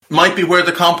be where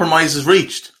the compromise is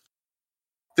reached.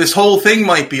 This whole thing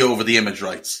might be over the image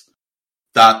rights.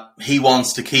 That he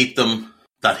wants to keep them,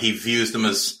 that he views them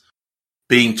as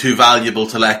being too valuable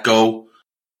to let go.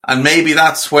 And maybe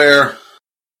that's where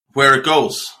it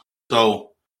goes.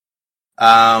 So,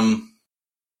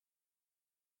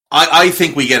 I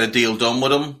think we get a deal done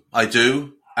with him. I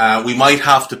do. We might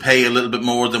have to pay a little bit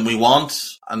more than we want,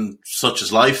 and such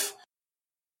is life.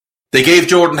 They gave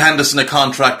Jordan Henderson a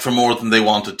contract for more than they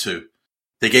wanted to.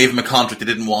 They gave him a contract they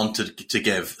didn't want to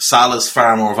give. Salah's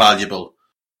far more valuable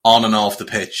on and off the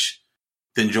pitch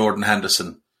than Jordan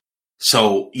Henderson.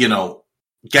 So,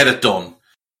 get it done.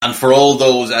 And for all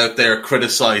those out there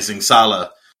criticising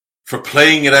Salah for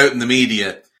playing it out in the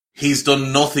media, he's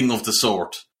done nothing of the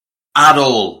sort. At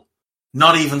all.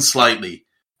 Not even slightly.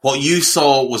 What you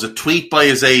saw was a tweet by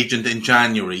his agent in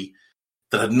January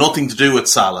that had nothing to do with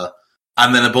Salah,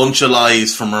 and then a bunch of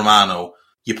lies from Romano.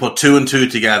 You put 2 and 2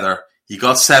 together, you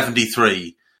got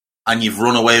 73, and you've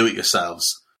run away with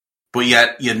yourselves. But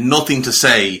yet, you had nothing to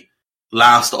say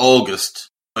last August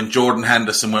when Jordan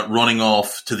Henderson went running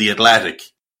off to the Athletic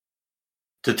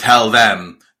to tell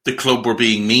them the club were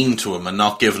being mean to him and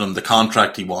not giving him the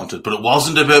contract he wanted. But it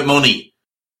wasn't about money.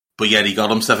 But yet he got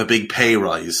himself a big pay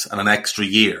rise and an extra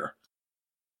year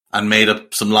and made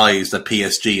up some lies that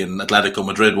PSG and Atletico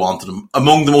Madrid wanted him.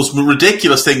 Among the most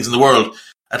ridiculous things in the world,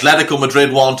 Atletico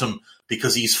Madrid want him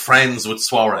because he's friends with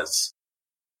Suarez.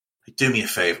 Do me a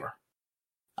favour.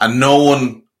 And no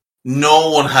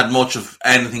one had much of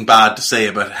anything bad to say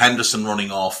about Henderson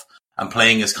running off and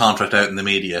playing his contract out in the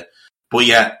media. But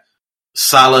yet,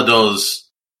 Salah does,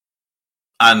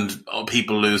 and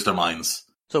people lose their minds.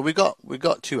 So we got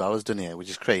 2 hours done here, which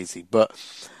is crazy. But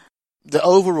the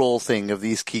overall thing of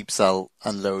these keep, sell,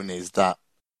 and loan is that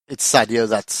it's Sadio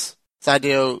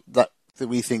that that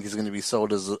we think is going to be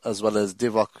sold, as well as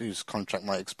Divock, whose contract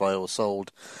might expire, or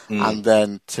sold, and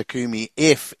then Takumi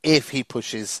if he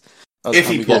pushes. If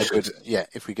he pushes,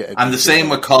 if we get a and the same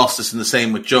with Costas and the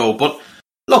same with Joe. But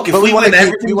look, if we want win to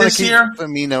everything this year,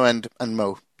 Firmino and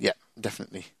Mo, yeah,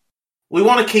 definitely. We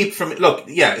want to keep from look,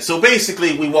 yeah. So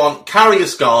basically, we want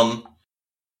Karius gone,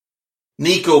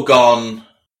 Nico gone,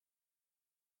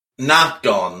 Nat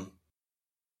gone,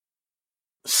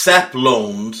 Sepp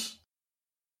loaned,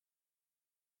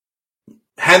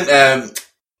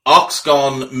 Ox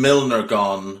gone, Milner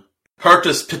gone,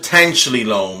 Curtis potentially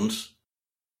loaned,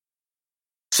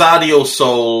 Sadio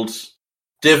sold,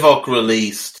 Divock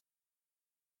released,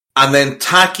 and then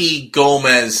Taki,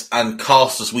 Gomez, and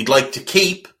Costas we'd like to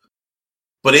keep,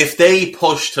 but if they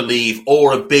push to leave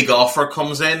or a big offer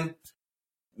comes in,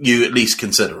 you at least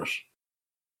consider it.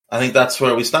 I think that's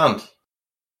where we stand.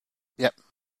 Yep.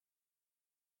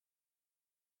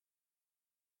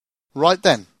 Right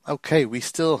then. Okay, we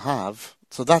still have...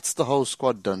 So that's the whole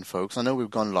squad done, folks. I know we've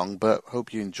gone long, but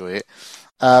hope you enjoy it.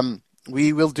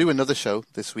 We will do another show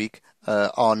this week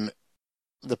on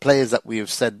the players that we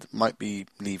have said might be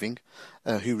leaving,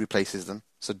 who replaces them.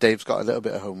 So Dave's got a little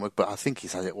bit of homework, but I think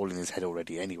he's had it all in his head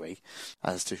already anyway,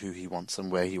 as to who he wants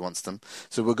and where he wants them.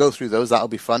 So we'll go through those. That'll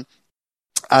be fun.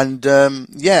 And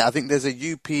I think there's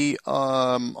a UP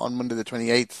on Monday the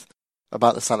 28th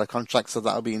about the Salah contract, so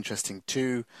that'll be interesting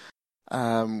too,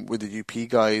 with the UP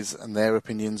guys and their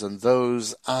opinions on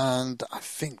those. And I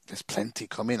think there's plenty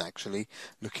coming, actually,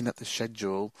 looking at the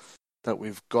schedule that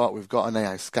we've got. We've got an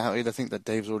AI scouted, I think, that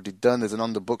Dave's already done. There's an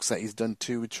on the books that he's done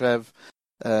too with Trev.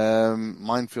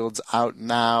 Minefield's out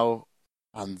now,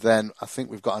 and then I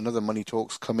think we've got another Money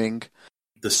Talks coming.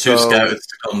 There's two scouted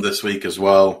to come this week as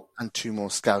well. And two more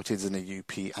scouted in a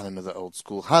UP and another old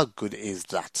school. How good is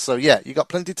that? So yeah, you got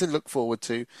plenty to look forward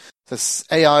to. So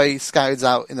AI scouted's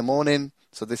out in the morning.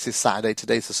 So this is Saturday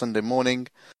today, so Sunday morning.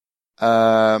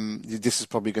 This is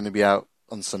probably going to be out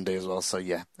on Sunday as well. So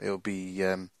yeah, it'll be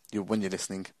when you're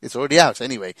listening, it's already out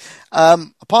anyway.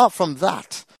 Apart from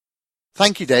that,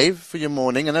 thank you, Dave, for your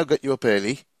morning. I know I got you up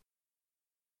early.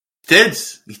 You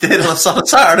did on a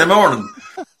Saturday morning.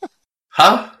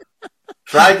 Huh?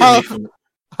 Dragging me from...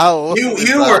 How you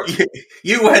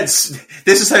went...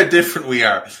 This is how different we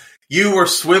are. You were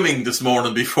swimming this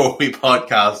morning before we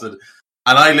podcasted,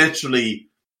 and I literally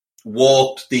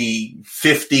walked the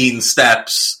 15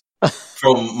 steps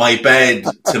from my bed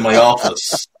to my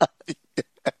office.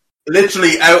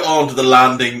 Literally out onto the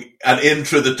landing and in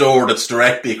through the door that's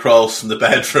directly across from the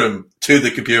bedroom to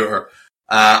the computer.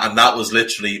 And that was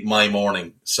literally my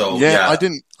morning. So yeah, I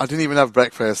didn't even have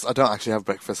breakfast. I don't actually have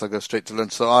breakfast. I go straight to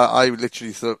lunch. So I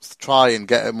literally try and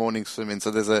get a morning swim in. So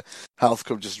there's a health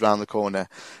club just around the corner.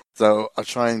 So I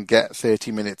try and get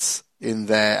 30 minutes in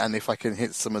there. And if I can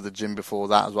hit some of the gym before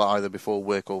that as well, either before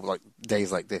work or like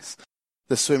days like this,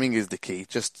 the swimming is the key.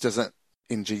 Just doesn't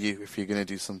injure you if you're going to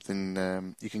do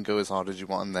something. You can go as hard as you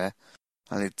want in there.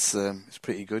 And it's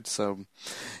pretty good. So,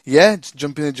 yeah, just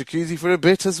jump in the jacuzzi for a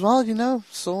bit as well,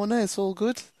 sauna, it's all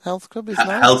good. Health club is nice.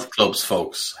 Health clubs,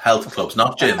 folks. Health clubs,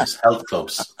 not gyms. Health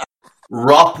clubs.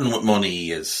 Rotten with money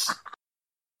he is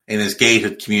in his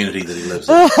gated community that he lives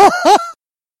in.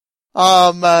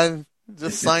 Oh, man.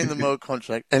 Just sign the Mo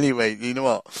contract. Anyway, you know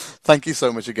what? Thank you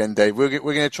so much again, Dave. We're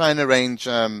going to try and arrange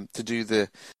to do the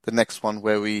next one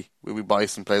where we buy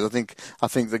some players. I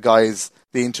think the guys,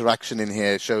 the interaction in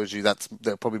here shows you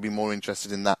they'll probably be more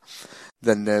interested in that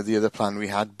than the other plan we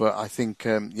had. But I think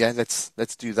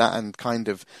let's do that and kind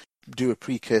of do a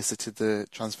precursor to the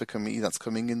transfer committee that's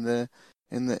coming in the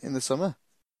summer.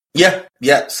 Yeah,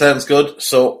 sounds good.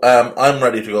 So I'm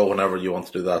ready to go whenever you want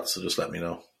to do that. So just let me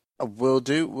know. Will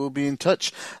do. We'll be in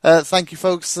touch. Thank you,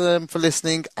 folks, for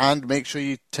listening, and make sure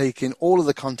you take in all of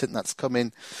the content that's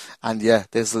coming. And yeah,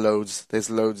 there's loads this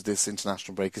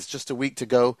international break. It's just a week to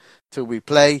go till we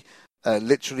play.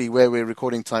 Literally, where we're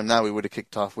recording time now, we would have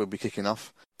kicked off. We'll be kicking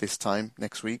off this time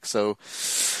next week. So,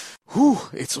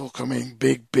 it's all coming.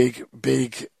 Big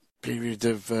period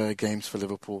of games for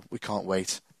Liverpool. We can't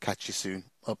wait. Catch you soon.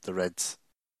 Up the Reds.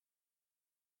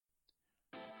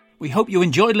 We hope you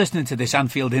enjoyed listening to this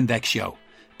Anfield Index show.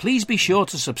 Please be sure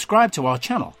to subscribe to our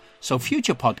channel so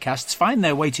future podcasts find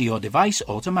their way to your device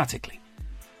automatically.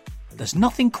 There's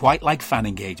nothing quite like fan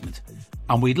engagement,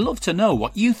 and we'd love to know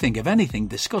what you think of anything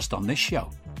discussed on this show.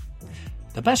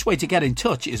 The best way to get in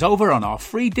touch is over on our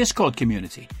free Discord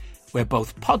community, where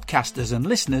both podcasters and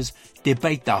listeners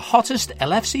debate the hottest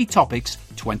LFC topics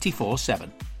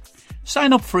 24/7.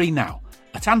 Sign up free now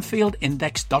at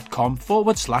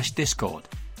AnfieldIndex.com/Discord.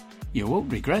 You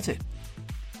won't regret it.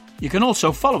 You can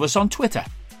also follow us on Twitter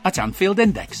at Anfield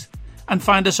Index and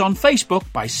find us on Facebook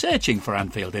by searching for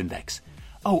Anfield Index.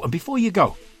 Oh, and before you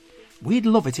go, we'd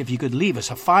love it if you could leave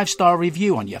us a 5-star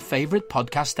review on your favourite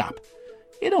podcast app.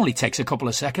 It only takes a couple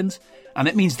of seconds, and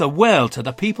it means the world to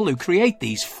the people who create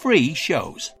these free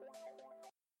shows.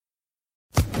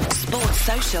 Sports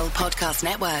Social Podcast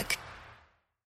Network.